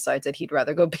and he decides that he'd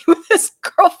rather go be with his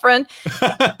girlfriend.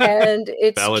 And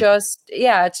it's Valid.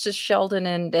 it's just Sheldon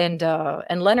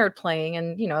and Leonard playing,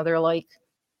 and you know, they're like,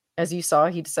 as you saw,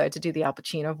 he decided to do the Al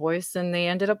Pacino voice and they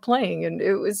ended up playing, and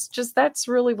it was just, that's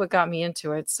really what got me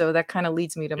into it. So that kind of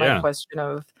leads me to my question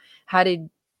of how did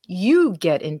you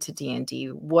get into D&D?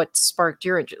 What sparked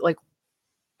your interest? Like,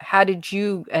 how did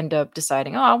you end up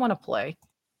deciding, oh, I want to play?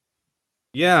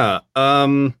 Yeah.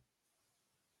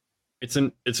 It's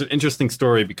an interesting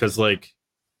story because like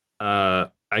I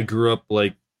grew up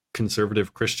like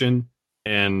conservative Christian,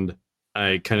 and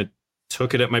I kind of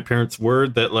took it at my parents'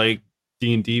 word that like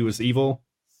D&D was evil.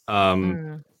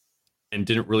 And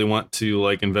didn't really want to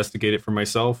like investigate it for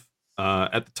myself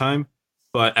at the time.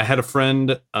 But I had a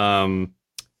friend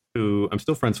who I'm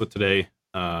still friends with today,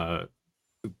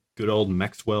 good old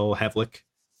Maxwell Havlick,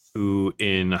 who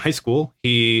in high school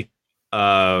he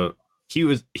was a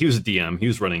DM. He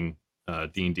was running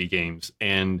D&D games,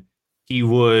 and he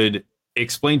would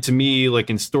explain to me like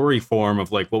in story form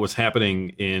of like what was happening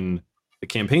in the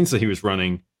campaigns that he was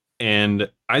running, and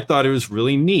I thought it was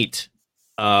really neat.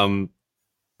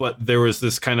 But there was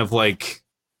this kind of like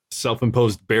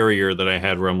self-imposed barrier that I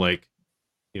had where I'm like,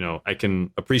 you know, I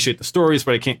can appreciate the stories,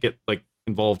 but I can't get like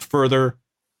involved further.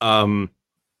 And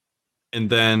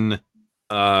then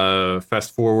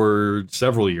fast forward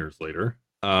several years later,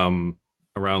 around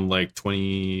like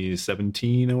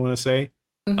 2017, I want to say,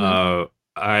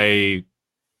 I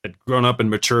had grown up and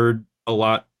matured a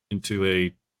lot into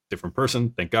a different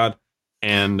person, thank God.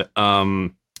 And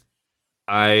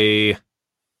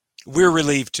we're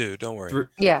relieved too, don't worry.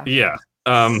 Yeah.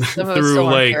 Through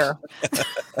like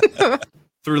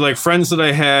through like friends that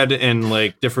I had and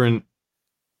like different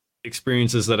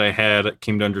experiences that I had,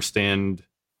 came to understand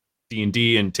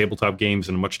D&D and tabletop games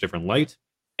in a much different light.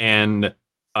 And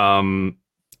kind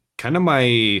of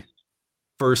my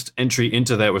first entry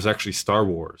into that was actually Star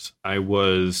Wars. I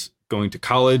was going to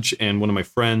college, and one of my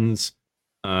friends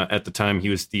at the time, he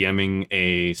was DMing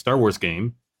a Star Wars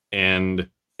game, and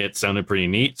it sounded pretty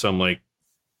neat. So I'm like,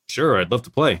 sure, I'd love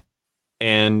to play.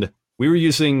 And we were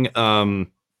using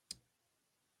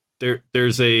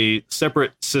there's a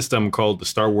separate system called the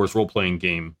Star Wars role-playing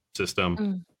game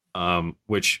system,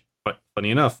 which, but funny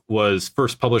enough, was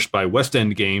first published by West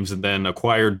End Games and then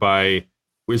acquired by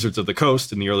Wizards of the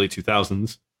Coast in the early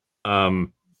 2000s.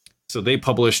 So they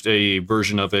published a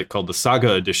version of it called the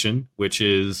Saga Edition, which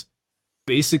is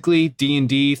basically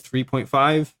D&D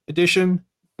 3.5 edition,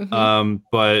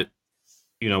 but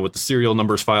you know, with the serial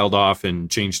numbers filed off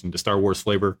and changed into Star Wars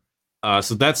flavor.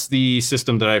 So that's the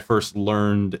system that I first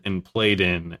learned and played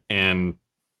in, and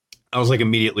I was like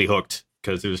immediately hooked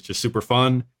because it was just super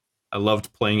fun. I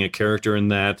loved playing a character in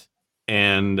that,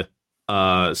 and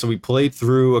so we played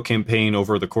through a campaign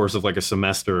over the course of like a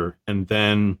semester, and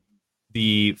then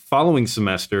the following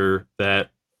semester,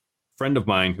 that friend of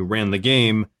mine who ran the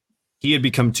game, he had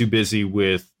become too busy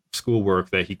with schoolwork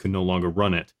that he could no longer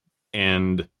run it,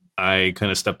 and I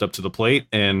kind of stepped up to the plate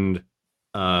and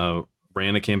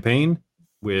ran a campaign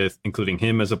with including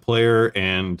him as a player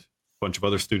and a bunch of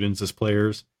other students as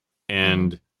players,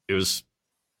 and it was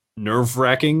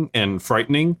nerve-wracking and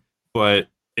frightening, but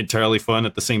entirely fun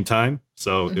at the same time.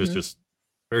 So it was just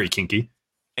very kinky,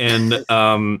 and it's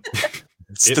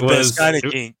the best kind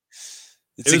of kink.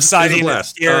 It's exciting and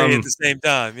scary at the same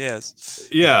time. Yes.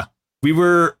 Yeah, we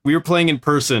were playing in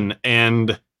person,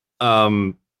 and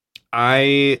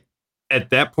I, at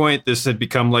that point, this had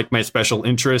become like my special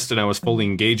interest, and I was fully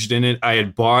engaged in it. I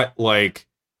had bought like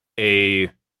a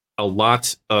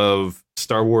lot of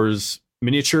Star Wars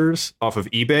miniatures off of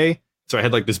eBay. So I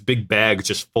had like this big bag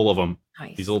just full of them,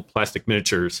 these little plastic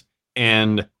miniatures.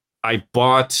 And I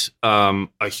bought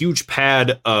a huge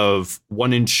pad of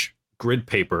 1-inch grid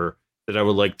paper that I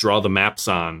would like draw the maps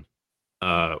on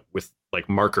with like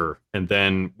marker. And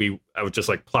then I would just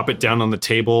like plop it down on the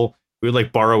table. We would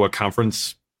like borrow a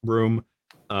conference room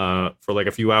for like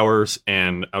a few hours,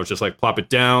 and I would just like plop it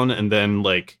down and then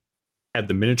like had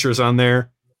the miniatures on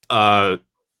there.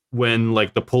 When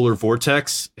like the polar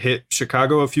vortex hit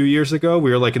Chicago a few years ago,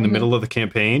 we were like in the middle of the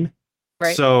campaign.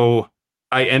 Right. So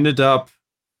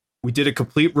we did a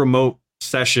complete remote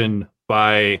session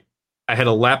I had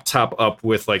a laptop up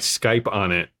with like Skype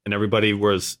on it, and everybody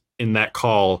was in that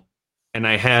call, and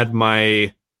I had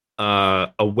my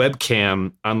a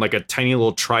webcam on like a tiny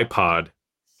little tripod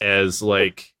as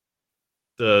like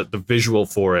the visual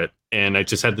for it, and I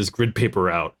just had this grid paper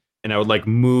out, and I would like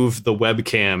move the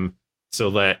webcam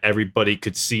so that everybody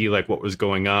could see like what was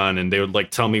going on, and they would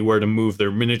like tell me where to move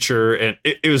their miniature, and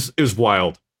it was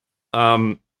wild.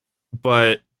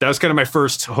 But that was kind of my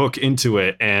first hook into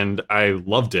it, and I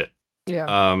loved it.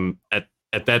 Yeah.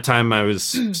 At that time, I was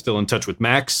still in touch with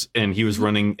Max, and he was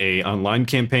running a online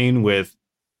campaign with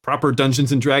proper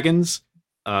Dungeons and Dragons,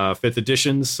 5th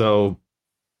edition. So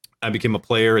I became a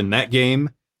player in that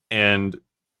game, and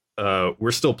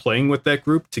we're still playing with that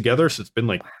group together. So it's been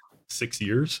like 6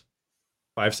 years.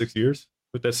 5-6 years.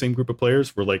 with that same group of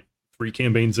players. We're like 3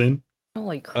 campaigns in.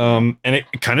 Holy crap. And it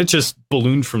kind of just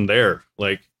ballooned from there.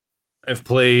 Like I've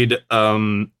played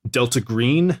Delta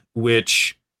Green,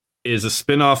 which is a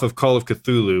spin-off of Call of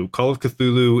Cthulhu. Call of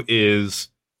Cthulhu is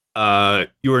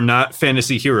you are not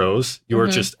fantasy heroes. You are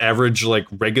just average, like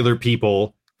regular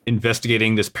people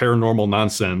investigating this paranormal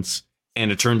nonsense.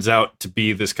 And it turns out to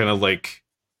be this kind of like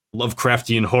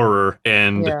Lovecraftian horror.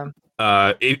 And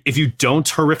if you don't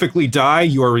horrifically die,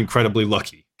 you are incredibly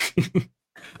lucky.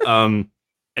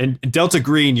 And Delta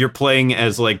Green, you're playing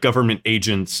as like government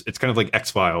agents. It's kind of like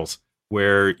X-Files,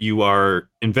 where you are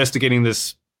investigating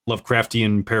this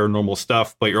Lovecraftian paranormal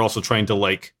stuff, but you're also trying to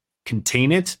like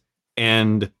contain it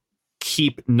and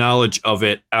keep knowledge of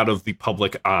it out of the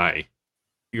public eye.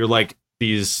 You're like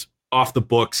these off the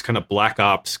books kind of black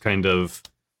ops kind of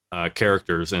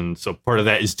characters. And so part of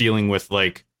that is dealing with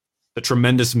like the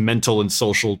tremendous mental and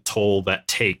social toll that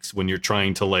takes when you're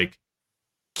trying to like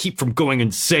keep from going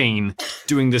insane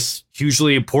doing this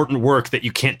hugely important work that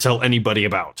you can't tell anybody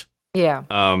about. Yeah.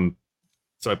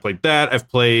 So I played that. I've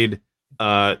played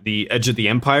the Edge of the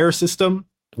Empire system,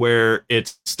 where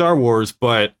it's Star Wars,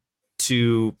 but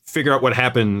to figure out what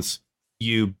happens,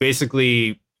 you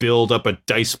basically build up a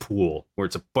dice pool where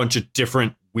it's a bunch of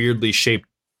different weirdly shaped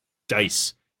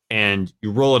dice, and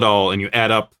you roll it all and you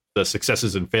add up the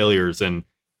successes and failures. And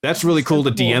that's really cool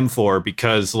to DM for,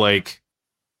 because like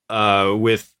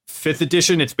with 5th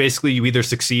edition, it's basically you either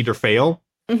succeed or fail.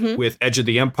 With Edge of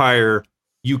the Empire,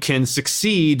 you can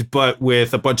succeed, but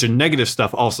with a bunch of negative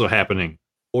stuff also happening,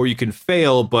 or you can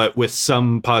fail, but with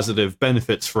some positive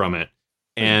benefits from it.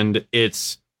 And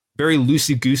it's very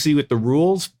loosey-goosey with the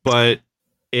rules, but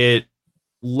it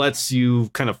lets you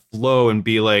kind of flow and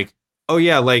be like, oh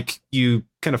yeah, like you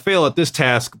kind of fail at this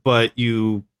task, but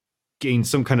you gain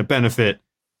some kind of benefit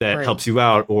that helps you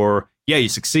out, or yeah, you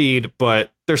succeed,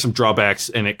 but there's some drawbacks,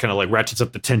 and it kind of like ratchets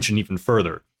up the tension even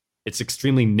further. It's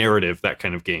extremely narrative, that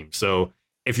kind of game. So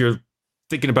if you're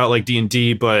thinking about like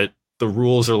D&D, but the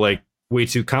rules are like way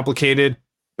too complicated,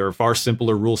 there are far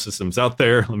simpler rule systems out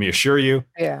there. Let me assure you.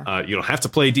 Yeah. You don't have to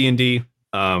play D&D,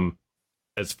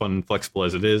 as fun and flexible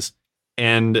as it is.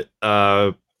 And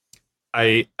I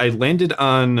landed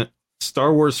on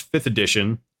Star Wars 5th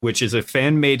edition, which is a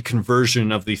fan-made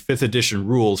conversion of the 5th edition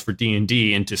rules for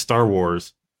D&D into Star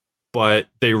Wars, but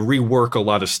they rework a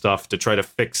lot of stuff to try to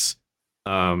fix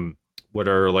what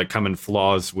are like common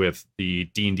flaws with the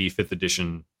D&D 5th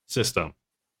edition system.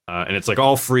 And it's like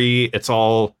all free. It's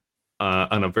all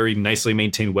on a very nicely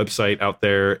maintained website out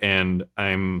there. And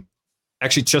I'm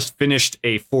actually just finished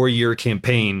a 4-year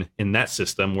campaign in that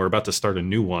system. We're about to start a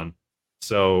new one.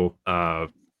 So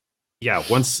yeah,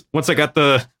 once I got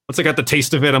the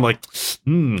taste of it, I'm like,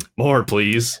 more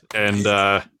please. And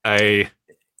I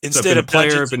instead of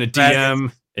player, been a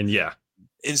DM, and yeah.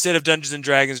 Instead of Dungeons and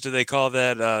Dragons, do they call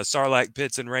that Sarlacc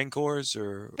pits and Rancors,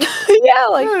 or yeah,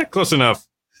 like close enough.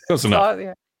 Close enough.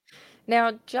 Yeah.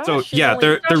 Now, Josh. So yeah,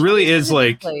 there really is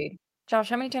like. Josh,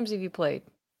 how many times have you played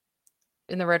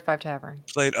in the Red 5 Tavern?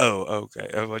 Played? Oh, okay.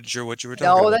 I wasn't sure what you were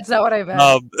talking about. No, that's not what I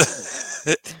meant.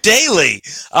 Daily.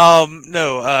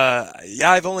 No. Yeah,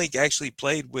 I've only actually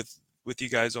played with you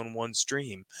guys on one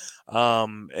stream,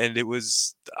 and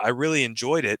I really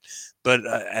enjoyed it. But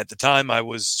at the time, I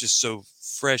was just so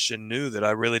fresh and new that I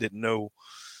really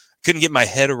couldn't get my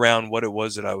head around what it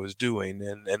was that I was doing.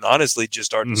 And honestly,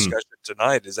 just our discussion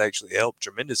tonight has actually helped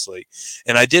tremendously.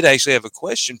 And I did actually have a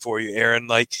question for you, Aaron.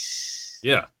 Like,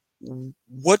 yeah,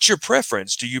 what's your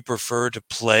preference? Do you prefer to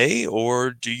play,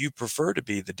 or do you prefer to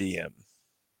be the DM?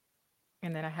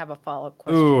 And then I have a follow-up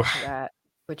question to that,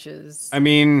 which is, I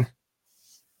mean,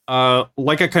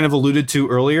 like I kind of alluded to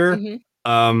earlier,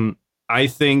 I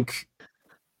think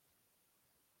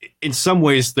in some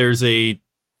ways there's a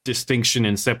distinction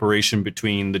and separation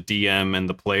between the DM and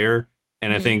the player.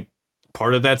 And I think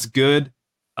part of that's good,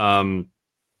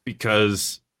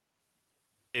 because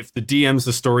if the DM's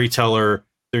the storyteller,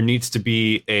 there needs to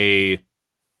be a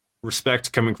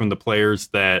respect coming from the players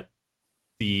that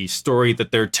the story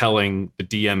that they're telling, the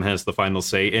DM has the final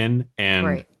say in.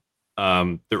 And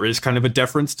there is kind of a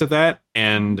deference to that.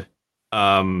 And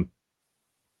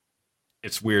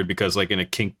it's weird because like in a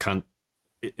kink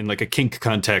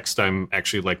context, I'm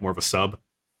actually like more of a sub,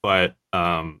 but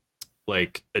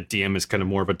like a DM is kind of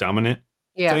more of a dominant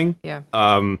thing. Yeah.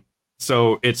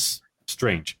 So it's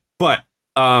strange, but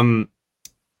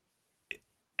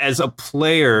as a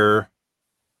player,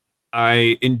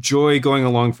 I enjoy going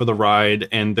along for the ride,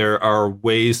 and there are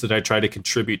ways that I try to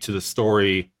contribute to the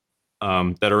story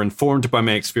that are informed by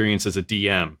my experience as a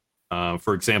DM.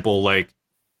 For example, like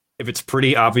if it's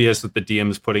pretty obvious that the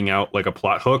DM is putting out like a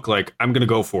plot hook, like I'm going to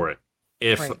go for it.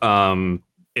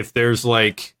 if there's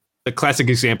like the classic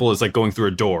example is like going through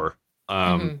a door.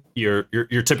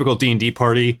 Your typical D&D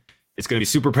party is going to be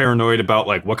super paranoid about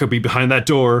like what could be behind that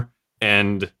door,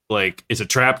 and like, is it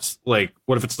trapped? Like,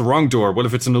 what if it's the wrong door? What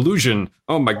if it's an illusion?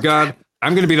 Oh my god,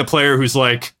 I'm going to be the player who's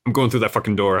like, I'm going through that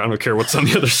fucking door. I don't care what's on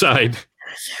the other side.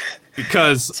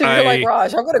 Because so you're like,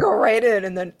 Raj, I'm gonna go right in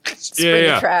and then spring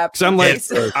a trap. So I'm like,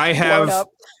 I have,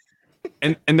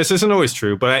 and this isn't always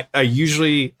true, but I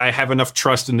usually have enough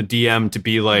trust in the DM to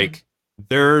be like,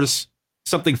 there's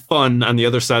something fun on the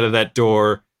other side of that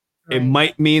door. Right. It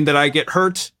might mean that I get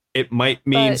hurt. It might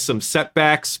mean some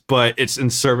setbacks, but it's in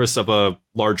service of a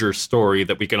larger story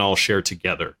that we can all share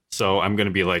together. So I'm gonna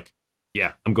be like,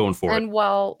 yeah, I'm going for it.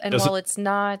 While it's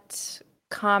not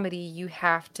comedy, you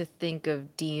have to think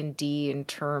of D&D in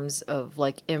terms of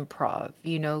like improv,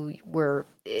 you know, where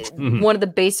one of the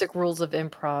basic rules of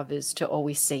improv is to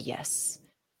always say yes,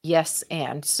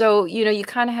 and so, you know, you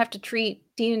kind of have to treat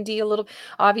D&D a little,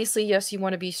 obviously, yes, you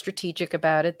want to be strategic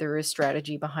about it. There is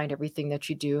strategy behind everything that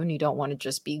you do, and you don't want to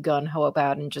just be gun-ho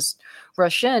about and just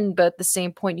rush in, but at the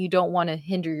same point, you don't want to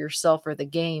hinder yourself or the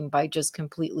game by just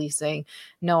completely saying,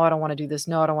 no, I don't want to do this,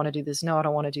 no, I don't want to do this, no, I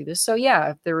don't want to do this. So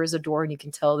yeah, if there is a door and you can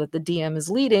tell that the DM is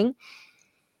leading,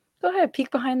 go ahead,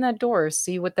 peek behind that door,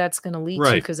 see what that's going to lead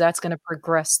to, because that's going to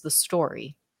progress the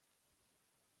story.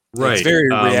 Right. It's very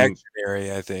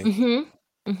reactionary, I think.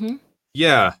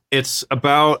 Yeah, it's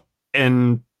about,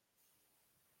 and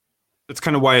that's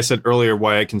kind of why I said earlier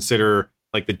why I consider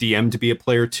like the DM to be a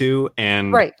player too,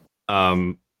 and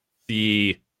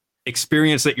the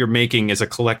experience that you're making is a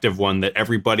collective one that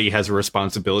everybody has a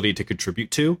responsibility to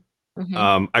contribute to.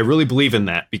 I really believe in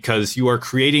that, because you are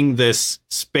creating this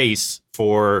space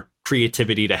for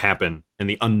creativity to happen and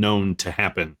the unknown to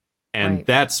happen. And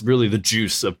that's really the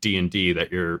juice of D&D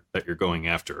that you're going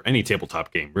after. Any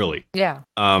tabletop game, really. Yeah.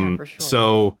 For sure.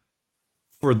 So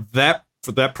for that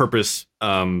purpose,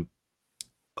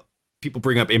 people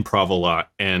bring up improv a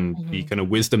lot, and the kind of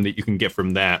wisdom that you can get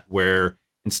from that, where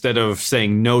instead of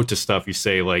saying no to stuff, you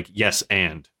say like yes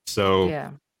and. So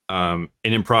in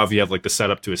improv, you have like the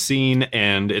setup to a scene,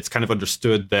 and it's kind of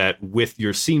understood that with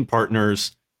your scene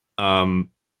partners,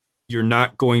 you're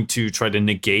not going to try to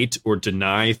negate or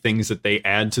deny things that they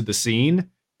add to the scene.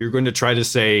 You're going to try to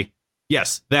say,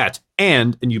 yes, that,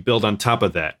 and you build on top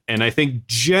of that. And I think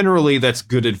generally that's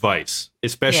good advice,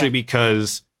 especially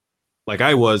because, like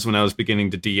I was when I was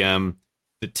beginning to DM,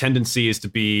 the tendency is to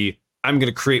be, I'm going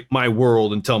to create my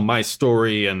world and tell my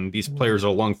story, and these players are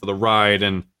along for the ride.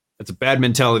 And that's a bad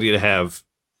mentality to have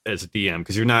as a DM,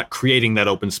 because you're not creating that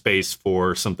open space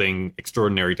for something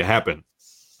extraordinary to happen.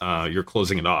 You're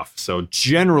closing it off. So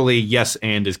generally, yes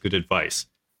and is good advice.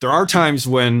 There are times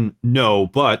when no,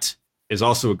 but is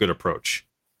also a good approach.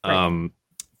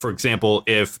 For example,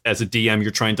 if as a DM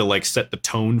you're trying to like set the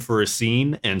tone for a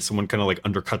scene and someone kind of like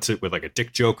undercuts it with like a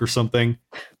dick joke or something,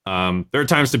 there are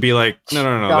times to be like,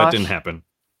 no, that didn't happen.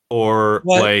 Or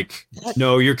like,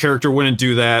 no, your character wouldn't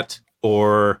do that.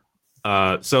 Or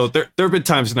so there have been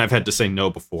times when I've had to say no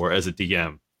before as a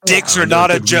DM. Dicks are not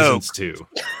a joke. Too.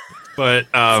 But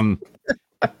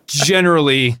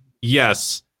generally,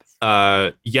 yes,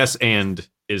 and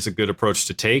is a good approach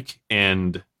to take.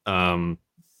 And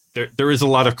there is a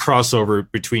lot of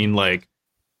crossover between like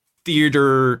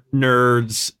theater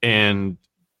nerds and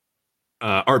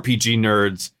RPG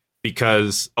nerds,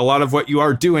 because a lot of what you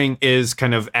are doing is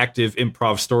kind of active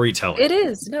improv storytelling. It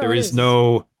is.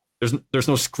 No, there's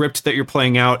no script that you're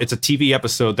playing out. It's a TV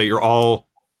episode that you're all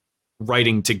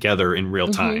writing together in real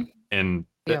time. And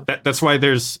that's why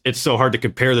it's so hard to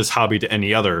compare this hobby to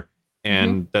any other.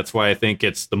 And that's why I think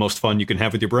it's the most fun you can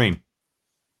have with your brain.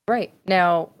 Right.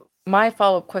 Now, my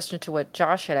follow-up question to what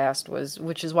Josh had asked was,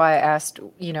 which is why I asked,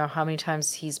 you know, how many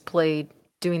times he's played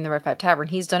doing the Red 5 Tavern.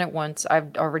 He's done it once.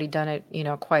 I've already done it, you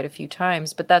know, quite a few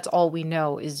times, but that's all we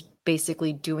know is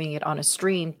basically doing it on a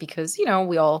stream, because, you know,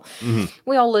 we all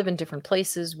live in different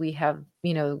places. We have,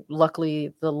 you know,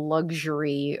 luckily the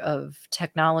luxury of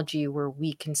technology where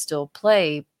we can still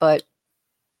play, but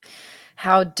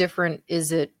how different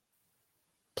is it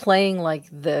playing like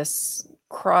this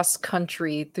cross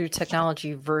country through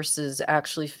technology versus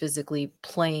actually physically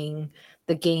playing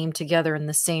the game together in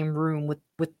the same room with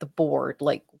the board?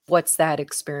 Like, what's that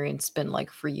experience been like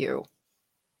for you?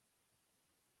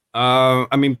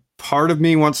 I mean, part of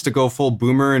me wants to go full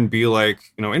boomer and be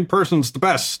like, you know, in person's the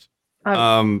best.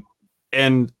 And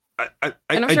I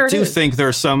do think there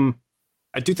are some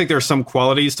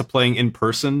qualities to playing in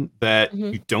person that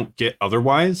you don't get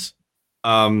otherwise.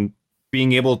 Being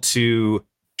able to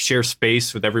share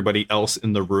space with everybody else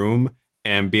in the room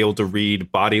and be able to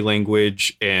read body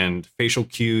language and facial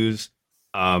cues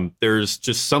There's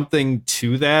just something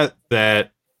to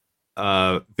that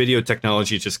video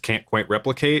technology just can't quite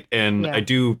replicate, and Yeah. I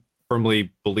do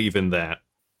firmly believe in that.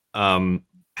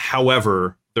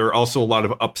 However, there are also a lot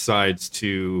of upsides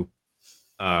to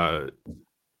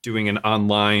doing an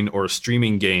online or a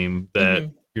streaming game that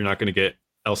you're not going to get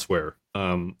elsewhere.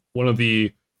 One of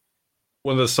the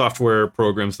software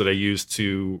programs that I use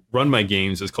to run my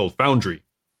games is called Foundry,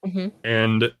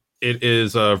 and it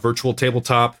is a virtual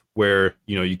tabletop where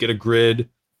you get a grid.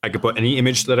 I could put any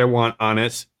image that I want on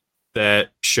it that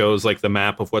shows like the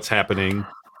map of what's happening.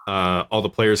 All the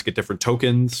players get different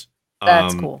tokens.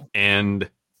 That's cool. And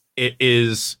it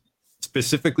is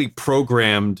specifically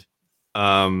programmed.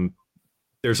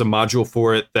 There's a module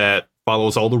for it that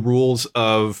follows all the rules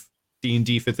of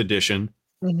D&D 5th edition.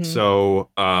 So,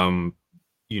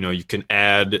 you can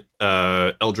add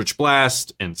Eldritch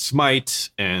Blast and Smite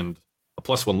and a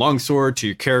 +1 longsword to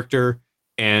your character,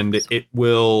 and it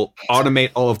will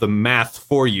automate all of the math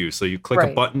for you. So you click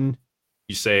a button,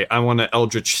 you say, I want to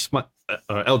Eldritch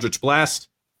Blast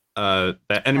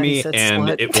that enemy, and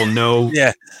it will know.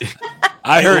 Yeah,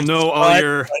 I heard know all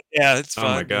your. Yeah, it's oh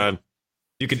fun. my god.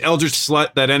 You can Eldritch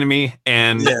Slut that enemy,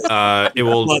 and it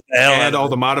will Slut the hell out add of all it.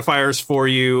 the modifiers for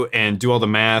you and do all the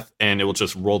math, and it will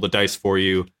just roll the dice for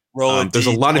you. There's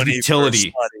a lot of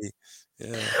utility.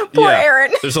 Poor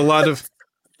Aaron. There's a lot of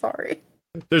Sorry.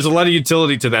 There's a lot of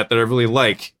utility to that I really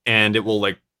like, and it will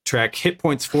like track hit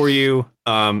points for you.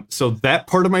 So that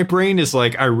part of my brain is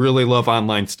like, I really love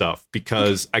online stuff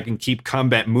because I can keep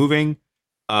combat moving.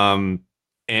 And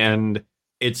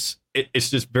it's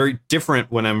just very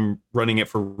different when I'm running it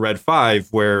for Red 5,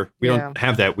 where we don't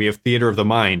have that. We have theater of the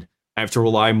mind. I have to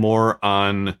rely more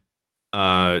on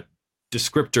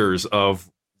descriptors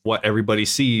of what everybody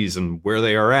sees and where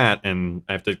they are at, and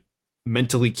I have to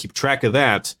mentally keep track of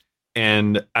that.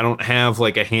 And I don't have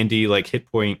like a handy like hit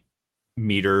point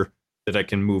meter that I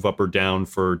can move up or down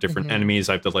for different enemies.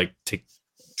 I have to like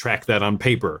track that on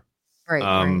paper.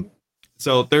 Right.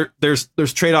 So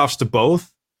there's trade-offs to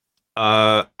both.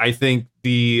 I think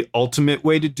the ultimate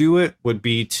way to do it would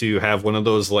be to have one of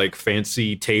those like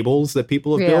fancy tables that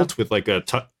people have built with like a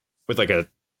touchscreen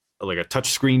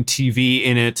TV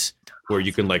in it, where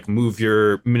you can like move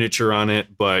your miniature on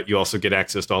it, but you also get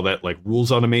access to all that like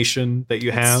rules automation that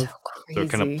you have. So it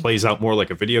kind of plays out more like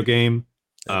a video game.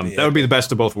 That would be the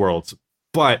best of both worlds.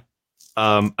 But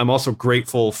I'm also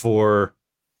grateful for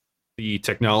the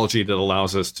technology that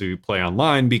allows us to play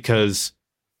online, because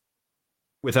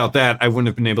without that, I wouldn't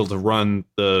have been able to run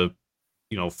the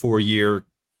 4-year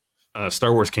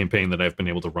Star Wars campaign that I've been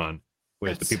able to run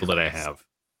with the people that I have.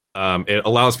 It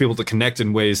allows people to connect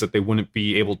in ways that they wouldn't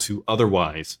be able to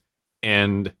otherwise.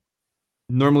 And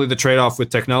normally the trade-off with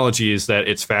technology is that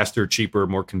it's faster, cheaper,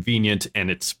 more convenient,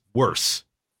 and it's worse.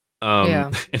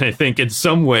 And I think in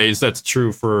some ways that's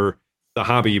true for the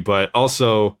hobby, but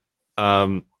also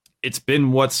it's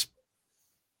been what's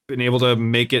been able to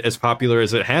make it as popular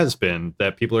as it has been,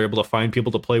 that people are able to find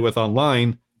people to play with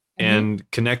online and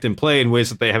connect and play in ways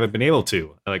that they haven't been able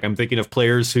to. Like, I'm thinking of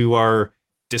players who are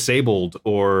disabled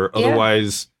or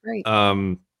otherwise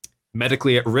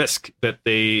medically at risk,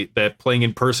 that playing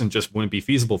in person just wouldn't be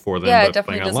feasible for them. Yeah, but it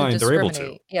definitely playing doesn't online, they're able to.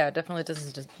 discriminate. Yeah, it definitely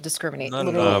doesn't discriminate. None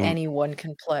at Literally all. anyone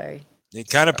can play. It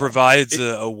kind of provides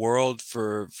a world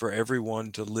for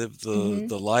everyone to live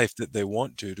the life that they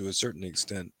want to a certain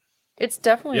extent. It's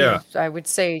definitely, I would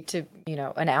say, to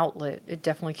an outlet. It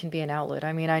definitely can be an outlet.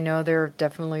 I mean, I know there have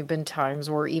definitely been times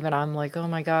where even I'm like, oh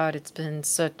my God, it's been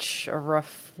such a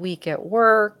rough week at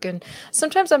work. And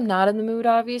sometimes I'm not in the mood,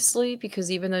 obviously, because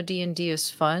even though D&D is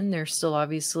fun, there's still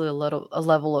obviously a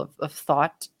level of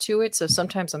thought to it. So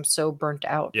sometimes I'm so burnt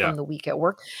out from the week at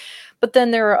work. But then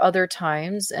there are other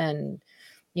times, and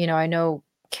I know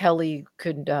Kelly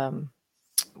could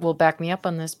will back me up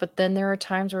on this, but then there are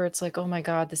times where it's like, oh my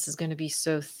God, this is going to be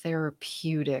so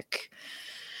therapeutic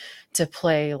to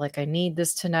play. Like, I need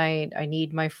this tonight. I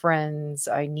need my friends.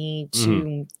 I need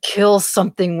to kill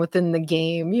something within the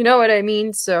game. You know what I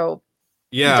mean? So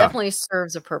it definitely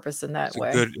serves a purpose in that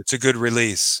way. It's a good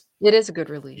release. It is a good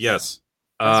release. Yes.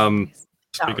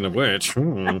 Speaking of which,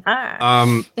 we're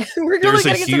there's really a going to get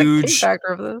to the huge factor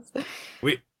of this.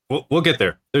 We'll get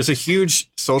there. There's a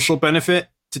huge social benefit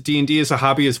to D&D as a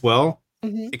hobby as well,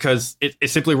 because it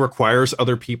simply requires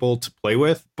other people to play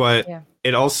with, but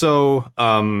it also,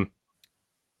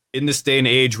 in this day and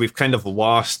age, we've kind of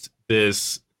lost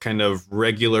this kind of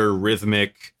regular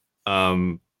rhythmic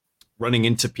running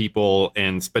into people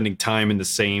and spending time in the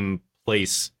same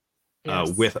place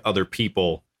with other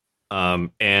people.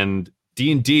 And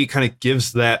D&D kind of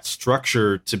gives that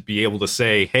structure to be able to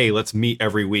say, hey, let's meet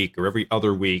every week or every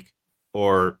other week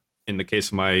or in the case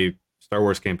of my Star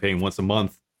Wars campaign, once a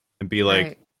month, and be like,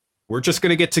 Right. we're just going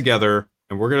to get together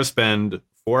and we're going to spend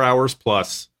 4 hours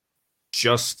plus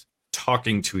just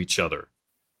talking to each other,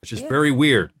 which is very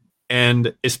weird.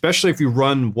 And especially if you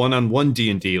run one-on-one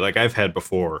D&D like I've had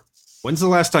before, when's the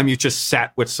last time you just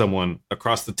sat with someone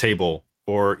across the table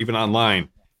or even online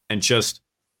and just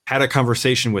had a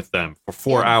conversation with them for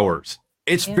 4 hours?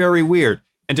 It's very weird.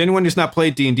 And to anyone who's not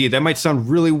played D&D, that might sound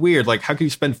really weird. Like, how can you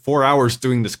spend 4 hours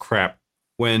doing this crap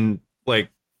when, like,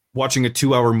 watching a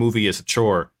 2-hour movie is a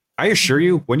chore? I assure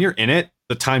you, when you're in it,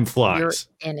 the time flies.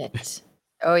 You're in it.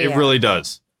 Oh, yeah. It really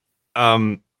does.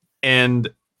 And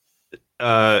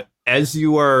as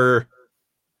you're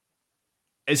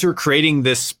creating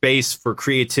this space for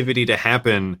creativity to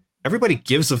happen, everybody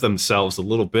gives of themselves a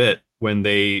little bit when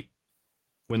they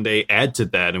add to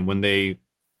that and when they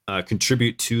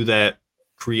contribute to that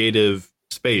creative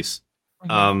space.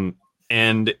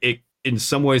 And it, in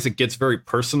some ways, it gets very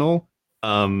personal.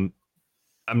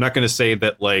 I'm not going to say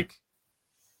that like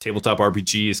tabletop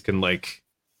RPGs can, like,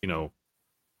 you know,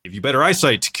 give you better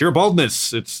eyesight to cure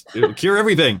baldness. It'll cure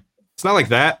everything. It's not like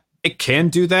that. It can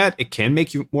do that. It can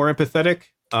make you more empathetic.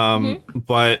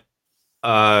 But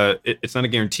it's not a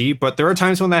guarantee. But there are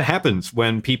times when that happens,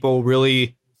 when people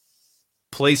really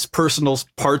place personal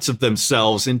parts of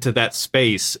themselves into that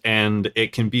space, and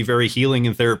it can be very healing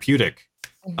and therapeutic.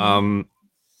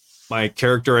 My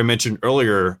character I mentioned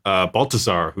earlier,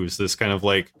 Balthazar, who's this kind of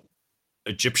like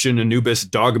Egyptian Anubis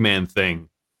dogman thing.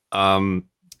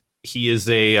 He is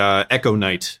a Echo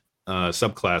Knight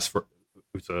subclass,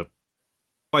 who's a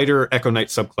fighter Echo Knight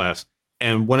subclass.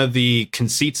 And one of the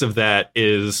conceits of that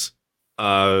is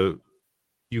you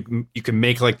can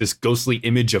make like this ghostly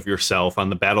image of yourself on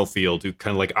the battlefield who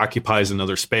kind of like occupies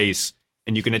another space,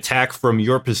 and you can attack from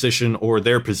your position or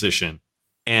their position.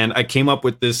 And I came up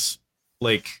with this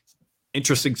like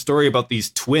interesting story about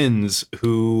these twins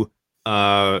who,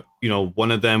 you know, one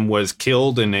of them was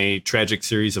killed in a tragic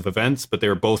series of events, but they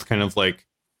were both kind of like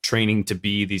training to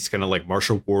be these kind of like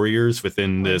martial warriors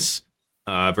within this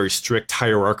very strict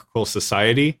hierarchical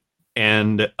society.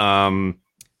 And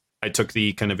I took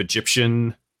the kind of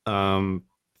Egyptian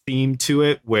theme to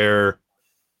it, where,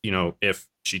 you know, if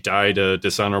she died a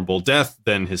dishonorable death,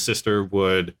 then his sister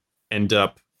would end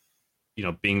up, you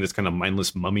know, being this kind of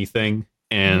mindless mummy thing.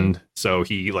 And so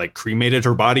he like cremated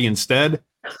her body instead.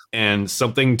 And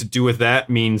something to do with that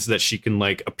means that she can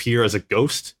like appear as a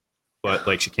ghost, but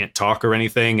like she can't talk or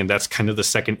anything. And that's kind of the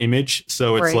second image.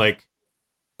 So it's like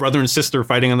brother and sister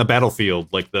fighting on the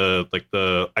battlefield, like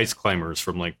the ice climbers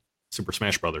from like Super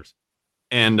Smash Brothers.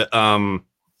 And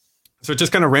so it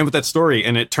just kind of ran with that story,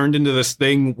 and it turned into this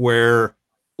thing where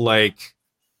like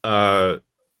I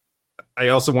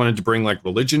also wanted to bring like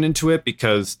religion into it,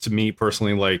 because to me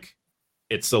personally, like,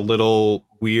 it's a little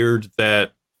weird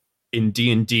that in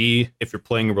D&D, if you're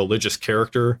playing a religious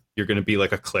character, you're going to be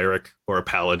like a cleric or a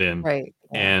paladin. Right.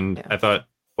 And I thought,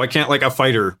 why can't like a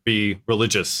fighter be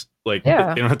religious? Like, Yeah.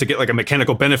 you don't have to get like a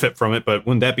mechanical benefit from it, but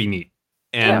wouldn't that be neat?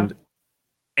 And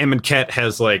Amonkhet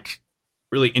has like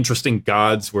really interesting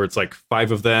gods where it's like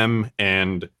 5 of them,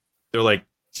 and they're like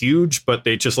huge, but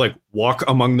they just like walk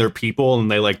among their people and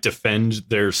they like defend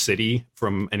their city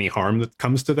from any harm that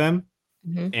comes to them.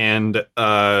 And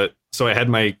so I had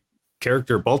my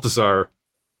character Balthazar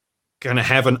kind of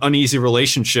have an uneasy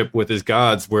relationship with his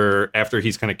gods, where after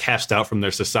he's kind of cast out from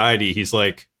their society, he's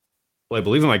like, well, I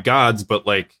believe in my gods, but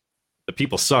like the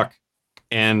people suck.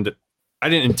 And I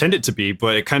didn't intend it to be,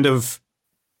 but it kind of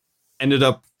ended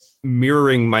up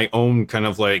mirroring my own kind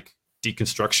of like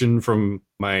deconstruction from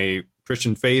my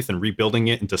Christian faith and rebuilding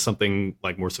it into something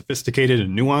like more sophisticated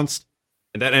and nuanced.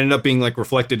 And that ended up being like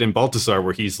reflected in Balthazar,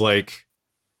 where he's like,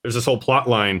 there's this whole plot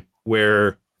line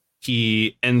where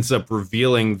he ends up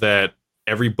revealing that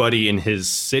everybody in his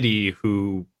city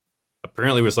who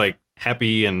apparently was like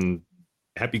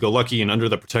happy-go-lucky and under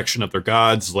the protection of their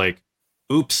gods, like,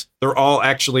 oops, they're all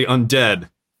actually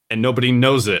undead and nobody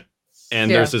knows it.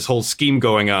 And there's this whole scheme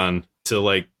going on to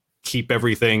like keep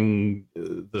everything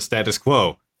the status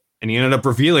quo. And he ended up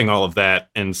revealing all of that.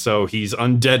 And so he's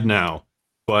undead now,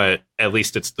 but at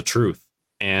least it's the truth.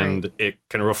 And it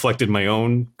kind of reflected my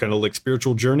own kind of like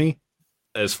spiritual journey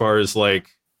as far as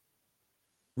like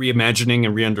reimagining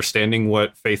and re-understanding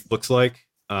what faith looks like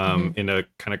in a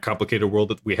kind of complicated world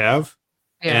that we have.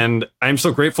 And I'm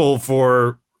so grateful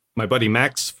for my buddy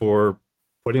Max for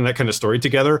putting that kind of story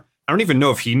together. I don't even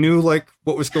know if he knew like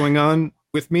what was going on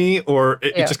with me, or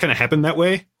it just kind of happened that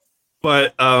way.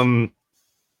 But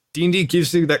D&D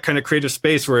gives you that kind of creative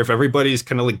space where if everybody's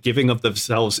kind of like giving of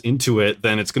themselves into it,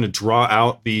 then it's going to draw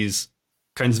out these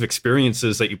kinds of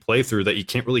experiences that you play through that you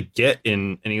can't really get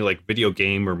in any like video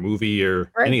game or movie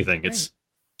or anything. It's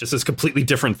just this completely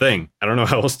different thing. I don't know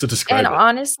how else to describe And it.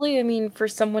 honestly, I mean, for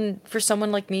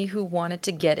someone like me who wanted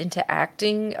to get into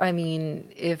acting, I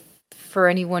mean, if for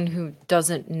anyone who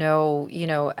doesn't know,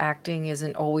 acting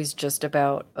isn't always just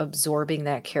about absorbing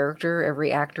that character.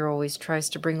 Every actor always tries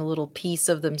to bring a little piece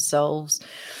of themselves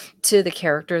to the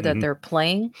character that they're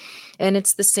playing. And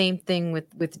it's the same thing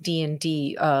with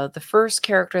D&D. The first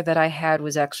character that I had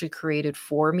was actually created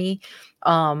for me.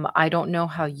 I don't know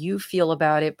how you feel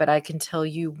about it, but I can tell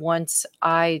you once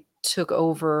I took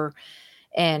over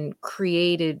and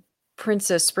created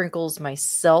Princess Sprinkles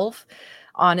myself,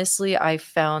 honestly, I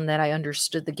found that I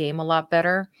understood the game a lot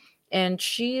better. And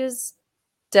she is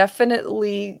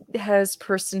definitely has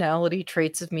personality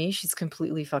traits of me. She's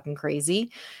completely fucking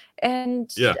crazy. And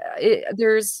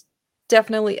there's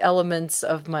definitely elements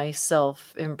of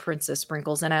myself in Princess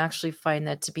Sprinkles. And I actually find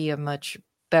that to be a much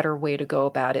better way to go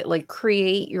about it. Like,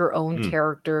 create your own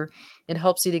character. It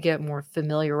helps you to get more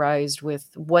familiarized with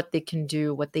what they can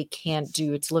do, what they can't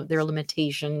do. It's their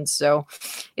limitations. So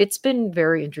it's been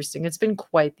very interesting. It's been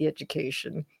quite the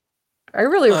education. I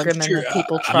really recommend that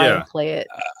people try and play it.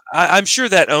 I'm sure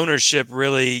that ownership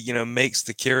really, makes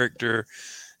the character,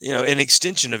 an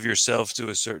extension of yourself to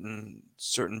a certain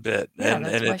bit. Yeah, and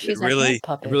that's why it she's really, a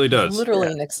puppet. It really does. Literally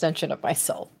an extension of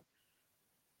myself.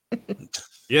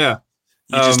 Yeah.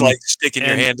 You just like sticking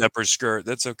your hand up her skirt.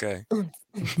 That's okay.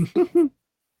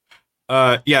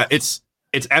 Yeah, it's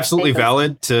absolutely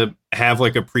valid to have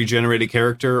like a pre-generated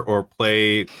character or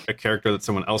play a character that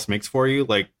someone else makes for you.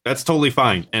 Like, that's totally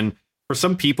fine. And for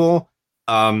some people,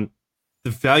 the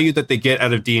value that they get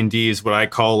out of D&D is what I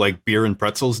call like beer and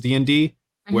pretzels D&D,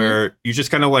 where you just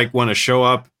kind of like want to show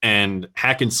up and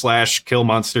hack and slash, kill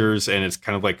monsters, and it's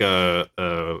kind of like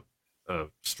a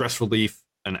stress relief,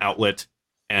 an outlet.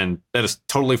 And that is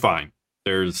totally fine.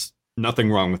 There's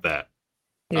nothing wrong with that.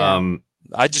 Yeah.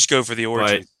 I just go for the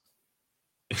orgy.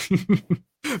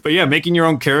 But yeah, making your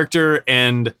own character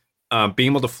and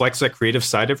being able to flex that creative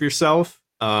side of yourself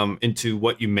into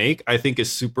what you make, I think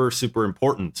is super, super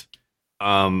important.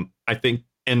 I think,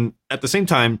 and at the same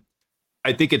time,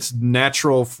 I think it's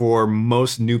natural for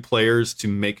most new players to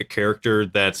make a character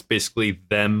that's basically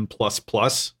them plus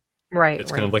plus. Right.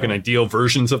 It's kind of like an ideal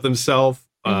versions of themselves.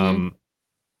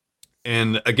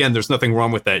 And again, there's nothing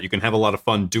wrong with that. You can have a lot of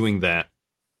fun doing that.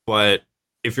 But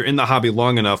if you're in the hobby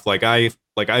long enough, like I've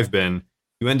been,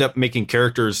 you end up making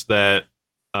characters that,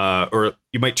 or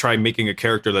you might try making a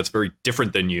character that's very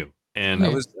different than you. And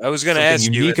I was going to ask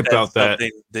you unique if about that's that.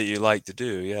 something that you like to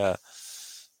do. Yeah.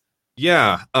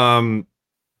 Yeah.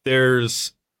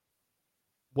 There's,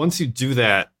 once you do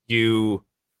that, a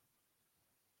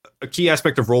key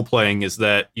aspect of role playing is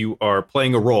that you are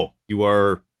playing a role. You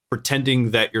are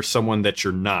pretending that you're someone that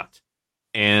you're not.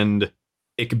 And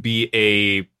it could be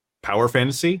a power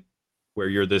fantasy where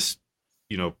you're this,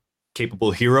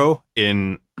 capable hero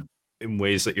in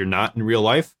ways that you're not in real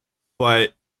life.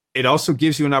 But it also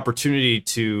gives you an opportunity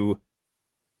to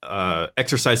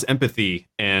exercise empathy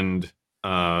and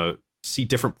see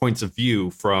different points of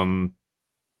view from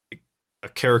a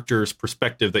character's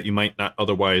perspective that you might not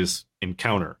otherwise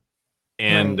encounter.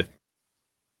 And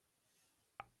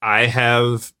I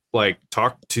have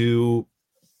talked to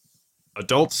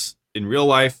adults in real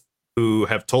life who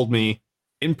have told me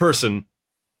in person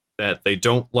that they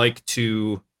don't like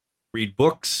to read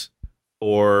books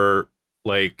or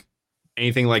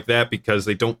anything like that because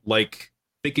they don't like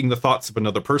thinking the thoughts of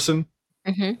another person.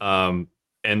 And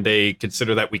they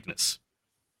consider that weakness,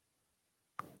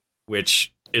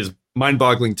 which is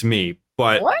mind-boggling to me.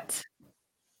 But what?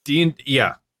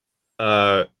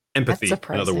 Empathy,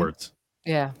 in other words.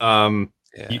 Yeah.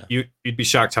 You'd be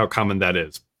shocked how common that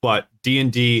is. But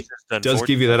D&D does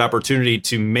give you that opportunity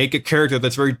to make a character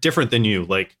that's very different than you,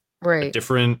 like a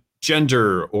different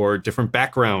gender or different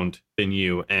background than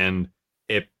you, and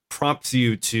it prompts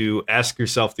you to ask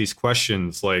yourself these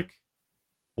questions like,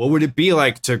 what would it be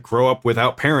like to grow up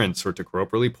without parents, or to grow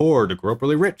up really poor, to grow up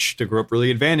really rich, to grow up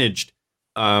really advantaged?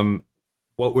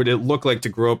 What would it look like to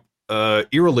grow up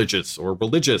irreligious or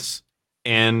religious?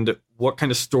 And what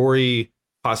kind of story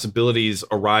possibilities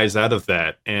arise out of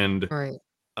that? And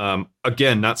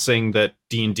again, not saying that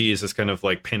D&D is this kind of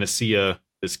like panacea,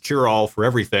 this cure-all for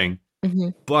everything,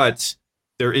 but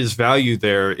there is value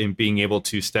there in being able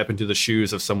to step into the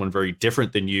shoes of someone very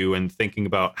different than you and thinking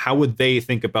about how would they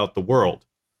think about the world.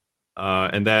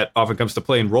 And that often comes to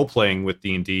play in role-playing with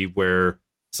D&D, where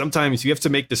sometimes you have to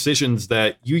make decisions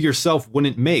that you yourself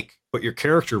wouldn't make, but your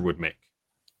character would make.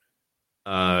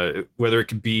 Whether it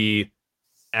could be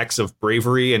acts of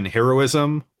bravery and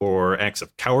heroism or acts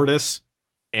of cowardice.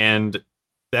 And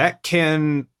that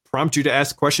can prompt you to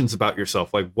ask questions about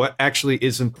yourself. Like, what actually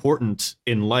is important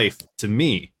in life to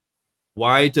me?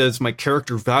 Why does my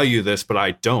character value this, but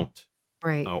I don't?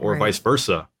 Right. Or right. vice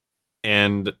versa.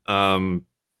 And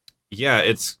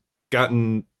it's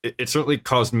gotten, it certainly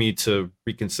caused me to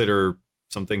reconsider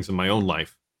some things in my own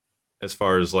life as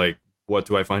far as like, what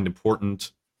do I find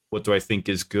important? What do I think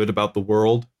is good about the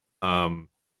world?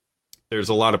 There's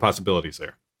a lot of possibilities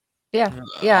there. Yeah.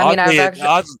 Yeah. I mean, I've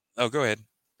actually. Oh, go ahead.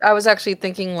 I was actually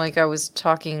thinking, like, I was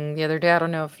talking the other day. I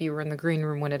don't know if you were in the green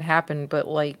room when it happened, but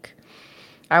like,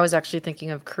 I was actually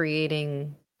thinking of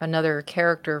creating another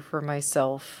character for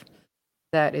myself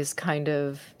that is kind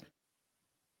of,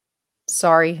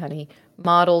 sorry, honey,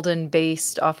 modeled and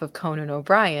based off of Conan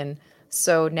O'Brien.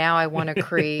 So now I want to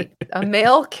create a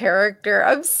male character.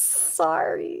 I'm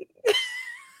sorry.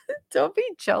 Don't be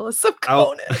jealous of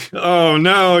Conan. Oh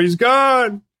no, he's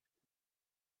gone.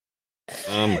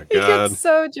 Oh my He god. gets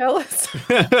so jealous.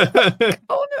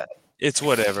 It's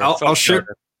whatever. I'll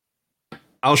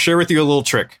share with you a little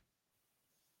trick.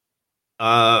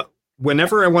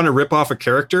 Whenever I want to rip off a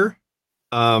character,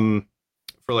 for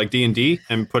like D&D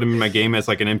and put him in my game as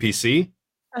like an NPC,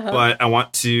 but I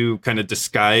want to kind of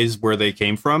disguise where they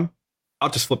came from, I'll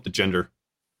just flip the gender.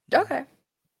 Okay.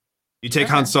 You take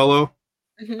Han Solo,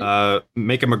 Mhm.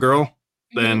 make him a girl,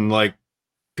 then like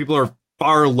people are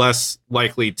far less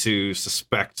likely to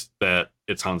suspect that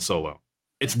it's Han Solo.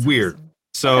 It's weird.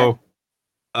 So,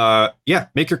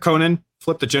 make your Conan,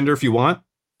 flip the gender if you want,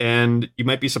 and you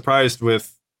might be surprised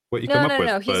with what you come up with.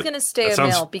 No. He's but going to stay that a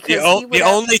sounds- male because the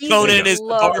only Conan is the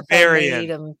barbarian. Made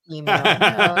him female.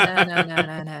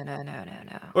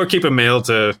 No. Or keep a male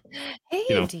to, Hey,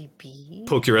 DB.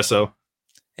 Poke your SO.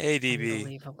 Hey, DB.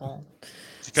 Unbelievable.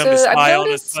 You come to So I've spy on us,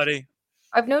 noticed- buddy.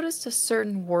 I've noticed a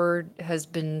certain word has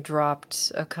been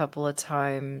dropped a couple of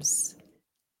times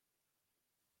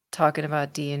talking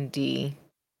about D&D.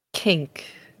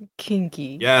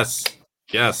 Kinky. Yes.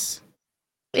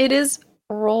 It is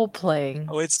role-playing.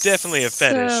 Oh, it's definitely a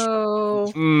fetish.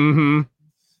 So Mm-hmm.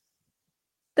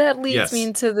 that leads Yes. me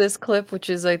into this clip, which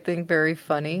is, I think, very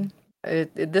funny.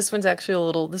 This one's actually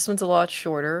a lot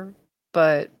shorter,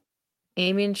 but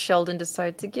Amy and Sheldon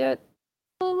decide to get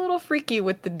a little freaky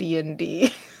with the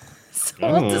D&D. So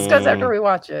we'll discuss after we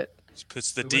watch it. Just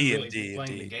puts the We D wouldn't in really be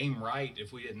playing the D&D. game right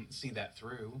if we didn't see that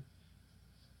through.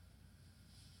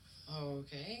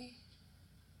 Okay.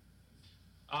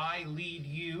 I lead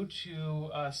you to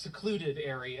a secluded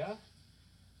area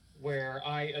where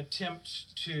I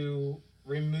attempt to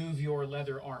remove your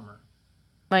leather armor.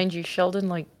 Mind you, Sheldon,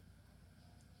 like,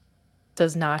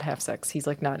 does not have sex. He's,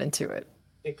 like, not into it.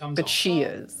 It comes But off. she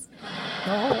is.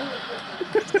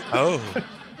 Oh.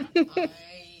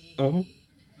 Oh.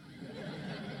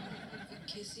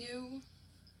 Kiss you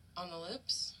on the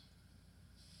lips.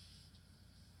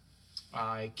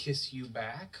 I kiss you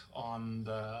back on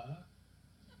the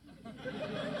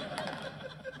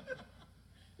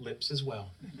lips as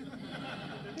well.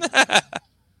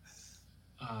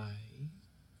 I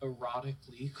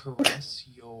erotically caress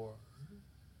your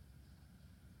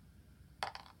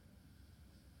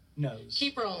nose.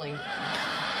 Keep rolling.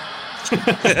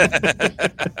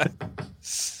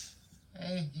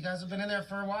 Hey, you guys have been in there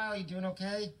for a while. You doing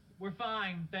okay? We're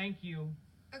fine, thank you.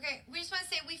 Okay, we just want to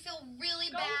say we feel really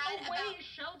bad about.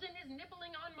 Sheldon is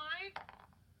nibbling on my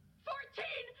 14.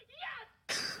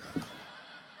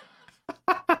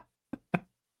 Yes.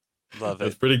 Love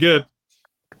That's it. pretty good.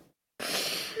 No,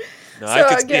 So I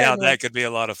could see again, how like- that could be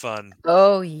a lot of fun.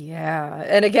 Oh, yeah.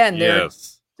 And again, they're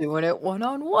Yes. doing it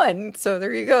one-on-one. So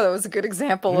there you go. That was a good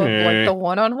example of, like, Hey. the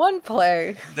one-on-one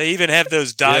play. They even have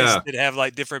those dice Yeah. that have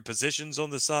like different positions on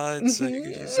the sides, so you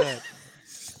could use that.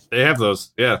 They have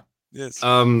those. Yeah. Yes.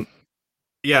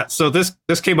 So this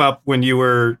came up when you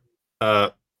were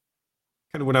kind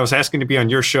of when I was asking to be on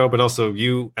your show, but also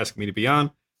you asking me to be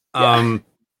on.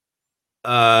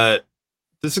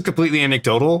 This is completely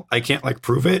anecdotal. I can't like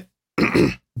prove it.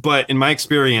 But in my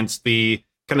experience, the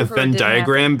kind of Prove it Venn didn't happen.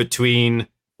 diagram between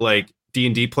like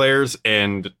D&D players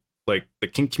and like the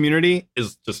kink community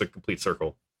is just a complete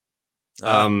circle.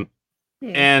 And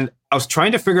I was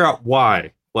trying to figure out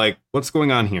why, like what's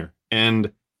going on here.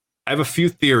 And I have a few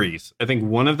theories. I think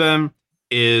one of them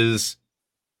is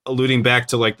alluding back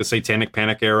to like the Satanic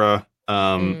Panic era.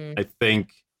 I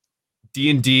think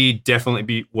D&D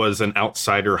definitely was an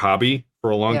outsider hobby for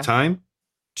a long Yeah. time,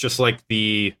 just like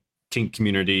the kink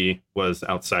community was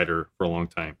outsider for a long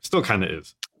time. Still kind of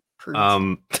is.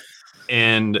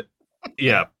 And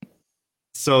yeah,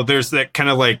 so there's that kind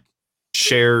of like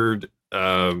shared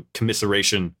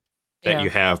commiseration that Yeah. you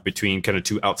have between kind of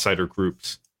two outsider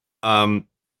groups.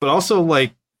 But also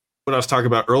like what I was talking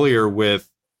about earlier with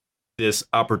this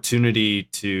opportunity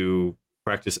to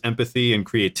practice empathy and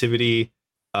creativity.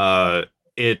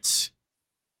 It's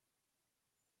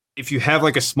if you have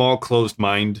like a small closed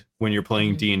mind when you're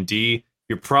playing D&D,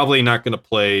 you're probably not going to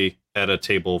play at a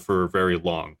table for very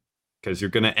long because you're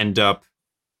going to end up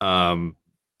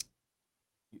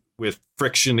with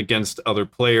friction against other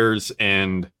players,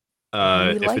 and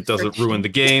if like it doesn't friction. ruin the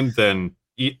game, then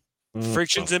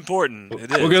Friction's important.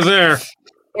 It is. we'll go there.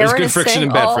 There's Aaron good is friction saying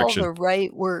and bad all friction. the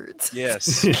right words.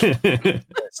 Yes.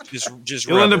 just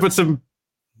You'll rub end up it. with some.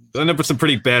 You'll end up with some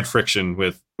pretty bad friction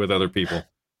with other people.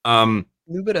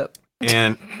 Move it up.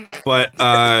 But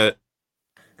I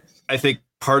think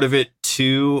part of it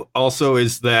too also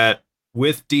is that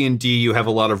with D&D you have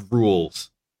a lot of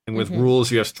rules, and with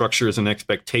rules you have structures and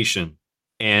expectation,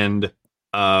 and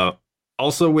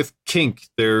also with kink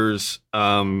there's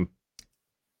kind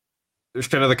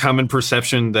of the common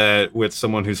perception that with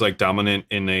someone who's like dominant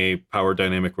in a power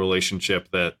dynamic relationship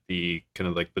that the kind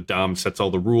of like the dom sets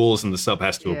all the rules and the sub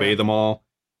has to obey them all.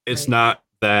 It's not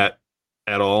that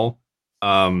at all.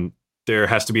 There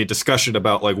has to be a discussion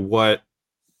about like what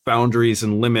boundaries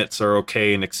and limits are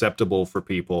okay and acceptable for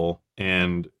people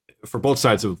and for both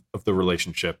sides of the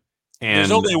relationship. And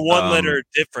There's only one letter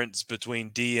difference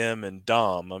between DM and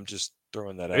Dom. I'm just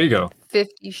throwing that out. There you go.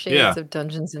 50 Shades Yeah. of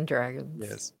Dungeons and Dragons.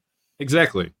 Yes.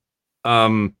 Exactly.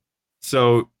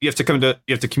 So you have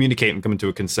to communicate and come into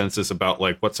a consensus about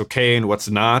like what's okay and what's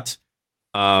not.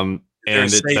 And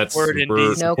There's a safe that's word in super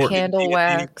D&D. No important. candle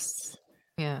wax.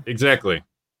 Yeah. Exactly.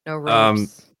 No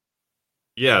ropes.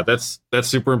 Yeah, that's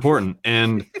super important,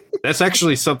 and that's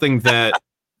actually something that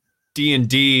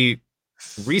D&D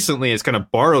recently has kind of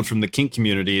borrowed from the kink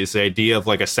community, is the idea of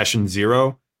like a session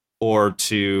zero, or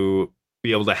to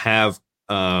be able to have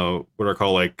what are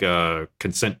called like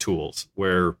consent tools,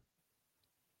 where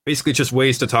basically just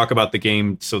ways to talk about the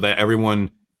game so that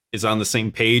everyone is on the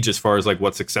same page as far as like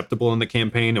what's acceptable in the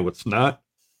campaign and what's not.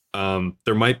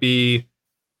 There might be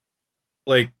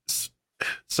like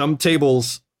some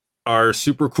tables are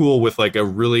super cool with like a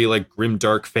really like grim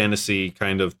dark fantasy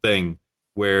kind of thing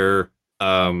where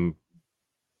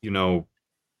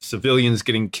civilians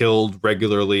getting killed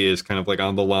regularly is kind of like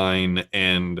on the line,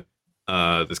 and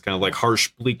this kind of like harsh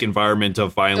bleak environment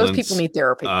of violence. Those people need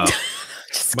therapy.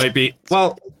 Might be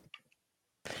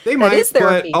they might, is but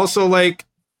therapy. also like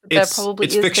That it's probably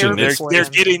is fiction. therapy It's for They're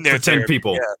them. getting their for 10 therapy,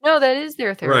 people. yeah. No, that is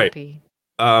their therapy.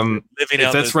 Living If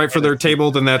out that's the right for their fantasy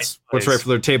table, then that's what's place. right for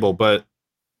their table. But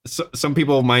some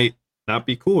people might not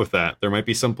be cool with that. There might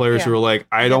be some players who Yeah. are like,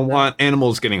 I don't want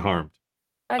animals getting harmed.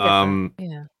 I get that.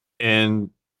 Yeah. And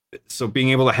so being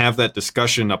able to have that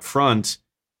discussion up front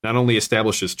not only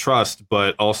establishes trust,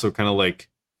 but also kind of like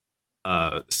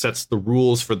sets the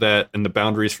rules for that and the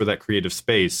boundaries for that creative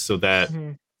space, so that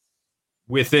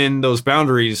within those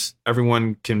boundaries,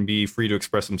 everyone can be free to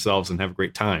express themselves and have a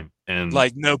great time. And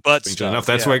Like no butt strangely stuff. enough,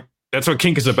 that's yeah. what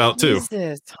kink is about too.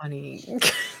 Jesus, honey.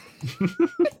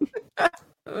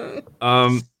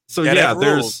 So Gotta yeah, have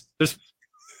there's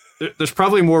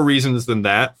probably more reasons than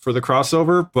that for the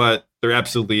crossover, but there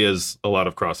absolutely is a lot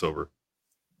of crossover.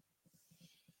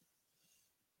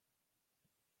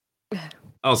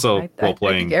 Also, I role think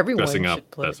playing, everyone dressing up,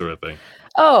 should play. that sort of thing.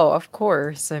 Oh, of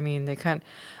course. I mean,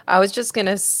 I was just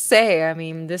gonna say, I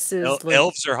mean, this is like,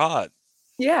 Elves are hot.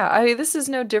 yeah, I mean, this is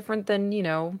no different than,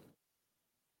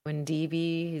 when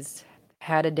DB's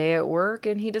had a day at work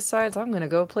and he decides, I'm gonna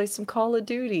go play some Call of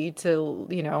Duty to,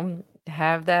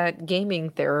 have that gaming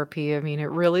therapy. I mean, it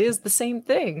really is the same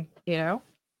thing, You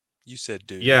said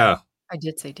dude. Yeah. I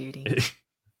did say duty.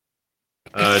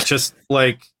 Just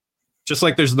like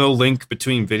there's no link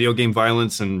between video game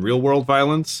violence and real world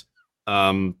violence.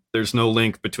 There's no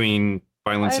link between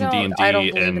violence in D&D I don't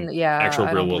believe and in actual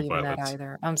I real don't world believe in that violence.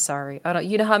 either. I'm sorry. I don't.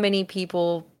 You know how many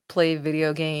people play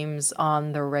video games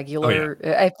on the regular?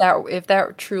 If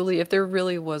there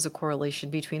really was a correlation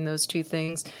between those two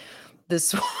things,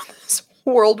 this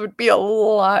world would be a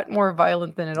lot more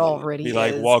violent than it already Be is.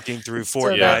 like walking through So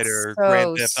Fortnite that's or so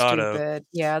Grand Theft Auto. stupid.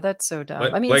 Yeah, that's so dumb.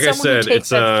 Like- I mean, like I someone said, who takes it's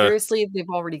that seriously, they've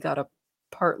already got a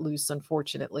part loose,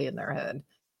 unfortunately, in their head.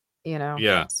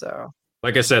 Yeah. So.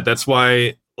 Like I said, that's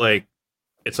why like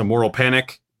it's a moral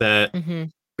panic that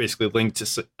Mhm. basically linked to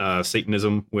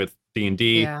Satanism with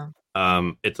D&D. Yeah.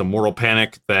 It's a moral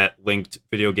panic that linked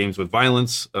video games with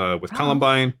violence with Oh.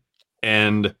 Columbine.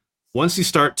 And once you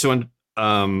start to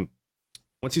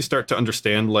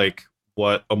understand like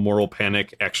what a moral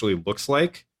panic actually looks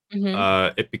like,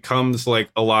 it becomes like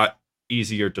a lot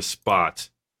easier to spot,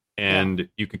 and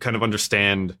you can kind of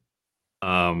understand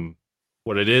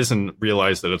what it is and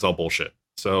realize that it's all bullshit.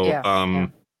 So, Yeah.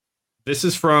 this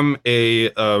is from a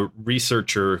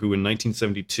researcher who in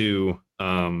 1972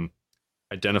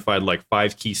 identified like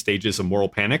 5 key stages of moral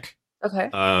panic. Okay.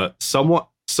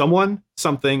 Someone,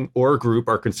 something, or a group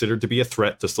are considered to be a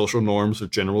threat to social norms or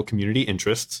general community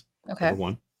interests. Okay. Number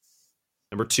 1.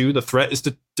 Number 2, the threat is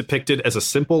depicted as a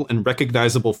simple and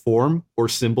recognizable form or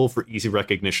symbol for easy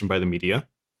recognition by the media.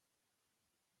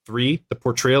 3, the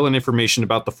portrayal and information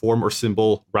about the form or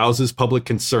symbol rouses public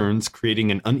concerns,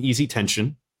 creating an uneasy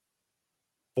tension.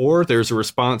 4, there's a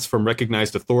response from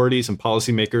recognized authorities and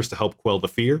policymakers to help quell the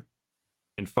fear.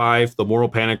 And 5, the moral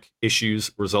panic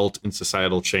issues result in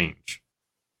societal change.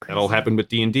 That all happened with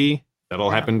D&D. That all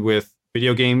happened with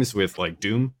video games, with like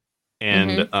Doom.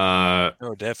 And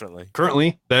oh, definitely.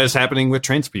 Currently, that is happening with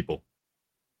trans people.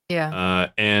 Yeah.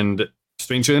 And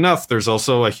strangely enough, there's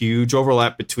also a huge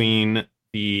overlap between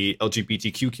the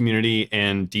LGBTQ community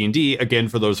and D&D, again,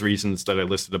 for those reasons that I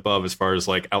listed above, as far as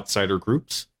like outsider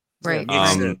groups. Right.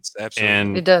 Absolutely.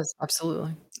 And It does.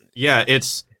 Absolutely. yeah,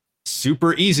 it's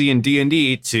super easy in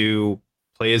D&D to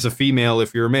play as a female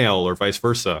if you're a male, or vice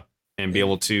versa, and be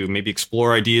able to maybe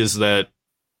explore ideas that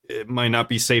it might not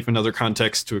be safe in other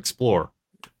contexts to explore.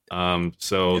 So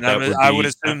And that I would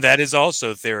assume that is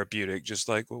also therapeutic, just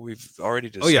like what we've already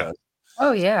discussed. Oh, yeah.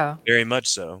 Oh yeah. Very much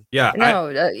so. Yeah. No,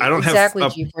 I don't exactly,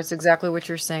 have GeForce, exactly what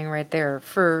you're saying right there.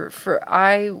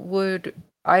 I would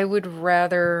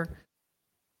rather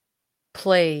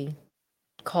play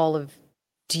Call of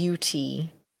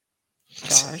Duty,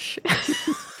 Josh.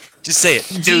 Just say it.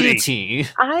 Duty.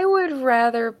 I would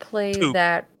rather play Poop.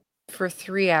 that for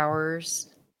 3 hours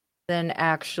than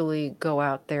actually go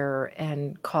out there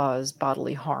and cause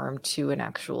bodily harm to an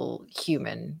actual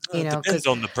human. You It know, depends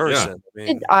on the person. I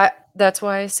mean, that's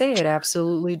why I say it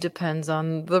absolutely depends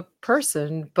on the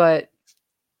person. But,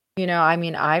 you know, I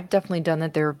mean, I've definitely done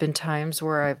that. There have been times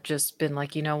where I've just been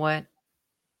like, you know what?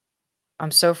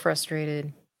 I'm so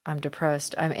frustrated. I'm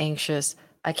depressed. I'm anxious.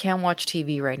 I can't watch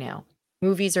TV right now.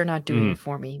 Movies are not doing it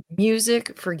for me.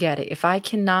 Music, forget it. If I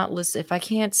cannot listen, if I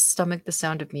can't stomach the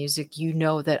sound of music, you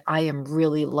know that I am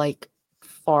really like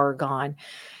far gone.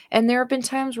 And there have been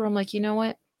times where I'm like, you know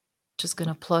what? Just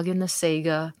gonna plug in the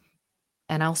Sega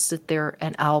and I'll sit there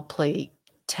and I'll play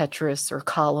Tetris or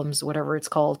Columns, whatever it's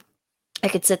called. I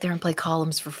could sit there and play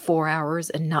Columns for 4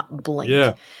 hours and not blink.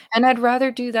 Yeah. And I'd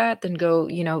rather do that than go,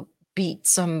 you know, beat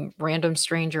some random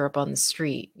stranger up on the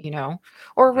street, you know,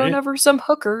 or run Right. over some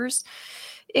hookers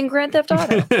in Grand Theft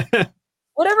Auto.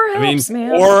 Whatever I mean, helps,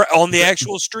 man. or on the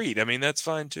actual street. I mean, that's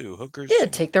fine too. Hookers. Yeah,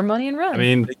 take their money and run. I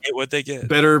mean, They get what they get.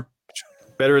 better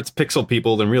it's pixel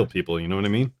people than real people, you know what I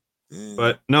mean?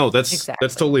 But no, that's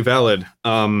totally valid.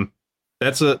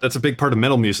 That's a big part of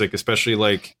metal music, especially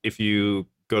like if you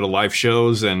go to live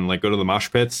shows and like go to the mosh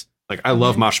pits. Like I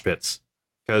love mosh pits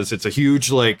because it's a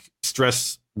huge like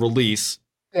stress release,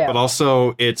 but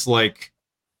also it's like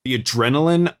the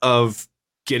adrenaline of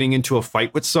getting into a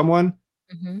fight with someone,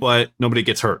 but nobody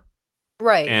gets hurt.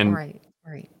 Right, And right.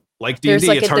 like There's D&D,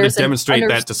 like it's hard to demonstrate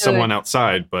that to someone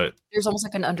outside, but there's almost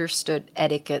like an understood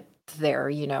etiquette there,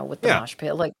 you know, with the mosh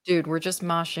pit. Like, dude, we're just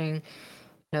moshing.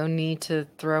 No need to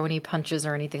throw any punches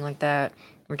or anything like that.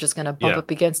 We're just gonna bump Yeah.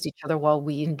 up against each other while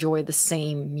we enjoy the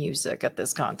same music at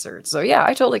this concert. So yeah,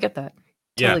 I totally get that.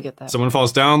 Totally get that. Someone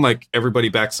falls down, like everybody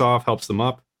backs off, helps them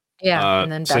up. Yeah,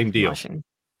 and then back same to deal. moshing.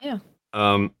 Yeah.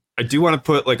 I do want to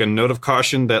put like a note of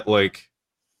caution that like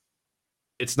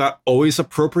it's not always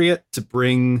appropriate to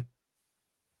bring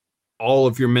all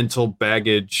of your mental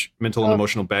and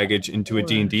emotional baggage into a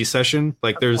D&D session.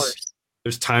 Like there's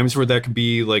times where that could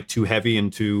be like too heavy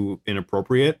and too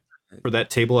inappropriate for that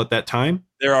table at that time.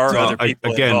 There are So, other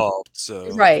people again, involved, so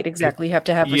Right, exactly. You have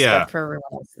to have respect Yeah. for everyone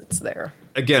else that's there.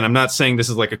 Again, I'm not saying this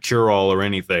is like a cure-all or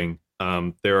anything.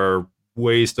 There are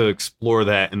ways to explore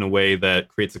that in a way that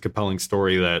creates a compelling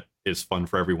story that is fun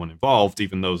for everyone involved,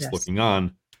 even those Yes. looking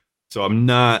on. So I'm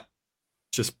not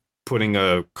just putting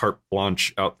a carte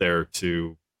blanche out there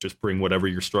to just bring whatever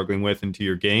you're struggling with into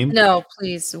your game. No,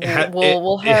 please. It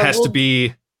We'll it has we'll- to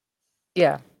be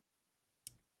Yeah.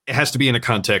 it has to be in a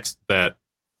context that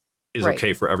is Right.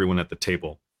 okay for everyone at the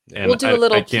table. And We'll do a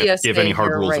little I can't PSA give any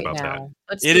hard here rules right about now. that.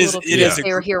 Let's It do is- a little it is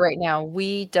PSA a- here right now.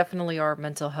 We definitely are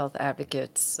mental health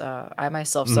advocates. I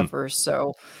myself Mhm. suffer,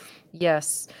 so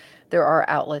yes, there are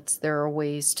outlets, there are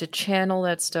ways to channel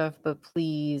that stuff, but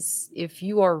please, if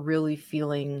you are really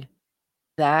feeling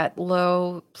that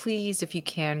low, please, if you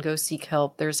can, go seek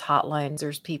help. There's hotlines,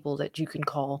 there's people that you can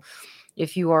call.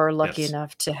 If you are lucky Yes.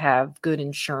 enough to have good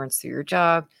insurance through your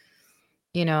job,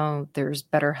 you know, there's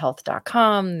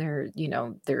betterhealth.com,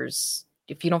 there's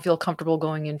if you don't feel comfortable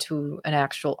going into an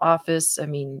actual office, I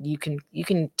mean, you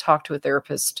can talk to a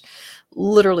therapist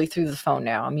literally through the phone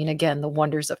now. I mean, again, the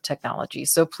wonders of technology.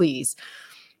 So please,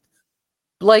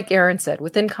 like Aaron said,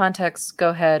 within context, go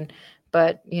ahead,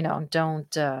 but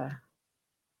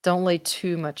don't lay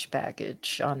too much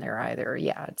baggage on there either.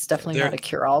 Yeah, it's definitely not a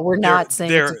cure-all. We're not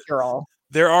saying it's a cure-all.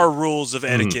 There are rules of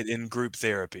etiquette in group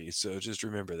therapy, so just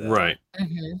remember that. Right.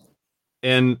 Mm-hmm.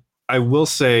 And I will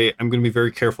say, I'm going to be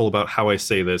very careful about how I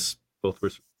say this, both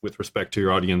with respect to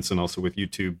your audience and also with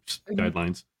YouTube's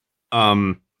guidelines.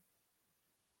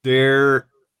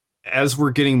 As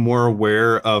we're getting more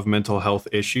aware of mental health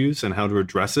issues and how to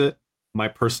address it, my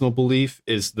personal belief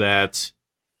is that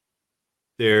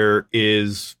there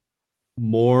is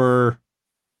more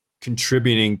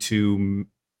contributing to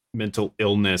mental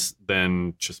illness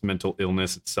than just mental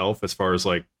illness itself, as far as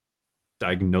like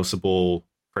diagnosable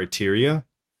criteria.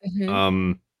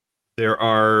 Mm-hmm. There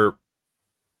are,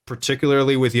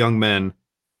 particularly with young men,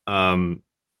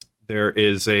 there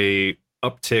is a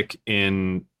uptick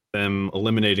in them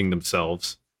eliminating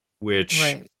themselves, which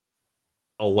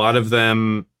a lot of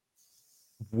them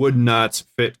would not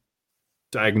fit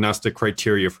diagnostic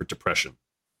criteria for depression.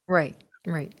 Right.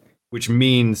 Which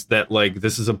means that like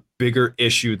this is a bigger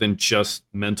issue than just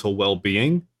mental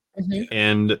well-being. Mm-hmm.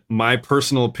 And my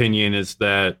personal opinion is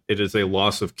that it is a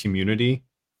loss of community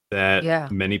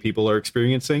that many people are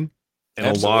experiencing, and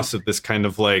a loss of this kind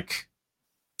of like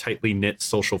tightly knit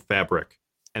social fabric.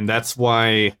 And that's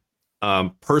why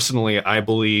personally I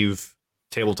believe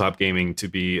tabletop gaming to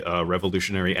be a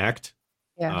revolutionary act.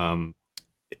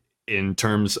 In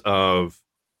terms of,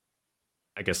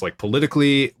 I guess, like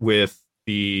politically, with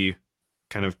the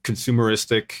kind of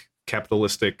consumeristic,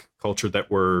 capitalistic culture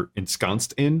that we're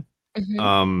ensconced in.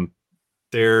 Mm-hmm.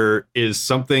 There is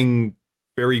something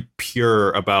very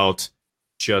pure about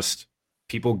just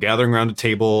people gathering around a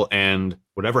table, and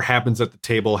whatever happens at the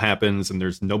table happens, and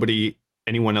there's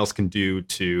anyone else can do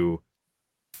to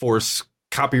force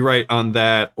copyright on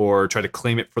that or try to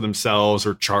claim it for themselves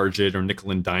or charge it or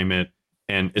nickel and dime it.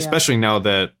 And especially now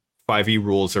that 5e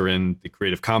rules are in the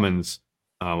Creative Commons,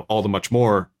 all the much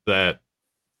more that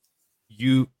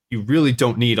you really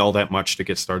don't need all that much to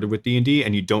get started with D&D,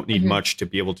 and you don't need much to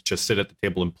be able to just sit at the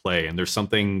table and play. And there's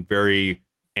something very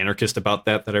anarchist about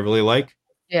that I really like.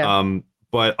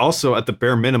 But also at the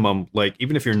bare minimum, like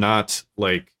even if you're not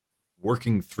like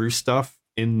working through stuff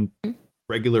in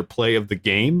regular play of the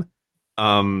game,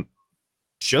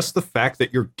 just the fact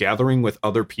that you're gathering with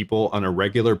other people on a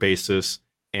regular basis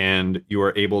and you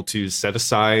are able to set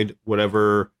aside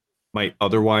whatever might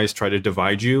otherwise try to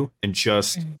divide you and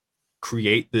just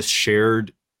create this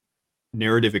shared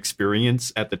narrative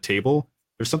experience at the table.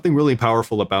 There's something really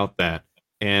powerful about that.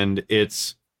 And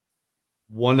it's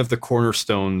one of the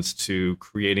cornerstones to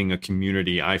creating a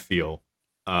community, I feel,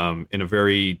 in a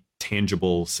very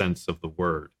tangible sense of the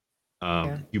word.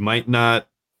 You might not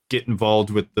get involved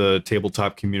with the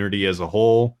tabletop community as a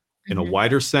whole in a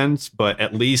wider sense, but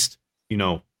at least,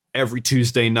 every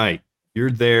Tuesday night,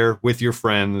 you're there with your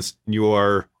friends, and you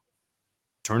are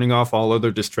turning off all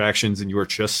other distractions, and you are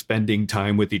just spending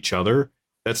time with each other.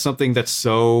 That's something that's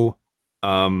so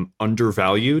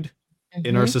undervalued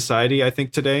in our society, I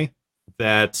think, today.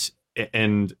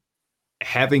 And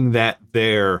having that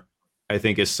there, I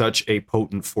think, is such a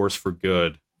potent force for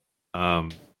good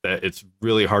that it's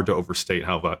really hard to overstate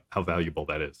how valuable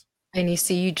that is. And you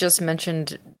see, you just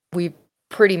mentioned, we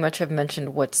pretty much have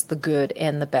mentioned what's the good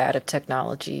and the bad of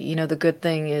technology. The good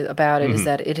thing about it is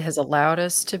that it has allowed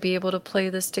us to be able to play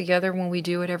this together when we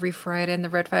do it every Friday in the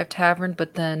Red 5 Tavern.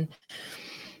 But then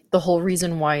the whole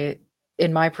reason why,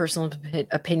 in my personal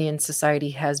opinion,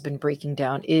 society has been breaking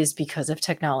down is because of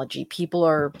technology. People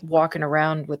are walking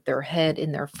around with their head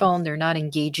in their phone. They're not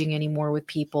engaging anymore with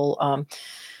people.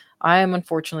 I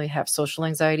unfortunately have social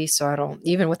anxiety, so I don't,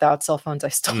 even without cell phones, I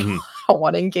still don't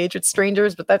want to engage with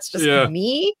strangers, but that's just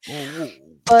me.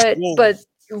 But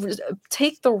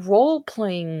take the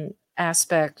role-playing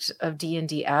aspect of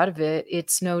D&D out of it,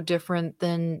 it's no different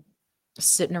than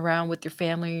sitting around with your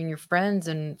family and your friends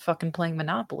and fucking playing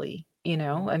Monopoly.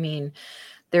 I mean,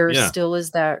 there still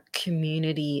is that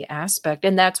community aspect.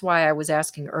 And that's why I was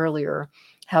asking earlier,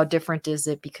 how different is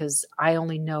it? Because I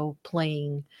only know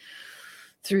playing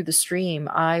through the stream.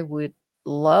 I would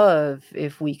love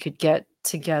if we could get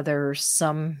together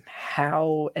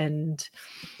somehow and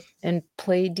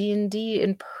play D&D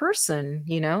in person,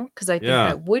 because I think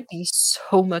that would be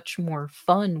so much more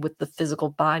fun with the physical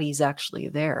bodies actually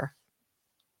there.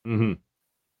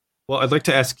 Well, I'd like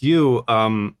to ask you,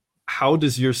 how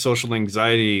does your social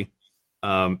anxiety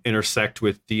intersect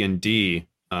with D&D?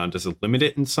 Does it limit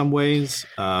it in some ways?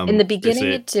 In the beginning,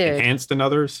 is it did. Enhanced in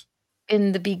others?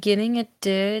 In the beginning, it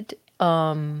did.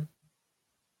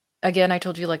 Again, I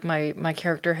told you like my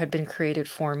character had been created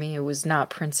for me. It was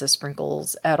not Princess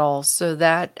Sprinkles at all. So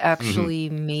that actually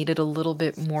made it a little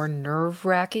bit more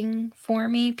nerve-wracking for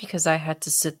me because I had to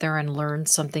sit there and learn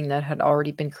something that had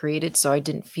already been created. So I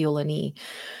didn't feel any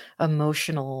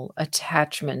emotional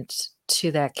attachment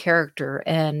to that character.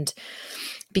 And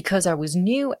because I was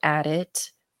new at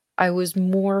it, I was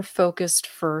more focused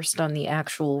first on the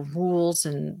actual rules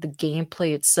and the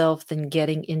gameplay itself than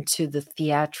getting into the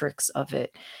theatrics of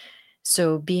it.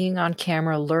 So being on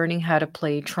camera, learning how to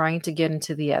play, trying to get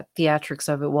into the theatrics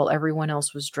of it while everyone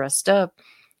else was dressed up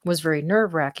was very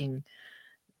nerve-wracking.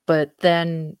 But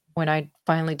then when I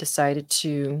finally decided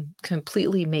to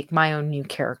completely make my own new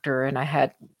character, and I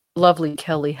had lovely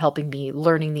Kelly helping me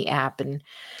learning the app and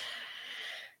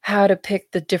how to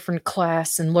pick the different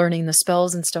class and learning the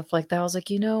spells and stuff like that, I was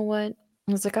like, you know what?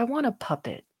 I was like, I want a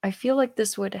puppet. I feel like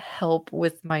this would help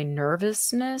with my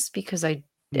nervousness because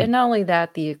and not only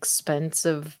that, the expense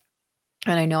of,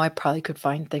 and I know I probably could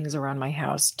find things around my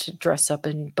house to dress up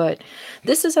in, but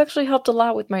this has actually helped a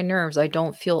lot with my nerves. I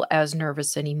don't feel as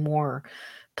nervous anymore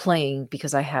playing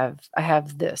because I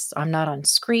have this. I'm not on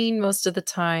screen most of the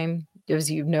time. As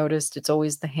you've noticed, it's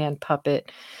always the hand puppet.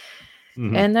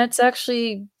 And that's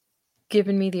actually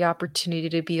given me the opportunity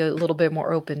to be a little bit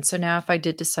more open. So now if I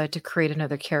did decide to create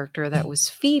another character that was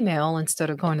female instead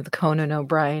of going to the Conan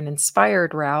O'Brien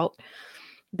inspired route,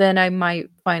 then I might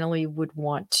finally would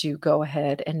want to go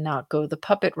ahead and not go the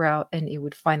puppet route, and it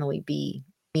would finally be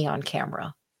me on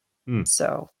camera.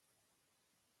 So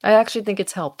I actually think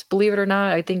it's helped. Believe it or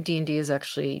not, I think D&D has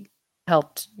actually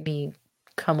helped me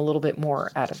come a little bit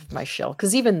more out of my shell.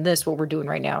 Because even this, what we're doing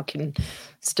right now, can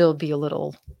still be a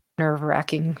little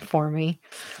nerve-wracking for me.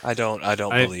 I don't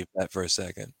believe that for a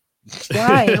second.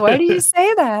 Why? Why do you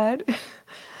say that?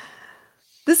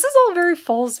 This is all very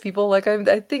false, people. Like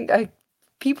I think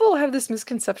people have this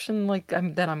misconception like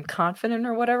that I'm confident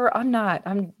or whatever. I'm not.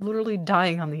 I'm literally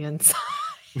dying on the inside.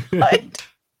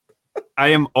 I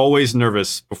am always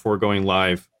nervous before going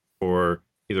live for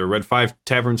either a Red 5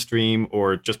 Tavern stream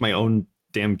or just my own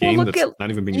damn game Well, that's not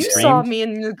even being you streamed. saw me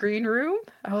in the green room.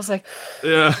 I was like,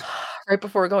 Yeah. right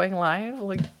before going live,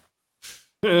 like,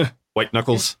 White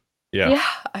knuckles. yeah.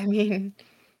 I mean,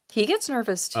 he gets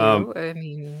nervous too. I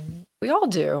mean, we all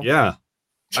do. Yeah.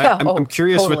 Yeah, I'm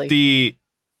curious totally.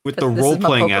 with This the is my role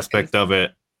playing poker aspect of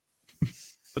it.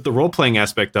 With the role playing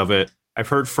aspect of it, I've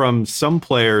heard from some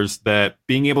players that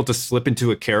being able to slip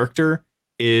into a character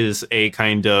is a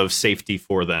kind of safety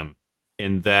for them,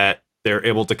 in that they're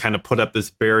able to kind of put up this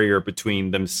barrier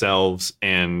between themselves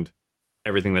and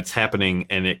everything that's happening,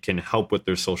 and it can help with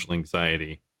their social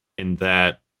anxiety, in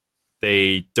that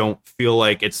they don't feel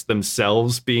like it's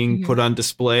themselves being put on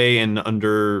display and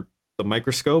under the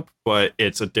microscope, but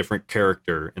it's a different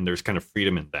character, and there's kind of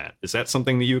freedom in that. Is that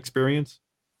something that you experience?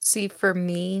 See, for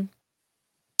me,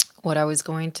 what I was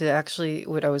going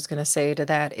to say to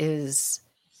that is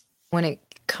when it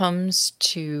comes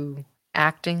to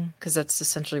acting, because that's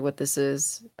essentially what this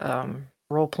is,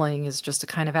 role playing is just a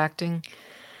kind of acting.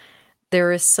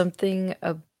 There is something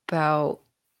about,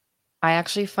 I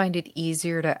actually find it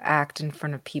easier to act in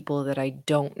front of people that I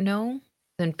don't know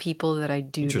than people that I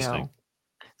do know.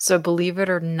 So believe it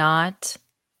or not,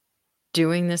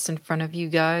 doing this in front of you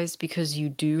guys because you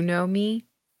do know me,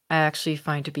 I actually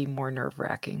find to be more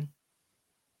nerve-wracking.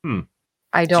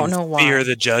 I don't know why. Fear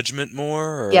the judgment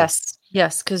more? Or? Yes,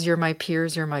 because you're my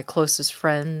peers, you're my closest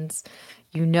friends.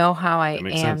 You know how I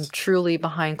am truly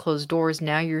behind closed doors.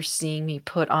 Now you're seeing me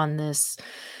put on this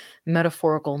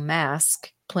metaphorical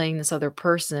mask, playing this other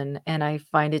person, and I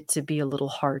find it to be a little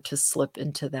hard to slip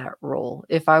into that role.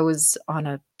 If I was on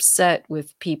a set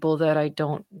with people that I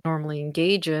don't normally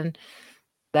engage in,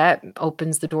 that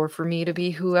opens the door for me to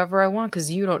be whoever I want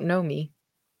because you don't know me.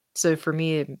 So for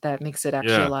me, that makes it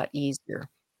actually a lot easier.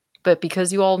 But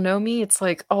because you all know me, it's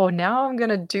like, oh, now I'm going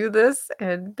to do this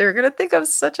and they're going to think I'm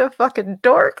such a fucking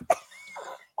dork.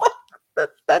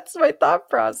 That's my thought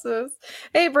process.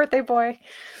 Hey, birthday boy.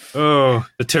 Oh,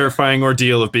 the terrifying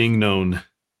ordeal of being known.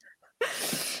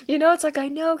 You know, it's like, I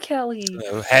know Kelly.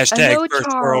 Hashtag I know first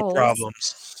Charles. world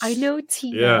problems. I know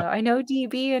Tia. Yeah. I know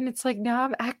DB. And it's like, now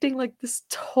I'm acting like this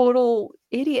total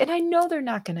idiot. And I know they're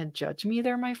not going to judge me.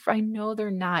 They're my friend. I know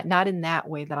they're not in that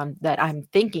way that I'm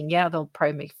thinking. Yeah, they'll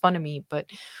probably make fun of me, but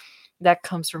that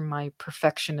comes from my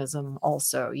perfectionism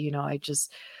also. You know,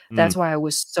 that's why I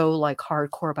was so like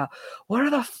hardcore about what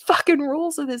are the fucking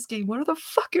rules of this game? What are the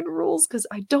fucking rules? Because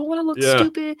I don't want to look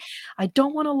stupid. I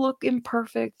don't want to look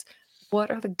imperfect.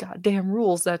 what are the goddamn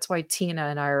rules? That's why Tina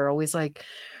and I are always like,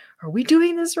 are we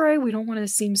doing this right? We don't want to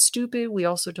seem stupid. We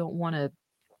also don't want to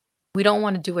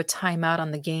do a timeout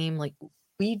on the game. Like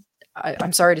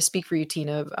I'm sorry to speak for you,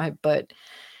 Tina, but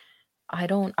I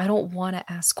don't want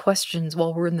to ask questions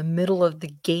while we're in the middle of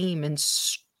the game and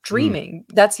streaming.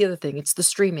 That's the other thing. It's the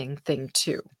streaming thing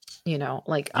too. You know,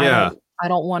 like Yeah. I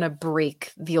don't want to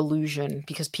break the illusion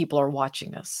because people are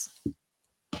watching us.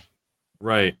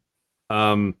 Right.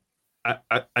 I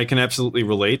can absolutely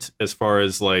relate as far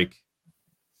as like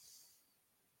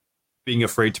being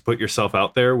afraid to put yourself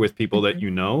out there with people that you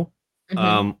know.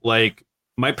 Like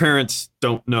my parents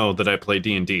don't know that I play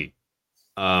D&D.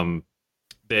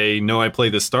 They know I play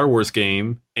the Star Wars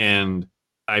game, and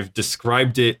I've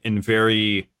described it in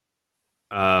very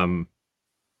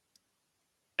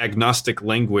agnostic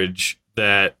language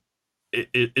that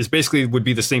it is basically would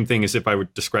be the same thing as if I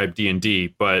would describe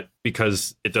D&D, but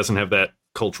because it doesn't have that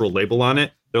cultural label on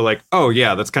it, they're like, oh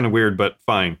yeah, that's kind of weird, but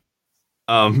fine.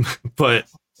 But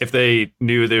if they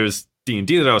knew there was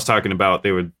D&D that I was talking about,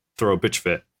 they would throw a bitch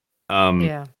fit.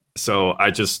 Yeah. So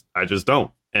I just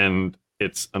don't. And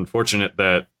it's unfortunate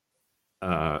that,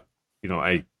 I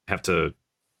have to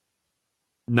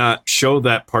not show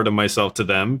that part of myself to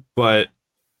them, but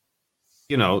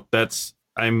I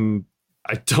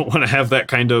don't want to have that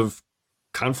kind of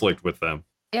conflict with them.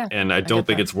 Yeah. And I I don't get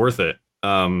think that. it's worth it.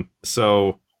 I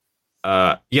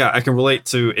can relate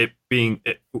to it being,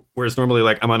 whereas normally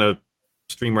like I'm on a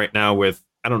stream right now with,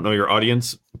 I don't know your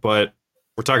audience, but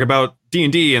we're talking about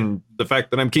D&D and the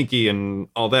fact that I'm kinky and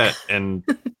all that. And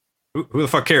who the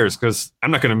fuck cares? Because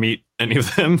I'm not going to meet any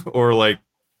of them or like,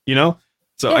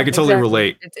 so Yeah, I can totally exactly.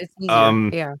 relate. It's easier.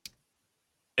 Yeah.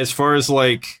 As far as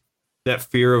like that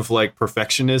fear of like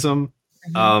perfectionism,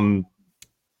 I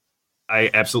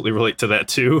absolutely relate to that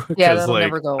too. Yeah, Because that'll like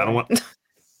never go I don't away. want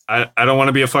I don't want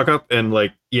to be a fuck up, and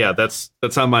like that's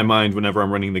on my mind whenever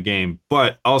I'm running the game.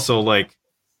 But also like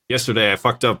yesterday I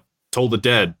fucked up Toll the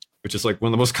Dead, which is like one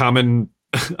of the most common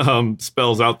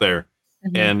spells out there.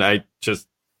 And I just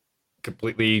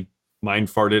completely mind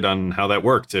farted on how that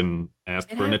worked and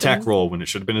asked for an attack happens. roll when it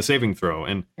should have been a saving throw.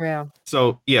 And Yeah.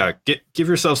 so yeah, give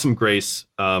yourself some grace.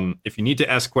 If you need to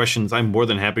ask questions, I'm more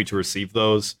than happy to receive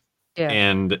those. Yeah.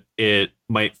 And it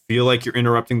might feel like you're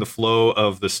interrupting the flow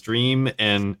of the stream,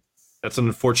 and that's an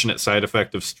unfortunate side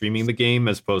effect of streaming the game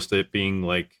as opposed to it being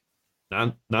like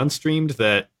non-streamed,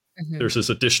 that there's this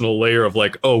additional layer of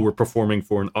like, oh, we're performing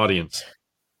for an audience.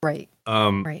 Right.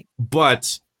 Right.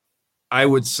 But I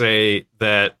would say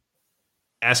that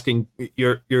asking,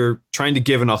 you're trying to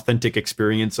give an authentic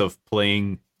experience of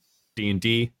playing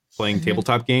D&D, playing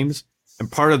tabletop games,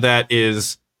 and part of that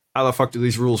is, how the fuck do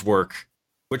these rules work?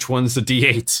 Which one's the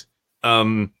D8?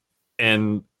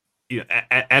 And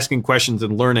asking questions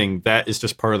and learning, that is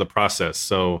just part of the process.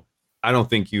 So I don't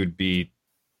think you'd be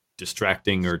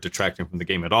distracting or detracting from the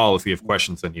game at all if you have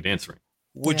questions that need answering.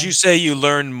 Would you say you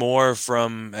learn more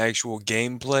from actual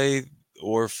gameplay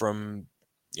or from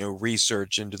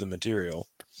research into the material?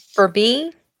 For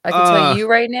me, I can tell you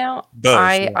right now, both,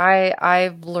 yeah.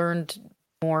 I've learned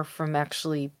more from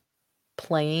actually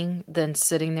playing than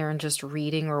sitting there and just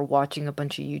reading or watching a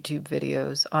bunch of YouTube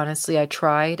videos. Honestly, I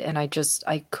tried and I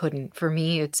couldn't. For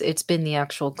me, it's been the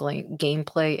actual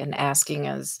gameplay and asking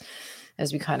as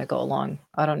we kind of go along.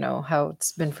 I don't know how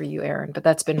it's been for you, Aaron, but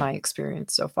that's been my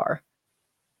experience so far.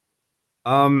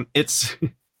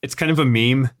 It's kind of a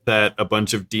meme that a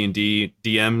bunch of D&D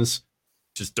DMs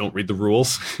just don't read the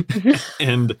rules.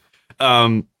 And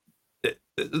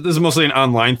this is mostly an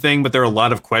online thing, but there are a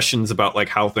lot of questions about like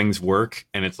how things work,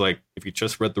 and it's like, if you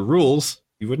just read the rules,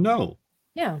 you would know.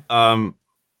 Yeah.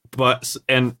 But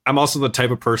I'm also the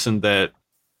type of person that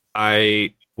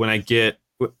when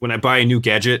I buy a new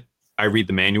gadget, I read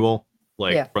the manual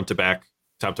like front to back,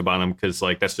 top to bottom, because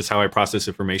like that's just how I process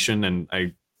information, and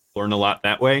I learn a lot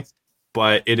that way.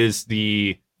 But it is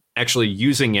the actually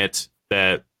using it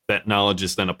that knowledge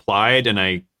is then applied,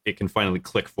 and it can finally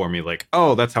click for me like,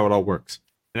 oh, that's how it all works.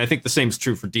 And I think the same is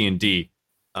true for D&D,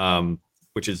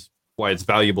 which is why it's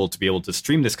valuable to be able to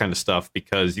stream this kind of stuff,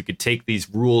 because you could take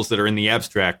these rules that are in the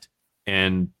abstract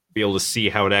and be able to see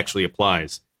how it actually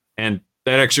applies. And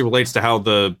that actually relates to how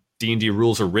the D&D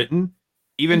rules are written.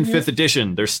 Even 5th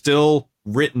edition, they're still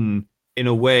written in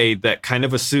a way that kind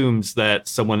of assumes that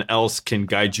someone else can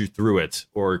guide you through it,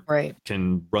 or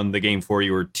can run the game for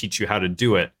you or teach you how to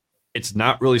do it. It's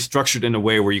not really structured in a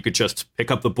way where you could just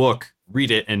pick up the book, read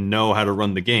it, and know how to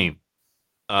run the game.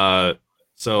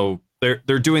 So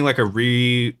they're doing like a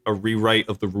rewrite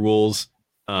of the rules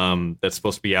that's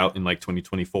supposed to be out in like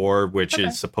 2024, which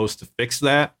is supposed to fix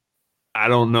that. I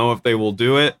don't know if they will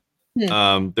do it.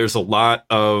 There's a lot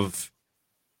of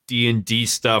D&D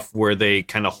stuff where they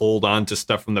kind of hold on to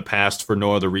stuff from the past for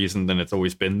no other reason than it's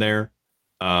always been there,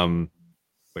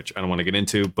 which I don't want to get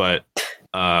into. But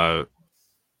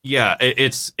yeah,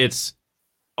 it's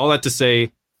all that to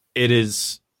say, it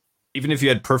is, even if you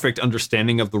had perfect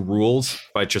understanding of the rules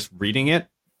by just reading it,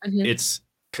 it's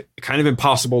kind of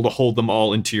impossible to hold them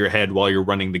all into your head while you're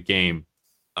running the game.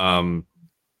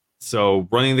 So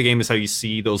running the game is how you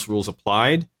see those rules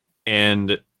applied,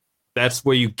 and that's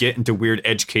where you get into weird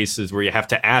edge cases where you have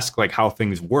to ask like how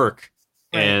things work.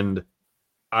 Right. And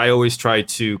I always try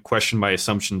to question my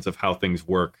assumptions of how things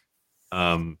work.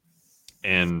 And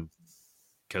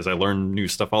because I learn new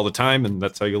stuff all the time, and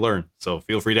that's how you learn. So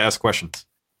feel free to ask questions.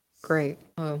 Great.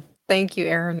 Oh, thank you,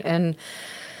 Aaron. And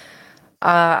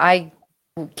I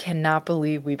cannot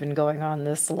believe we've been going on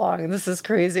this long. This is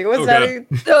crazy. What's that?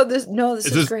 This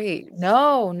is great.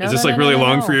 No. Is this really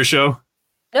long for your show?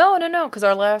 No, because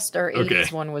our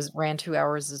 80s one ran 2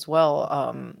 hours as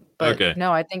well. But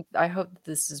no, I hope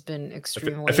this has been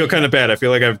extremely. I feel kind of bad. I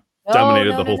feel like I've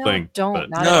dominated the whole thing.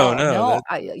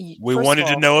 We wanted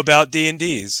to know about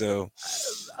D&D, so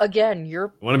again,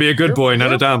 you're want to be a good boy,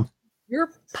 not a Dom.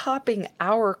 You're popping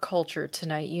our culture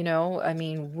tonight, I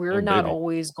mean, we're not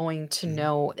always going to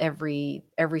know every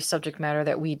subject matter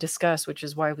that we discuss, which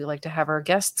is why we like to have our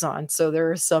guests on. So there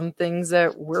are some things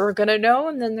that we're going to know,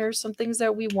 and then there's some things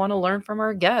that we want to learn from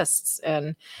our guests.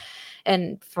 And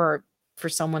for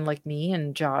someone like me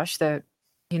and Josh that,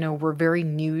 we're very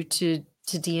new to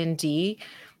D&D,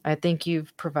 I think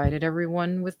you've provided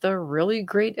everyone with a really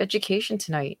great education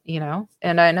tonight,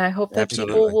 and I hope that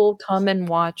people will come and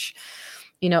watch,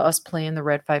 us play in the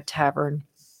Red 5 Tavern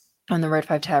on the Red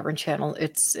 5 Tavern channel.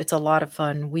 It's a lot of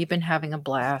fun. We've been having a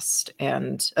blast.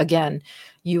 And again,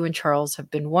 you and Charles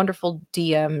have been wonderful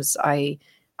DMs. I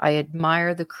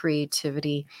admire the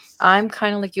creativity. I'm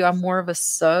kind of like you. I'm more of a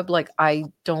sub. Like, I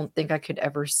don't think I could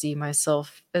ever see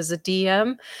myself as a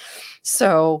DM.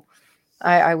 So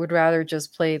I would rather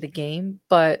just play the game.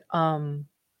 But Aaron,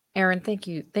 thank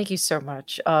you so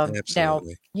much. Now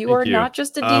you are not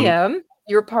just a DM.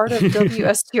 You're part of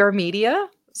WSTR Media.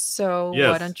 So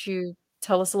why don't you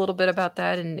tell us a little bit about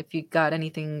that, and if you got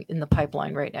anything in the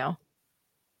pipeline right now?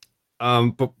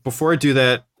 But before I do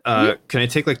that, can I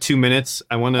take like 2 minutes?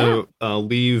 I want to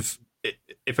leave.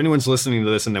 If anyone's listening to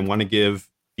this and they want to give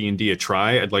D&D a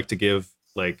try, I'd like to give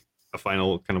like a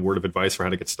final kind of word of advice for how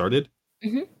to get started.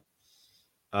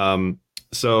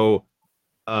 So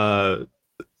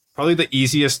probably the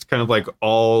easiest kind of like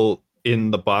all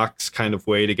in the box kind of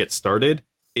way to get started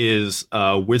is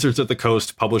Wizards of the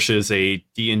Coast publishes a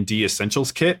D&D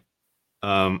Essentials Kit.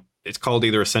 It's called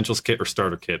either Essentials Kit or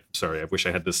Starter Kit. Sorry, I wish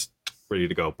I had this ready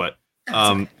to go, but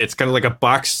it's kind of like a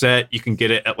box set. You can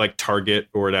get it at like Target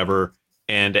or whatever,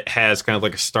 and it has kind of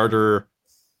like a starter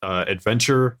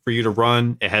adventure for you to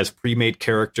run. It has pre-made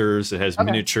characters, it has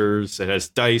miniatures, it has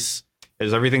dice, it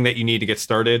has everything that you need to get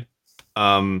started.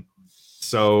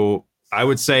 So I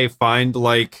would say find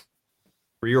like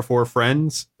 3 or 4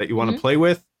 friends that you want to play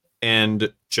with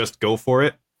and just go for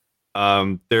it.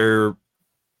 They're,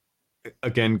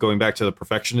 again, going back to the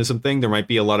perfectionism thing, there might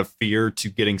be a lot of fear to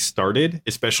getting started,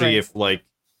 especially if like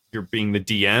you're being the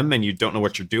DM and you don't know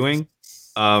what you're doing.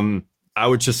 I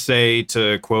would just say,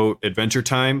 to quote Adventure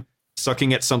Time,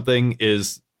 sucking at something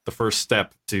is the first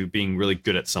step to being really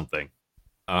good at something.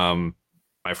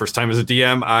 My first time as a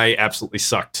DM, I absolutely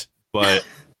sucked, but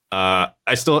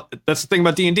that's the thing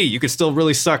about D&D. You could still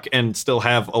really suck and still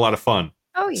have a lot of fun.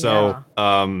 Oh yeah.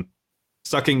 So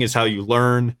sucking is how you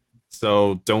learn.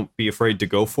 So don't be afraid to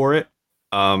go for it.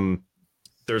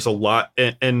 There's a lot,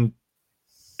 and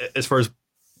as far as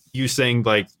you saying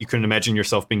like you couldn't imagine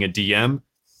yourself being a DM,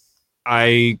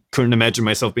 I couldn't imagine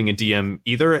myself being a DM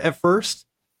either at first,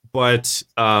 but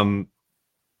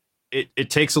it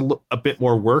takes a bit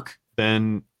more work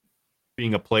than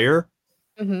being a player.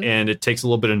 And it takes a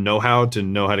little bit of know-how to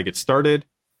know how to get started.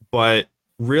 But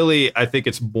really, I think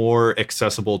it's more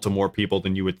accessible to more people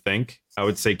than you would think. I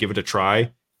would say give it a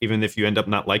try. Even if you end up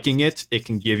not liking it, it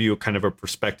can give you kind of a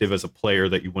perspective as a player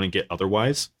that you wouldn't get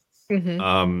otherwise.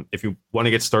 If you want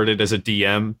to get started as a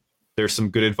DM, there's some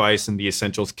good advice in the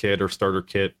Essentials Kit or Starter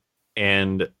Kit.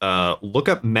 And look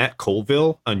up Matt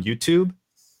Colville on YouTube.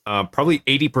 Probably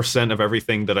 80% of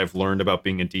everything that I've learned about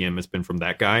being a DM has been from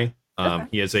that guy.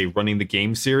 He has a Running the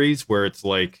Game series where it's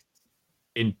like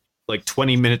in like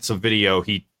 20 minutes of video,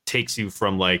 he takes you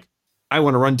from like, I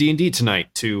want to run D&D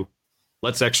tonight to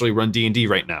let's actually run D&D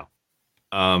right now.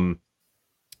 And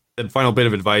final bit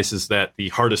of advice is that the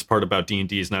hardest part about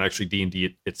D&D is not actually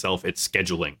D&D itself, it's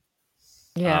scheduling.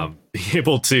 Yeah. Be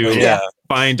able to Yeah.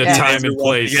 find a Yeah. time and Everyone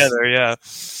place. together, yeah.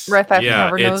 Red 5 Yeah,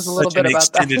 never knows it's a little Such bit an about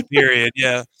extended that. period,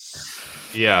 yeah.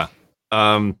 Yeah.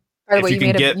 By the If way, you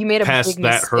can get you made a past big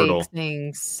that mistake hurdle,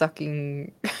 saying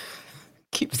sucking.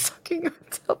 Keep sucking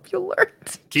until you learn.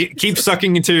 keep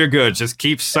sucking until you're good. Just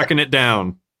keep sucking it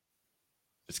down.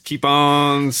 Just keep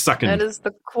on sucking. That is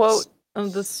the quote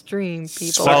of the stream,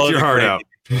 people. Suck your heart out.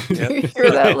 You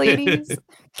hear that, ladies?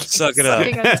 Suck it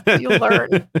Sucking up. until you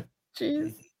learn.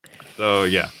 Jeez. So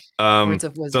yeah. Words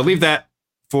of So wisdom. leave that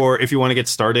for if you want to get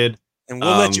started. And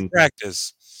we'll let you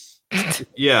practice.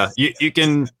 Yeah, you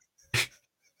can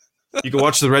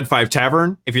watch the Red 5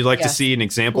 Tavern if you'd like to Yes, see an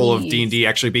example of please. D&D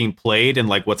actually being played and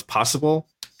like what's possible.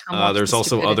 Come watch There's the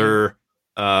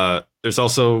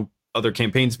also other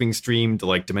campaigns being streamed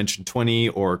like Dimension 20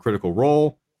 or Critical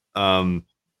Role.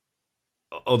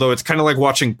 Although it's kind of like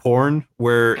watching porn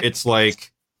where it's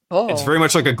like it's very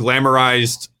much like a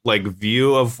glamorized like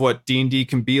view of what D&D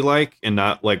can be like and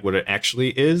not like what it actually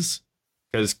is.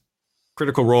 Because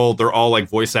Critical Role, they're all like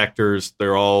voice actors.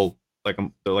 They're all like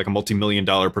they're like a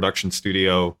multi-million-dollar production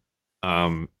studio.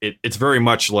 It's very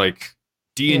much like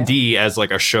D&D as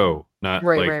like a show, not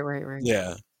like Right.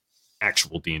 Yeah.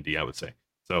 actual D&D, I would say.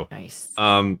 So nice.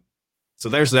 So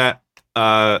there's that.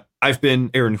 I've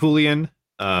been Aaron Julian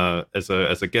as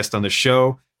a guest on the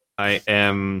show. I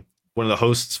am one of the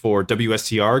hosts for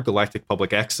WSTR Galactic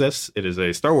Public Access. It is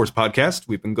a Star Wars podcast.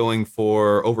 We've been going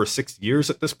for over 6 years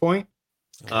at this point.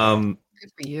 Good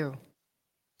for you.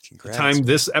 The Congrats. time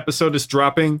this episode is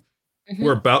dropping,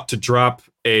 we're about to drop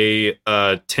a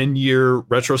 10-year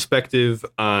retrospective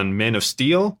on Man of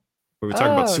Steel, where we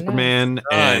talk about Superman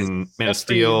and Man of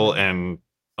Steel and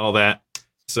all that.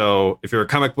 So if you're a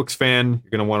comic books fan,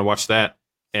 you're going to want to watch that.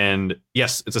 And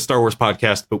yes, it's a Star Wars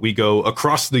podcast, but we go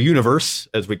across the universe,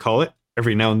 as we call it,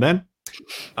 every now and then.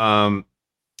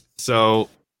 So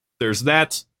there's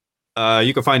that.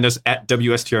 You can find us at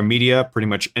WSTR Media pretty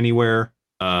much anywhere.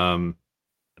 And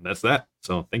that's that.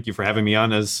 So thank you for having me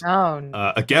on as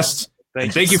a guest.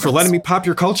 And thank you for letting me pop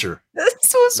your culture. This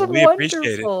was We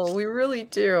appreciate it. wonderful. We really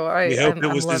do. We hope I'm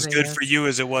it was as loving good it. for you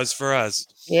as it was for us.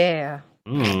 Yeah.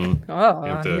 Oh, I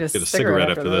have need to a get a cigarette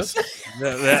after this.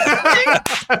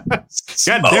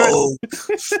 God damn it.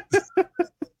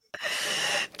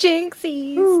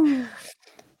 Jinxies.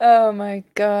 Oh my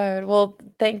god. Well,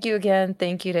 thank you again.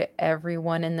 Thank you to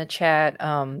everyone in the chat.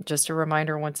 Just a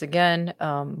reminder once again,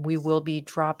 we will be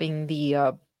dropping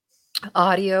the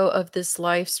audio of this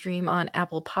live stream on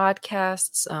Apple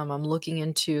Podcasts. I'm looking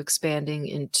into expanding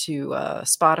into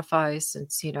Spotify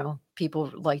since,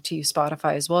 people like to use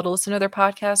Spotify as well to listen to their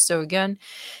podcasts. So again,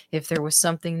 if there was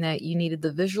something that you needed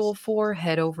the visual for,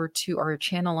 head over to our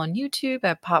channel on YouTube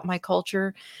at Pop My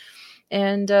Culture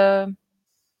and go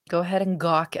ahead and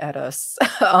gawk at us.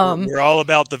 We're all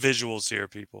about the visuals here,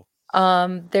 people.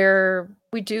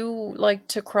 We do like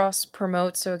to cross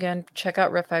promote. So again, check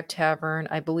out Red 5 Tavern.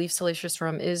 I believe Salacious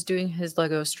Rum is doing his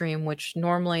Lego stream, which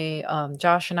normally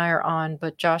Josh and I are on,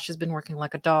 but Josh has been working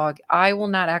like a dog. I will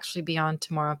not actually be on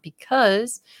tomorrow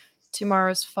because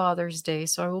tomorrow's Father's Day.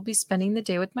 So I will be spending the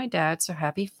day with my dad. So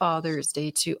happy Father's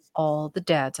Day to all the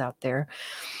dads out there.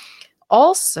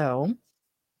 Also,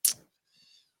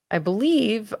 I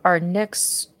believe our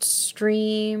next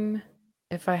stream,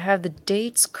 if I have the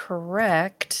dates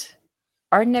correct,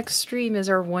 our next stream is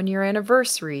our 1-year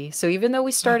anniversary. So even though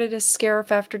we started as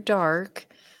Scarif After Dark,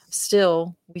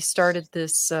 still we started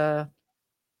this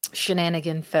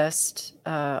Shenanigan Fest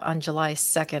on July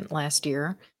 2nd last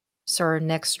year. So our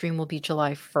next stream will be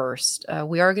July 1st.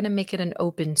 We are going to make it an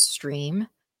open stream.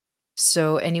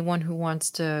 So anyone who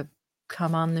wants to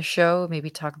come on the show, maybe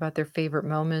talk about their favorite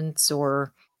moments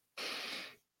or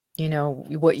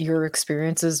what your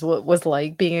experiences was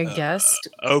like being a guest.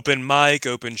 Open mic,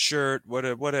 open shirt,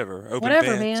 whatever. Open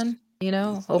Whatever, pants.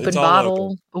 man. Open It's all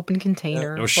bottle, open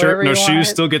container. No shirt, whatever no you shoes, want.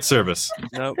 still get service.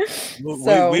 No,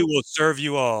 So- we will serve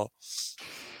you all.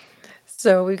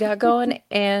 So we got going,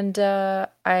 and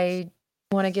I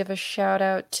want to give a shout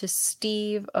out to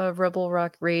Steve of Rebel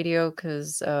Rock Radio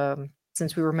because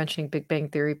since we were mentioning Big Bang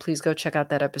Theory, please go check out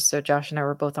that episode. Josh and I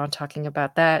were both on talking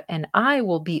about that, and I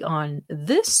will be on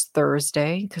this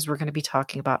Thursday because we're going to be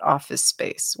talking about Office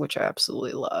Space, which I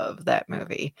absolutely love that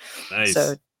movie. Nice.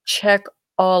 So check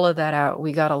all of that out.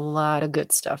 We got a lot of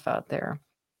good stuff out there.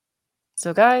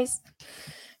 So guys,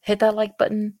 hit that like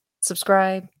button,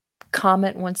 subscribe,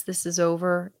 comment once this is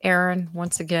over. Aaron,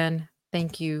 once again,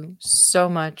 thank you so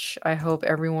much. I hope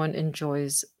everyone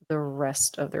enjoys the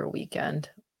rest of their weekend.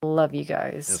 Love you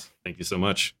guys. Yes, thank you so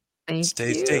much. Stay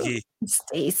you. sticky.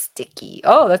 Stay sticky.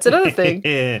 Oh, that's another thing.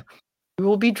 We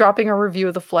will be dropping a review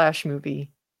of the Flash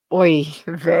movie Oy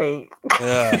vey.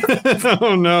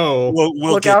 Oh no. We'll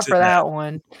Look get out to for that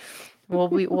one.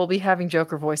 We'll be having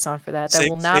Joker voice on for that. That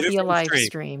will not save it be a for the live stream.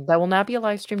 stream. That will not be a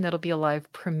live stream. That'll be a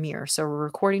live premiere. So we're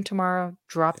recording tomorrow,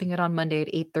 dropping it on Monday at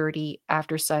 8:30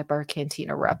 after Sidebar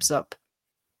Cantina wraps up.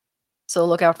 So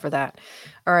look out for that.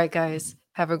 All right, guys.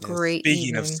 Have a great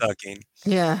Speaking evening. of sucking.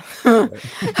 Yeah.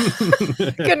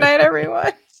 Good night,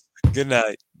 everyone. Good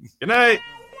night. Good night.